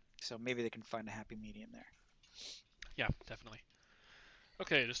 Hmm. So maybe they can find a happy medium there. Yeah, definitely.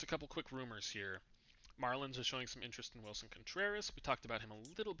 Okay, just a couple quick rumors here. Marlins are showing some interest in Wilson Contreras. We talked about him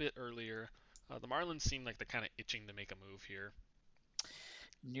a little bit earlier. The Marlins seem like they're kind of itching to make a move here.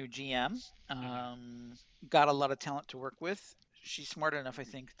 New GM, Hmm. got a lot of talent to work with. She's smart enough, I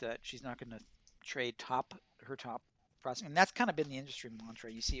think, that she's not going to trade her top prospect. And that's kind of been the industry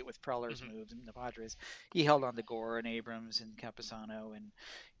mantra. You see it with Preller's Hmm. moves in the Padres. He held on to Gore and Abrams and Campusano, and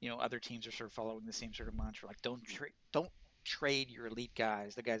other teams are sort of following the same sort of mantra, like don't trade your elite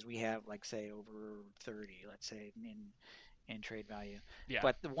guys, the guys we have, like say over 30, let's say in trade value. Yeah.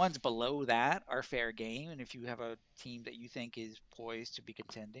 But the ones below that are fair game, and if you have a team that you think is poised to be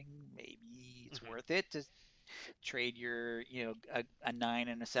contending, maybe it's Hmm. worth it to trade your, a 9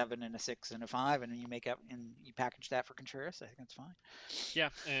 and a 7 and a 6 and a 5, and then you make up and you package that for Contreras. I think that's fine. Yeah,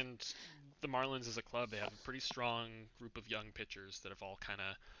 and the Marlins as a club, they have a pretty strong group of young pitchers that have all kind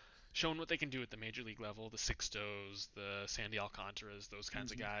of shown what they can do at the major league level. The Sixtos, the Sandy Alcantaras, those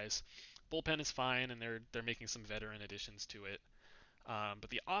kinds of Hmm. guys. Bullpen is fine, and they're making some veteran additions to it. But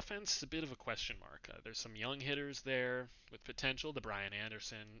the offense is a bit of a question mark. There's some young hitters there with potential. The Brian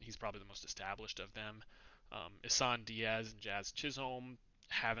Anderson, he's probably the most established of them. Isan Diaz and Jazz Chisholm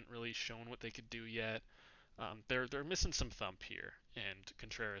haven't really shown what they could do yet. They're missing some thump here, and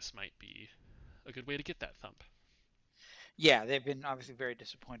Contreras might be a good way to get that thump. Yeah, they've been obviously very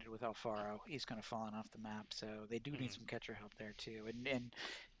disappointed with Alfaro. He's kind of fallen off the map, so they do need Hmm. some catcher help there too. And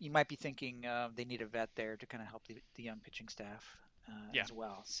you might be thinking they need a vet there to kind of help the young pitching staff Yeah, as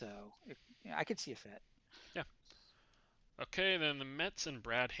well. So yeah, I could see a fit. yeah. Okay, then the Mets and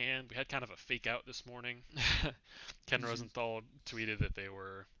Brad Hand. We had kind of a fake out this morning. Ken Hmm. Rosenthal tweeted that they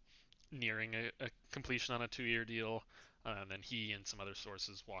were nearing a completion on a 2-year deal. And then he and some other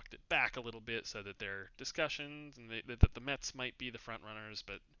sources walked it back a little bit, said that there are discussions and that the Mets might be the front runners,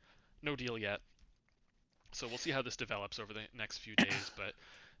 but no deal yet. So we'll see how this develops over the next few days, but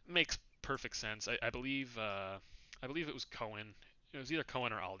it makes perfect sense. I believe it was Cohen. It was either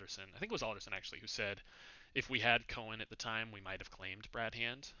Cohen or Alderson. I think it was Alderson actually who said if we had Cohen at the time, we might have claimed Brad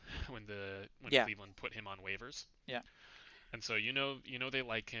Hand when Yeah, Cleveland put him on waivers. yeah, And so you know they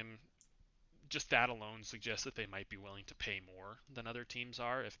like him. Just that alone suggests that they might be willing to pay more than other teams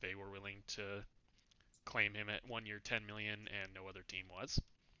are if they were willing to claim him at 1 year 10 million and no other team was.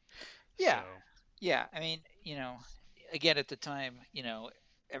 yeah, So, yeah. I mean, again at the time,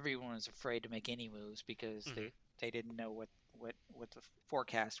 everyone was afraid to make any moves because mhm, they didn't know what the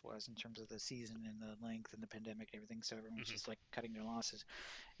forecast was in terms of the season and the length and the pandemic and everything. So everyone's mhm, just like cutting their losses.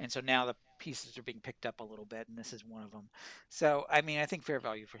 And so now the pieces are being picked up a little bit, and this is one of them. So I mean, I think fair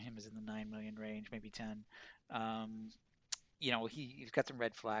value for him is in the 9 million range, maybe 10. Um, he's got some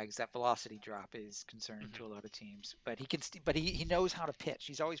red flags. That velocity drop is concerning mhm, to a lot of teams, but but he knows how to pitch.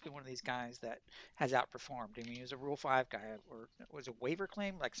 He's always been one of these guys that has outperformed. I mean, he was a Rule 5 guy, or was a waiver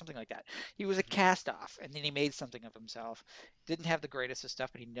claim, like something like that. He was a mhm. cast off, and then he made something of himself. Didn't have the greatest of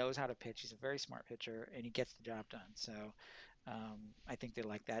stuff, but he knows how to pitch. He's a very smart pitcher, and he gets the job done. So I think they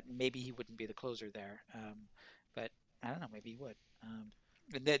like that. Maybe he wouldn't be the closer there, but I don't know. Maybe he would.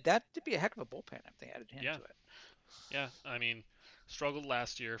 And that'd be a heck of a bullpen if they added him Yeah, to it. yeah. I mean, struggled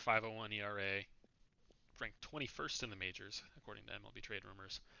last year, 5.01 ERA, ranked 21st in the majors according to MLB trade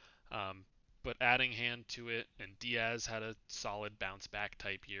rumors. Um, but adding Hand to it, and Diaz had a solid bounce back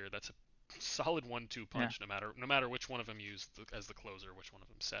type year. That's a solid 1-2 Yeah. punch, no matter which one of them used as the closer, which one of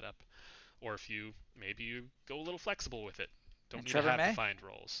them set up, or if you maybe you go a little flexible with it. Don't And need to Trevor have May. defined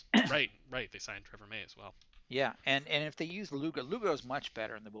roles. Right, right. They signed Trevor May as well. Yeah, and if they use Lugo's much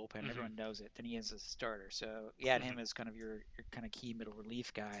better in the bullpen. Hmm. Everyone knows it than he is as a starter. So you add Hmm. him as kind of your kind of key middle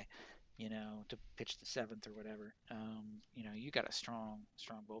relief guy, to pitch the seventh or whatever. You got a strong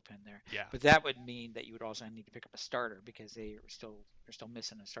bullpen there. Yeah. But that would mean that you would also need to pick up a starter because they're still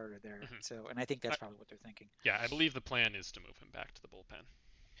missing a starter there. Hmm. So, and I think that's I, probably what they're thinking. yeah, I believe the plan is to move him back to the bullpen.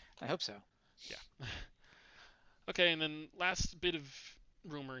 I hope so. Yeah. Okay, and then last bit of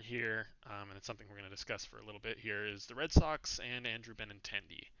rumor here, and it's something we're going to discuss for a little bit here, is the Red Sox and Andrew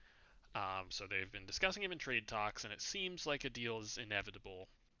Benintendi. So they've been discussing him in trade talks, and it seems like a deal is inevitable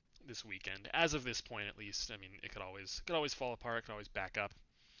this weekend. As of this point, at least. I mean, it could always fall apart. It could always back up.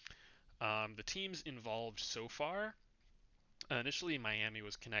 The teams involved so far. Initially, Miami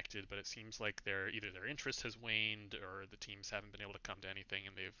was connected, but it seems like either their interest has waned or the teams haven't been able to come to anything,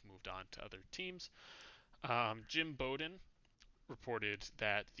 and they've moved on to other teams. Jim Bowden reported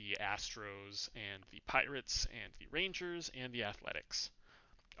that the Astros and the Pirates and the Rangers and the Athletics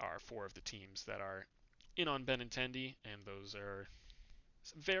are four of the teams that are in on Benintendi, and those are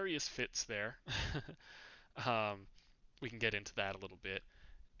various fits there. um, we can get into that a little bit.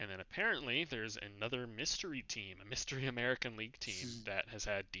 And then apparently there's another mystery team, a mystery American League team that has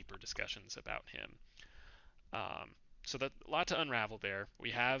had deeper discussions about him. Um, so that a lot to unravel there.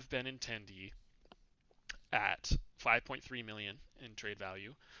 We have Benintendi at 5.3 million in trade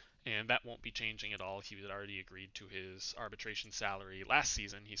value, and that won't be changing at all. He had already agreed to his arbitration salary last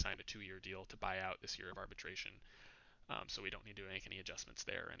season. He signed a 2-year deal to buy out this year of arbitration, so we don't need to make any adjustments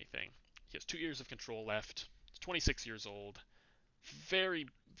there or anything. He has 2 years of control left. He's 26 years old, very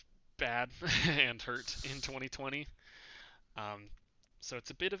bad and hurt in 2020. Um, so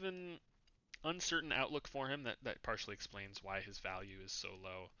it's a bit of an uncertain outlook for him that partially explains why his value is so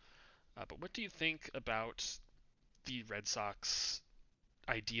low. But what do you think about the Red Sox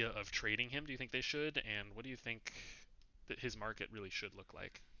idea of trading him? Do you think they should? And what do you think that his market really should look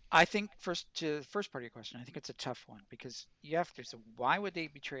like? I think first to the first part of your question, I think it's a tough one because you have to. So why would they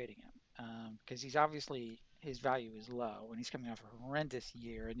be trading him? Because he's obviously his value is low, and he's coming off a horrendous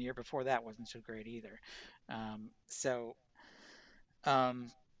year, and the year before that wasn't so great either. So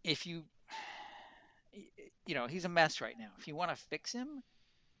if you, he's a mess right now. If you want to fix him,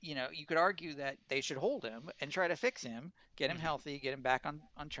 you could argue that they should hold him and try to fix him, get him Hmm. healthy, get him back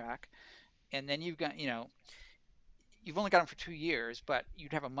on track, and then you've only got him for 2 years, but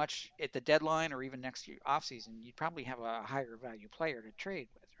you'd have a much at the deadline or even next year off season, you'd probably have a higher value player to trade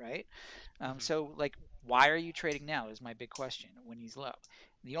with, right? Hmm. So like, why are you trading now? Is my big question when he's low.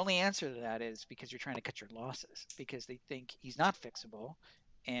 The only answer to that is because you're trying to cut your losses because they think he's not fixable.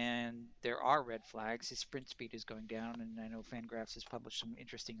 And there are red flags. His sprint speed is going down, and I know Fangraphs has published some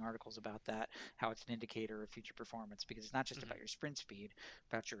interesting articles about that, how it's an indicator of future performance because it's not just Hmm. about your sprint speed,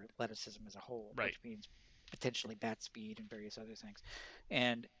 about your athleticism as a whole, Right. which means potentially bat speed and various other things.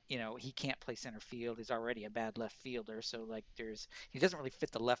 And he can't play center field. He's already a bad left fielder, so like he doesn't really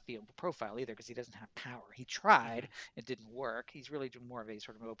fit the left field profile either because he doesn't have power. He tried, Hmm. it didn't work. He's really more of a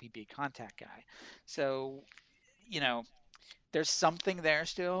sort of OPB contact guy. So you know there's something there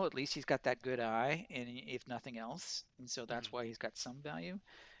still. At least he's got that good eye, and if nothing else, and so that's Hmm. why he's got some value.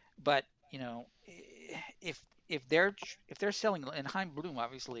 But if they're selling, and Heim Bloom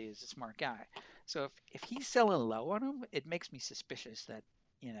obviously is a smart guy, so if he's selling low on him, it makes me suspicious that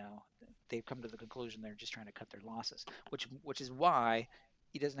you know they've come to the conclusion they're just trying to cut their losses, which is why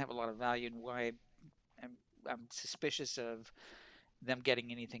he doesn't have a lot of value and why I'm, I'm suspicious of them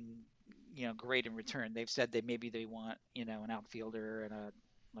getting anything great in return. They've said they maybe they want an outfielder and a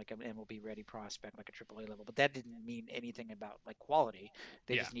like an MLB ready prospect like a AAA level, but that didn't mean anything about like quality.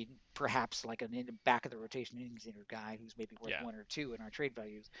 They Yeah. just need perhaps like an in back of the rotation innings eater guy who's maybe worth Yeah. one or two in our trade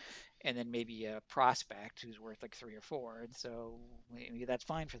values, and then maybe a prospect who's worth like three or four. And so maybe that's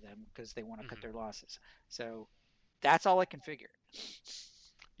fine for them because they want to cut Hmm. their losses. So that's all I can figure.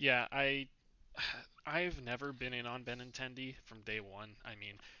 Yeah, I've never been in on Benintendi from day one. I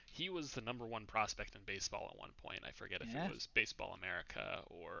mean, he was the number one prospect in baseball at one point. I forget if it Yeah. was Baseball America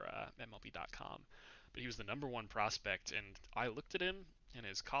or MLB.com, but he was the number one prospect. And I looked at him in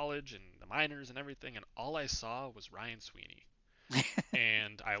his college and the minors and everything, and all I saw was Ryan Sweeney.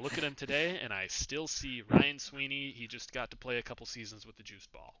 And I look at him today, and I still see Ryan Sweeney. He just got to play a couple seasons with the juice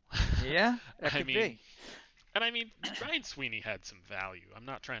ball. Yeah, that I could mean, be. and I mean, Ryan Sweeney had some value. I'm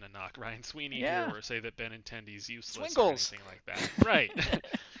not trying to knock Ryan Sweeney here Yeah. or say that Benintendi's useless or Swingles. anything like that. Right.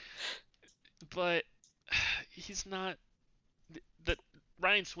 But he's not. That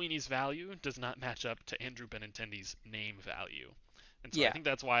Ryan Sweeney's value does not match up to Andrew Benintendi's name value. And so I Yeah. think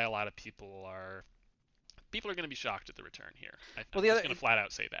that's why a lot of people are going to be shocked at the return here. Well, I'm just going to flat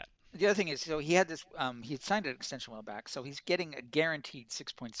out say that. the other thing is, so he had this, he had signed an extension a while back, so he's getting a guaranteed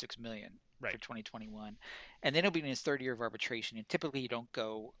 6.6 million for Right. 2021, and then he'll be in his third year of arbitration. And typically, you don't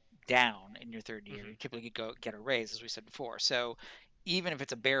go down in your third year; Hmm. you typically go get a raise, as we said before. So even if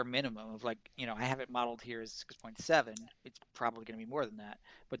it's a bare minimum of like, I have it modeled here as 6.7, it's probably going to be more than that.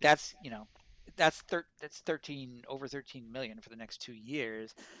 But Yeah. that's 13 over 13 million for the next 2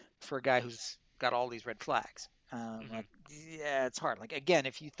 years for a guy who's got all these red flags. Hmm. Like, yeah, it's hard. Like again,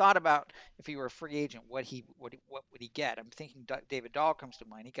 if you thought about if he were a free agent, what would he get? I'm thinking David Dahl comes to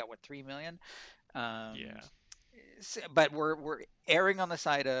mind. He got what 3 million. Um, Yeah. but we're erring on the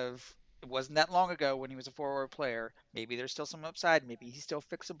side of it wasn't that long ago when he was a forward player. Maybe there's still some upside. Maybe he's still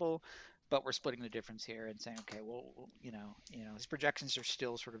fixable, but we're splitting the difference here and saying, okay, well, his projections are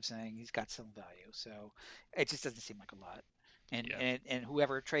still sort of saying he's got some value. So it just doesn't seem like a lot. And Yeah. and and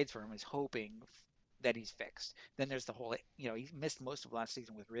whoever trades for him is hoping that he's fixed. Then there's the whole, he missed most of last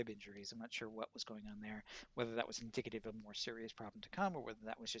season with rib injuries. I'm not sure what was going on there, whether that was indicative of a more serious problem to come or whether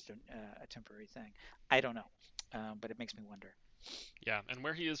that was just a temporary thing. I don't know, but it makes me wonder. Yeah. And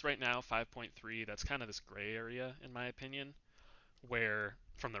where he is right now, 5.3, that's kind of this gray area, in my opinion, where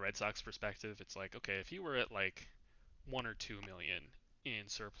from the Red Sox perspective, it's like, okay, if he were at like 1 or 2 million in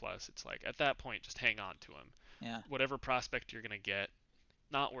surplus, it's like at that point, just hang on to him. Yeah, Whatever prospect you're gonna get,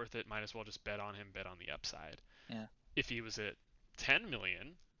 not worth it. Might as well just bet on him, bet on the upside. yeah, If he was at 10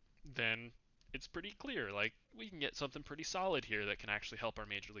 million, then it's pretty clear. Like we can get something pretty solid here that can actually help our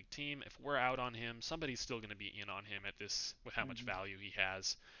major league team. If we're out on him, somebody's still going to be in on him at this with how much hmm value he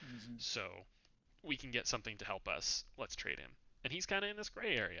has. hmm So we can get something to help us. Let's trade him. And he's kind of in this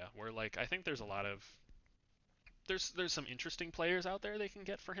gray area where like I think there's a lot of there's some interesting players out there they can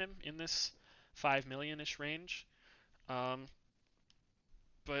get for him in this 5 million ish range. Um,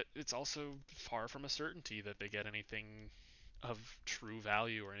 but it's also far from a certainty that they get anything of true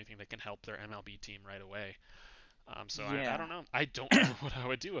value or anything that can help their MLB team right away. So I Yeah. don't know. I don't know what I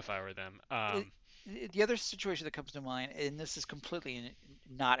would do if I were them. It, the other situation that comes to mind, and this is completely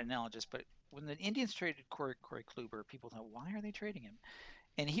not analogous, but when the Indians traded Corey Kluber, people thought, why are they trading him?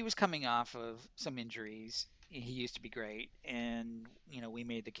 And he was coming off of some injuries. He used to be great, and we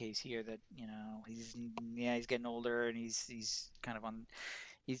made the case here that he's getting older and he's kind of on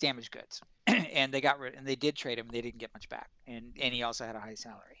he's damaged goods. And they did trade him. They didn't get much back, and he Mhm. also had a high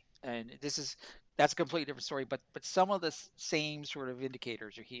salary. And that's a completely different story. But some of the same sort of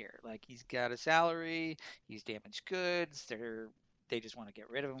indicators are here. Like he's got a salary, he's damaged goods. They just want to get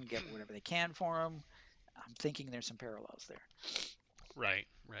rid of him, get whatever they can for him. I'm thinking there's some parallels there. Right,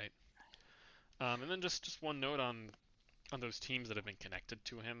 right. And then just one note on those teams that have been connected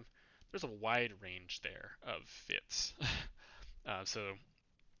to him. There's a wide range there of fits. So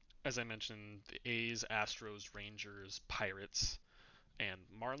as I mentioned, the A's, Astros, Rangers, Pirates, and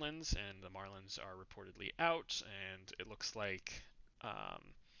Marlins, and the Marlins are reportedly out, and it looks like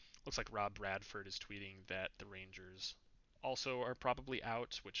Rob Bradford is tweeting that the Rangers also are probably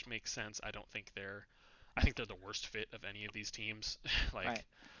out, which makes sense. I Yeah, think they're the worst fit of any of these teams. right.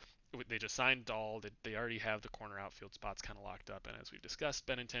 Like they just signed Dahl. They already have the corner outfield spots kind of locked up, and as we've discussed,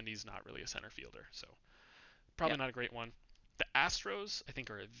 Benintendi's not really a center fielder, so Yeah, probably not a great one. The Astros, I think,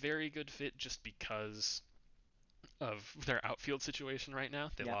 are a very good fit just because of their outfield situation right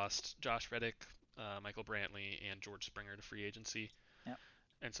now. They yeah, lost Josh Reddick, Michael Brantley, and George Springer to free agency, yeah,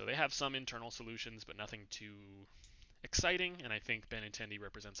 and so they have some internal solutions, but nothing too exciting. And I think Benintendi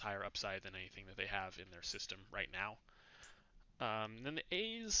represents higher upside than anything that they have in their system right now. Then the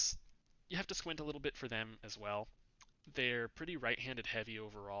A's, you have to squint a little bit for them as well. They're pretty right-handed heavy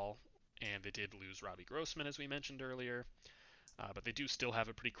overall, and they did lose Robbie Grossman as we mentioned earlier. But they do still have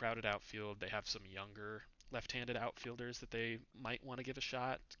a pretty crowded outfield. They have some younger left-handed outfielders that they might want to give a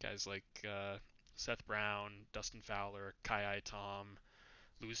shot. Guys like Seth Brown, Dustin Fowler, Kai Tom,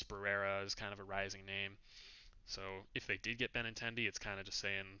 Luis Barrera is kind of a rising name. So if they did get Benintendi, it's kind of just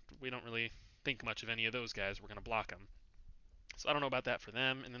saying we don't really think much of any of those guys. We're going to block them. So I don't know about that for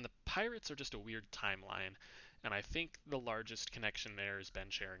them. And then the Pirates are just a weird timeline, and I think the largest connection there is Ben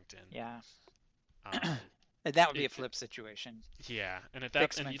Sherrington. yeah. Um, And that would be a it flip situation. yeah, and at that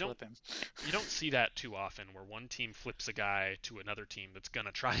Fix him and and flip him. you don't see that too often where one team flips a guy to another team that's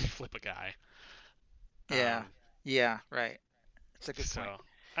gonna try and flip a guy. Yeah, Um, yeah, right. That's a good point. so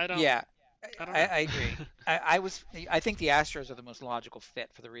I don't Yeah, I don't I, know. I agree. I think the Astros are the most logical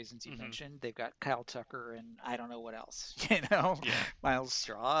fit for the reasons you hmm mentioned. They've got Kyle Tucker and I don't know what else, Yeah, Miles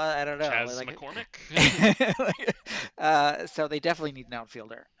Straw. I don't know. Chaz Like, McCormick. so they definitely need an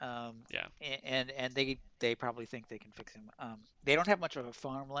outfielder. Yeah. And they probably think they can fix him. They don't have much of a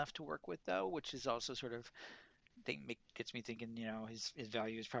farm left to work with though, which is also sort of gets me thinking. His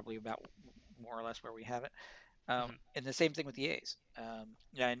value is probably about more or less where we have it. hmm And the same thing with the A's.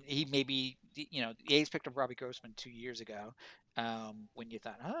 And he maybe, the A's picked up Robbie Grossman 2 years ago when you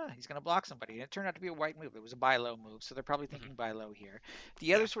thought, he's going to block somebody. And it turned out to be a white move. It was a buy low move. So they're probably hmm thinking buy low here.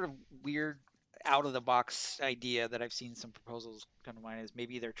 The other Yeah. sort of weird out of the box idea that I've seen some proposals come to mind is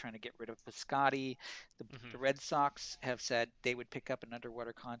maybe they're trying to get rid of Piscotty. The hmm Red Sox have said they would pick up an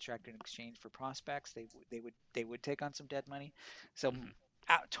underwater contract in exchange for prospects. They would take on some dead money. So hmm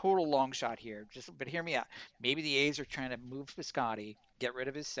total long shot here. But hear me out. Maybe the A's are trying to move Piscotty, get rid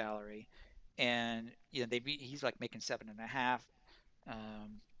of his salary, and he's like making 7.5.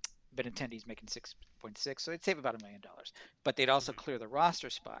 Um, Benintendi's making 6.6, so they'd save about $1 million. But they'd also hmm clear the roster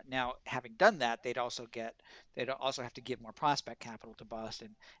spot. Now, having done that, they'd also have to give more prospect capital to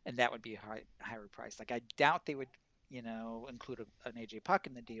Boston, and that would be a higher price. Like I doubt they would, include an AJ Puck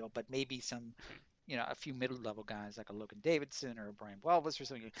in the deal, but maybe a few mid-level guys like a Logan Davidson or a Brian Welvis or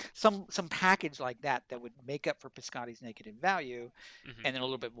something, some package like that would make up for Piscotty's negative value, hmm and then a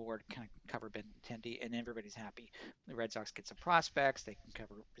little bit more to kind of cover Benintendi, and everybody's happy. The Red Sox get some prospects, they can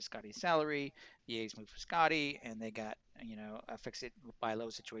cover Piscotty's salary. The A's move Piscotty, and they got a fix it buy low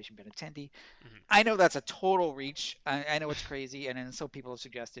situation Benintendi. hmm I know that's a total reach. I know it's crazy, and then some people have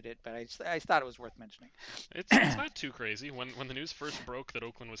suggested it, but I thought it was worth mentioning. It's not too crazy. When the news first broke that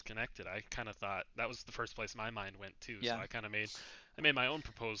Oakland was connected, I kind of thought that was the first place my mind went too. So Yeah, I made my own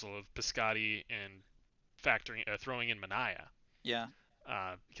proposal of Piscotti and factoring throwing in Mania, yeah,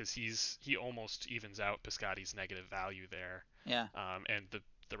 because he almost evens out Piscotty's negative value there. yeah, And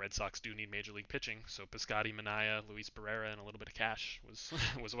the the Red Sox do need major league pitching, so Piscotty, Manaea, Luis Barrera, and a little bit of cash was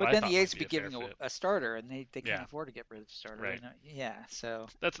was what But I then thought the A's might would be be a fair giving fit. a starter, and they can't Yeah, afford to get rid of the starter. right. And yeah, so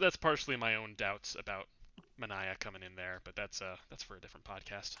That's partially my own doubts about Manaea coming in there, but that's for a different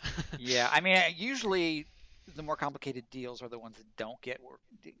podcast. yeah, I mean, usually the more complicated deals are the ones that don't get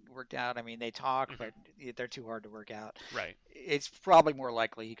worked out. I mean, they talk, hmm but they're too hard to work out. Right. It's probably more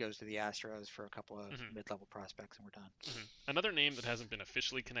likely he goes to the Astros for a couple of hmm mid-level prospects, and we're done. Another name that hasn't been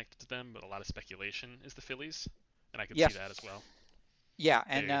officially connected to them, but a lot of speculation is the Phillies, and I could Yeah, see that as well. yeah,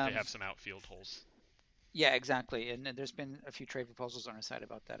 and They have some outfield holes. yeah, exactly. And there's been a few trade proposals on our side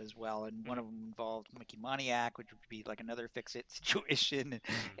about that as well. And one hmm of them involved Mickey Moniak, which would be like another fix-it situation,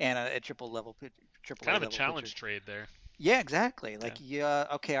 hmm and a triple Kind A of a level pitcher. challenge trade there. Yeah, exactly. Yeah. Like, yeah,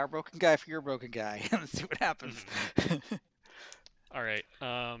 okay, our broken guy for your broken guy. Let's see what happens. hmm All right.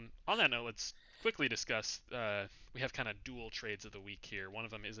 On that note, let's quickly discuss. We have kind of dual trades of the week here. One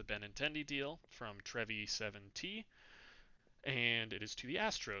of them is a Benintendi deal from Trevi7T, and it is to the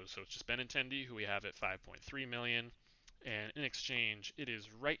Astros. So it's just Benintendi, who we have at 5.3 million, and in exchange, it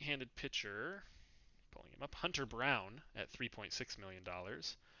is right-handed pitcher, pulling him up, Hunter Brown at 3.6 million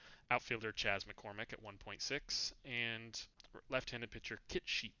dollars, outfielder Chas McCormick at 1.6, and left-handed pitcher Kit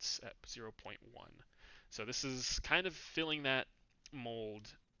Sheets at zero point 0.1. So this is kind of filling that mold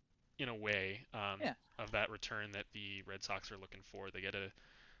in a way Yeah, of that return that the Red Sox are looking for. They get a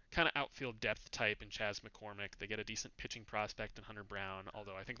kind of outfield depth type in Chas McCormick. They get a decent pitching prospect in Hunter Brown,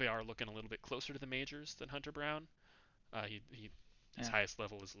 although I think they are looking a little bit closer to the majors than Hunter Brown. His yeah, highest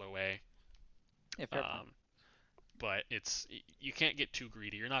level is low A. yeah. Fair point. Um, but it's you can't get too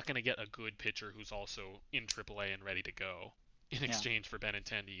greedy. You're not going to get a good pitcher who's also in AAA and ready to go in Yeah, exchange for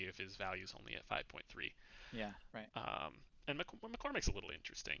Benintendi if his value's only at 5.3. yeah, right. And McCormick's a little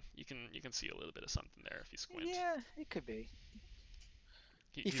interesting. You can see a little bit of something there if you squint. Yeah, it could be.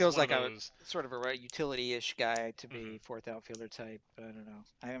 He He's feels one of like a those. sort of a utility-ish guy to be Mhm. fourth outfielder type. I don't know.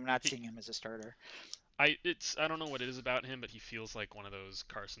 I am not He, seeing him as a starter. I don't know what it is about him, but he feels like one of those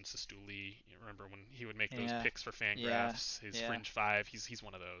Carson Cestuli. You remember when he would make those Yeah, picks for yeah, Fangraphs, his yeah, fringe five. He's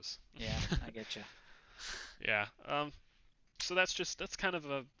one of those. yeah. I get you. Yeah. So that's kind of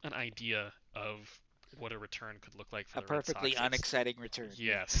an idea of what a return could look like for A the Red perfectly Sox. It's unexciting return.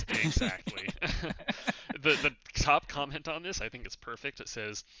 Yeah. yes, exactly. The top comment on this, I think, is perfect. It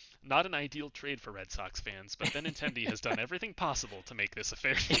says, "Not an ideal trade for Red Sox fans, but Benintendi has done everything possible to make this a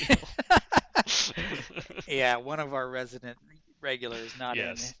fair deal." Yeah, one of our resident regulars, not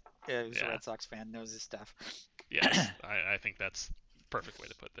in, Yes. who's a Yeah. Red Sox fan, knows his stuff. Yes. I think that's the perfect way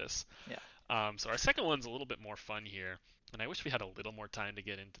to put this. Yeah, So our second one's a little bit more fun here, and I wish we had a little more time to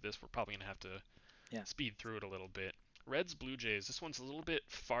get into this. We're probably gonna have to yeah. speed through it a little bit. Reds Blue Jays. This one's a little bit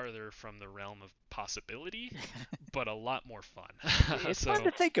farther from the realm of possibility, but a lot more fun. It's fun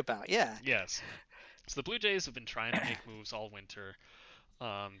to So think about. Yeah. yes. So the Blue Jays have been trying to make moves all winter.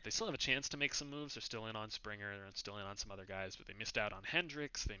 They still have a chance to make some moves. They're still in on Springer. They're still in on some other guys, but they missed out on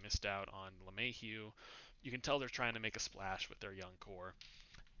Hendricks. They missed out on LeMahieu. You can tell they're trying to make a splash with their young core.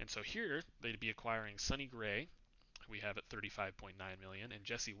 And so here they'd be acquiring Sonny Gray, who we have at 35.9 million, and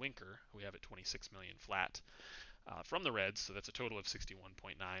Jesse Winker, who we have at 26 million flat, from the Reds. So that's a total of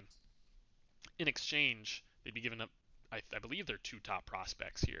 61.9. In exchange, they'd be giving up, I believe, their two top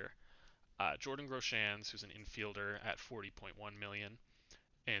prospects here. Jordan Groshans, who's an infielder at 40.1 million,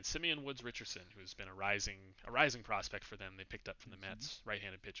 and Simeon Woods Richardson, who's been a rising prospect for them. They picked up from the Mhm. Mets,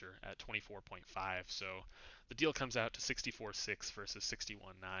 right-handed pitcher at 24.5. So the deal comes out to 64.6 versus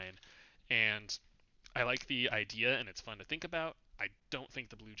 61.9, and I like the idea and it's fun to think about. I don't think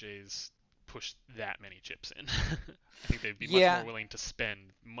the Blue Jays push that many chips in. I think they'd be much more Yeah, willing to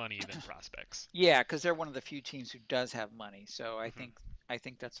spend money than prospects. yeah, because they're one of the few teams who does have money. So hmm I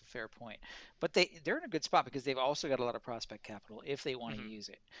think that's a fair point. But they're in a good spot because they've also got a lot of prospect capital if they want to hmm use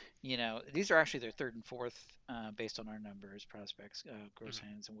it. You know, these are actually their third and fourth based on our numbers prospects, gross hmm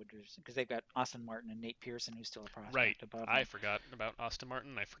hands and Wooders, because they've got Austin Martin and Nate Pearson who's still a Right. prospect above I them. forgot about Austin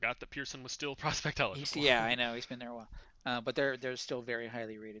Martin. I forgot that Pearson was still prospect He's eligible. yeah, I know he's been there a while, but they're still very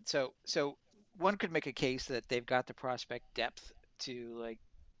highly rated. So one could make a case that they've got the prospect depth to like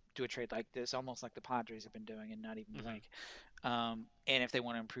do a trade like this, almost like the Padres have been doing, and not even hmm blink. And if they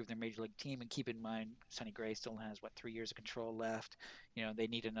want to improve their major league team, and keep in mind Sonny Gray still has what 3 years of control left, you know they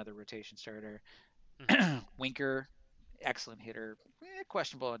need another rotation starter. hmm Winker, excellent hitter,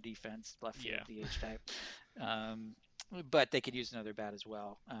 questionable on defense, left Yeah. field DH type. Um, but they could use another bat as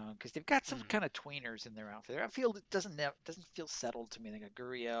well because they've got some hmm kind of tweeners in their outfit. Their outfield doesn't feel settled to me. They got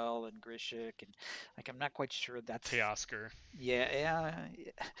Gurriel and Grishik, and like I'm not quite sure that's Teoscar. yeah.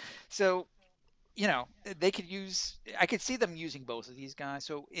 So they could use. I could see them using both of these guys.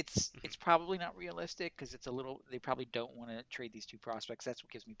 So it's Hmm. probably not realistic because it's a little. They probably don't want to trade these two prospects. That's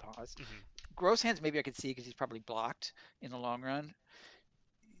what gives me pause. Hmm. Gross hands maybe I could see because he's probably blocked in the long run,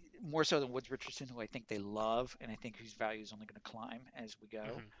 more so than Woods Richardson, who I think they love, and I think whose value is only going to climb as we go.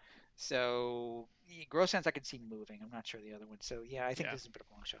 Hmm. So gross hands I could see moving. I'm not sure the other one. So yeah, I think Yeah. this is a bit of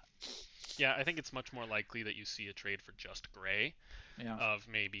a long shot. Yeah, I think it's much more likely that you see a trade for just Gray, Yeah, of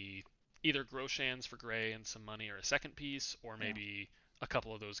maybe either Groshans for Gray and some money or a second piece, or yeah, maybe a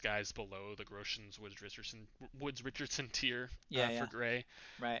couple of those guys below the Groshans Woods Richardson tier yeah, for yeah. Gray.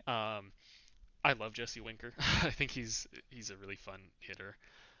 Right. Um, I love Jesse Winker. I think he's a really fun hitter.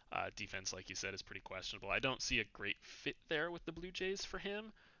 Defense, like you said, is pretty questionable. I don't see a great fit there with the Blue Jays for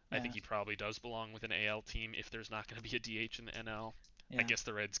him. I Yeah, think he probably does belong with an AL team if there's not going to be a DH in the NL. I yeah, guess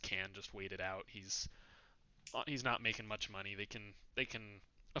the Reds can just wait it out. He's not making much money. They can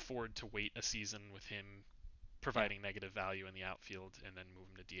afford to wait a season with him yeah. providing negative value in the outfield and then move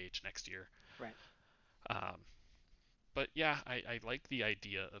him to DH next year. Right. Um, but yeah, I like the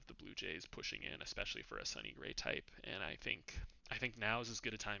idea of the Blue Jays pushing in, especially for a Sonny Gray type, and I think now is as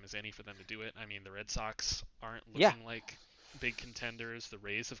good a time as any for them to do it. I mean, the Red Sox aren't Yeah, looking like big contenders. The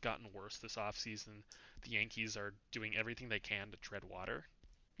Rays have gotten worse this offseason. The Yankees are doing everything they can to tread water.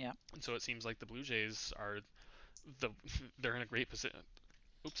 yeah. And so it seems like the Blue Jays are the they're in a great position.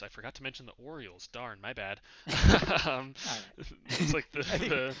 Oops, I forgot to mention the Orioles. Darn, my bad. um, All looks right. like the I think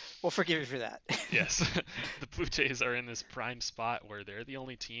the we'll forgive you for that. yes, the Blue Jays are in this prime spot where they're the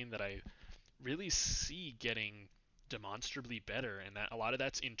only team that I really see getting demonstrably better, and that a lot of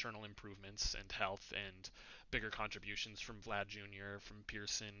that's internal improvements and health and bigger contributions from Vlad Jr., from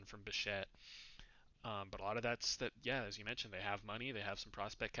Pearson, from Bichette. But a lot of that's that, yeah, as you mentioned, they have money, they have some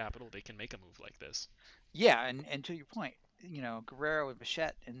prospect capital, they can make a move like this. Yeah, and to your point, Guerrero and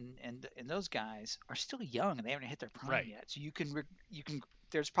Bichette and those guys are still young and they haven't hit their prime Right. yet. So you can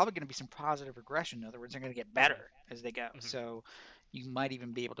there's probably going to be some positive regression. In other words, they're going to get Hmm. better as they go. Hmm. So you might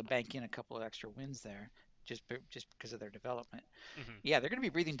even be able to bank in a couple of extra wins there just because of their development. Hmm. Yeah, they're going to be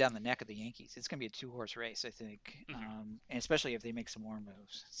breathing down the neck of the Yankees. It's going to be a two-horse race, I think, Hmm. and especially if they make some more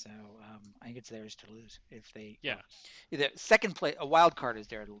moves. So I think it's theirs to lose if they. Yeah. Well, the second place, a wild card is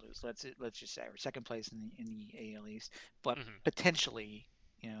there to lose. Let's just say, or second place in the AL East, but Hmm. potentially,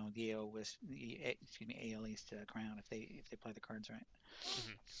 the AL West, excuse me, AL East crown if they play the cards right.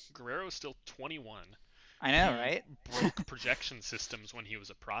 Hmm. Guerrero is still 21. I know, He right? broke projection systems when he was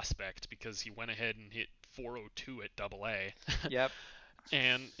a prospect because he went ahead and hit 402 at Double A. Yep.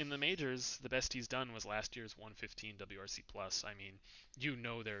 And in the majors, the best he's done was last year's 115 WRC plus. I mean,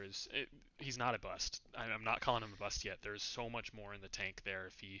 he's not a bust. I'm not calling him a bust yet. There's so much more in the tank there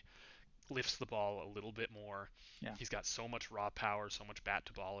if he lifts the ball a little bit more. Yeah. He's got so much raw power, so much bat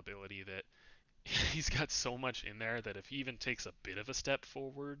to ball ability that he's got so much in there that if he even takes a bit of a step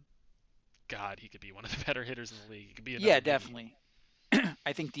forward, God, he could be one of the better hitters in the league. He could be Yeah, another Mookie. definitely.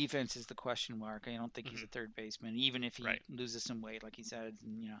 I think defense is the question mark. I don't think he's a Hmm. third baseman, even if he Right, loses some weight, like he said.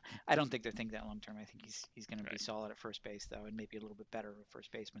 And, I don't think they're thinking that long term. I think he's going to be right. solid at first base though, and maybe a little bit better of a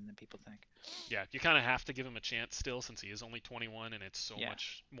first baseman than people think. Yeah, you kind of have to give him a chance still since he is only 21, and it's so Yeah,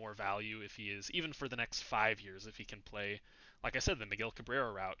 much more value if he is, even for the next 5 years, if he can play, like I said, the Miguel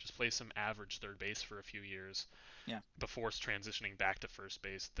Cabrera route, just play some average third base for a few years yeah, before transitioning back to first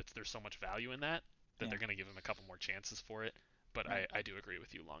base. That there's so much value in that yeah, they're going to give him a couple more chances for it. But right, I do agree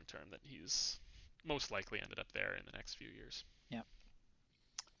with you long term that he's most likely ended up there in the next few years. yeah,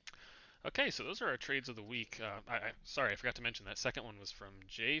 Okay, so those are our trades of the week. Sorry, I forgot to mention that second one was from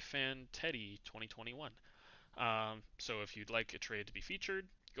J Fan Teddy 2021. So if you'd like a trade to be featured,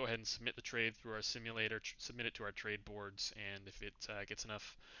 go ahead and submit the trade through our simulator, submit it to our trade boards, and if it gets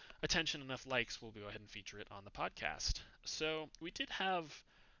enough attention, enough likes, we'll go ahead and feature it on the podcast. So we did have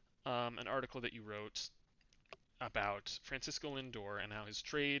an article that you wrote about Francisco Lindor and how his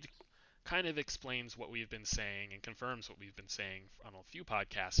trade kind of explains what we've been saying and confirms what we've been saying on a few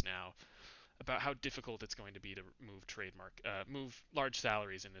podcasts now about how difficult it's going to be to move large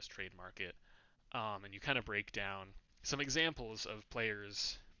salaries in this trade market. And you kind of break down some examples of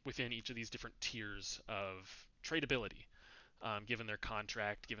players within each of these different tiers of tradability, given their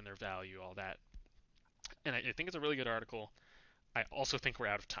contract, given their value, all that. And I think it's a really good article. I also think we're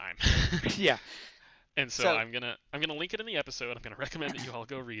out of time. yeah. And so So I'm gonna link it in the episode. I'm gonna recommend that you all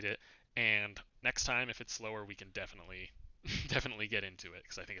go read it. And next time, if it's slower, we can definitely definitely get into it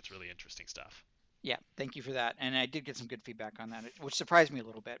because I think it's really interesting stuff. yeah, thank you for that. And I did get some good feedback on that, which surprised me a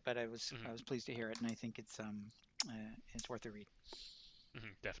little bit, but I was Hmm. I was pleased to hear it, and I think it's worth a read. Hmm.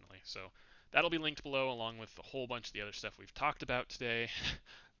 Definitely. So that'll be linked below along with a whole bunch of the other stuff we've talked about today.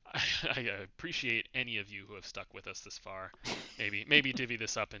 I appreciate any of you who have stuck with us this far. Maybe divvy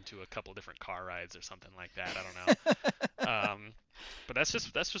this up into a couple different car rides or something like that. I don't know. But that's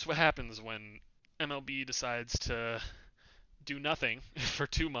just what happens when MLB decides to do nothing for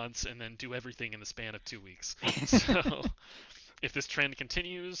 2 months and then do everything in the span of 2 weeks. So if this trend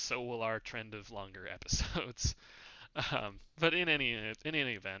continues, so will our trend of longer episodes. But in any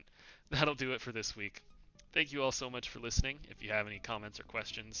event, that'll do it for this week. Thank you all so much for listening. If you have any comments or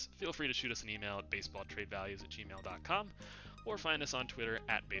questions, feel free to shoot us an email at baseballtradevalues@gmail.com or find us on Twitter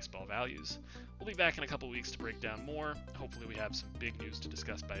at baseballvalues. We'll be back in a couple weeks to break down more. Hopefully, we have some big news to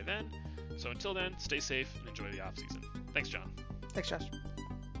discuss by then. So until then, stay safe and enjoy the offseason. Thanks, John. Thanks, Josh.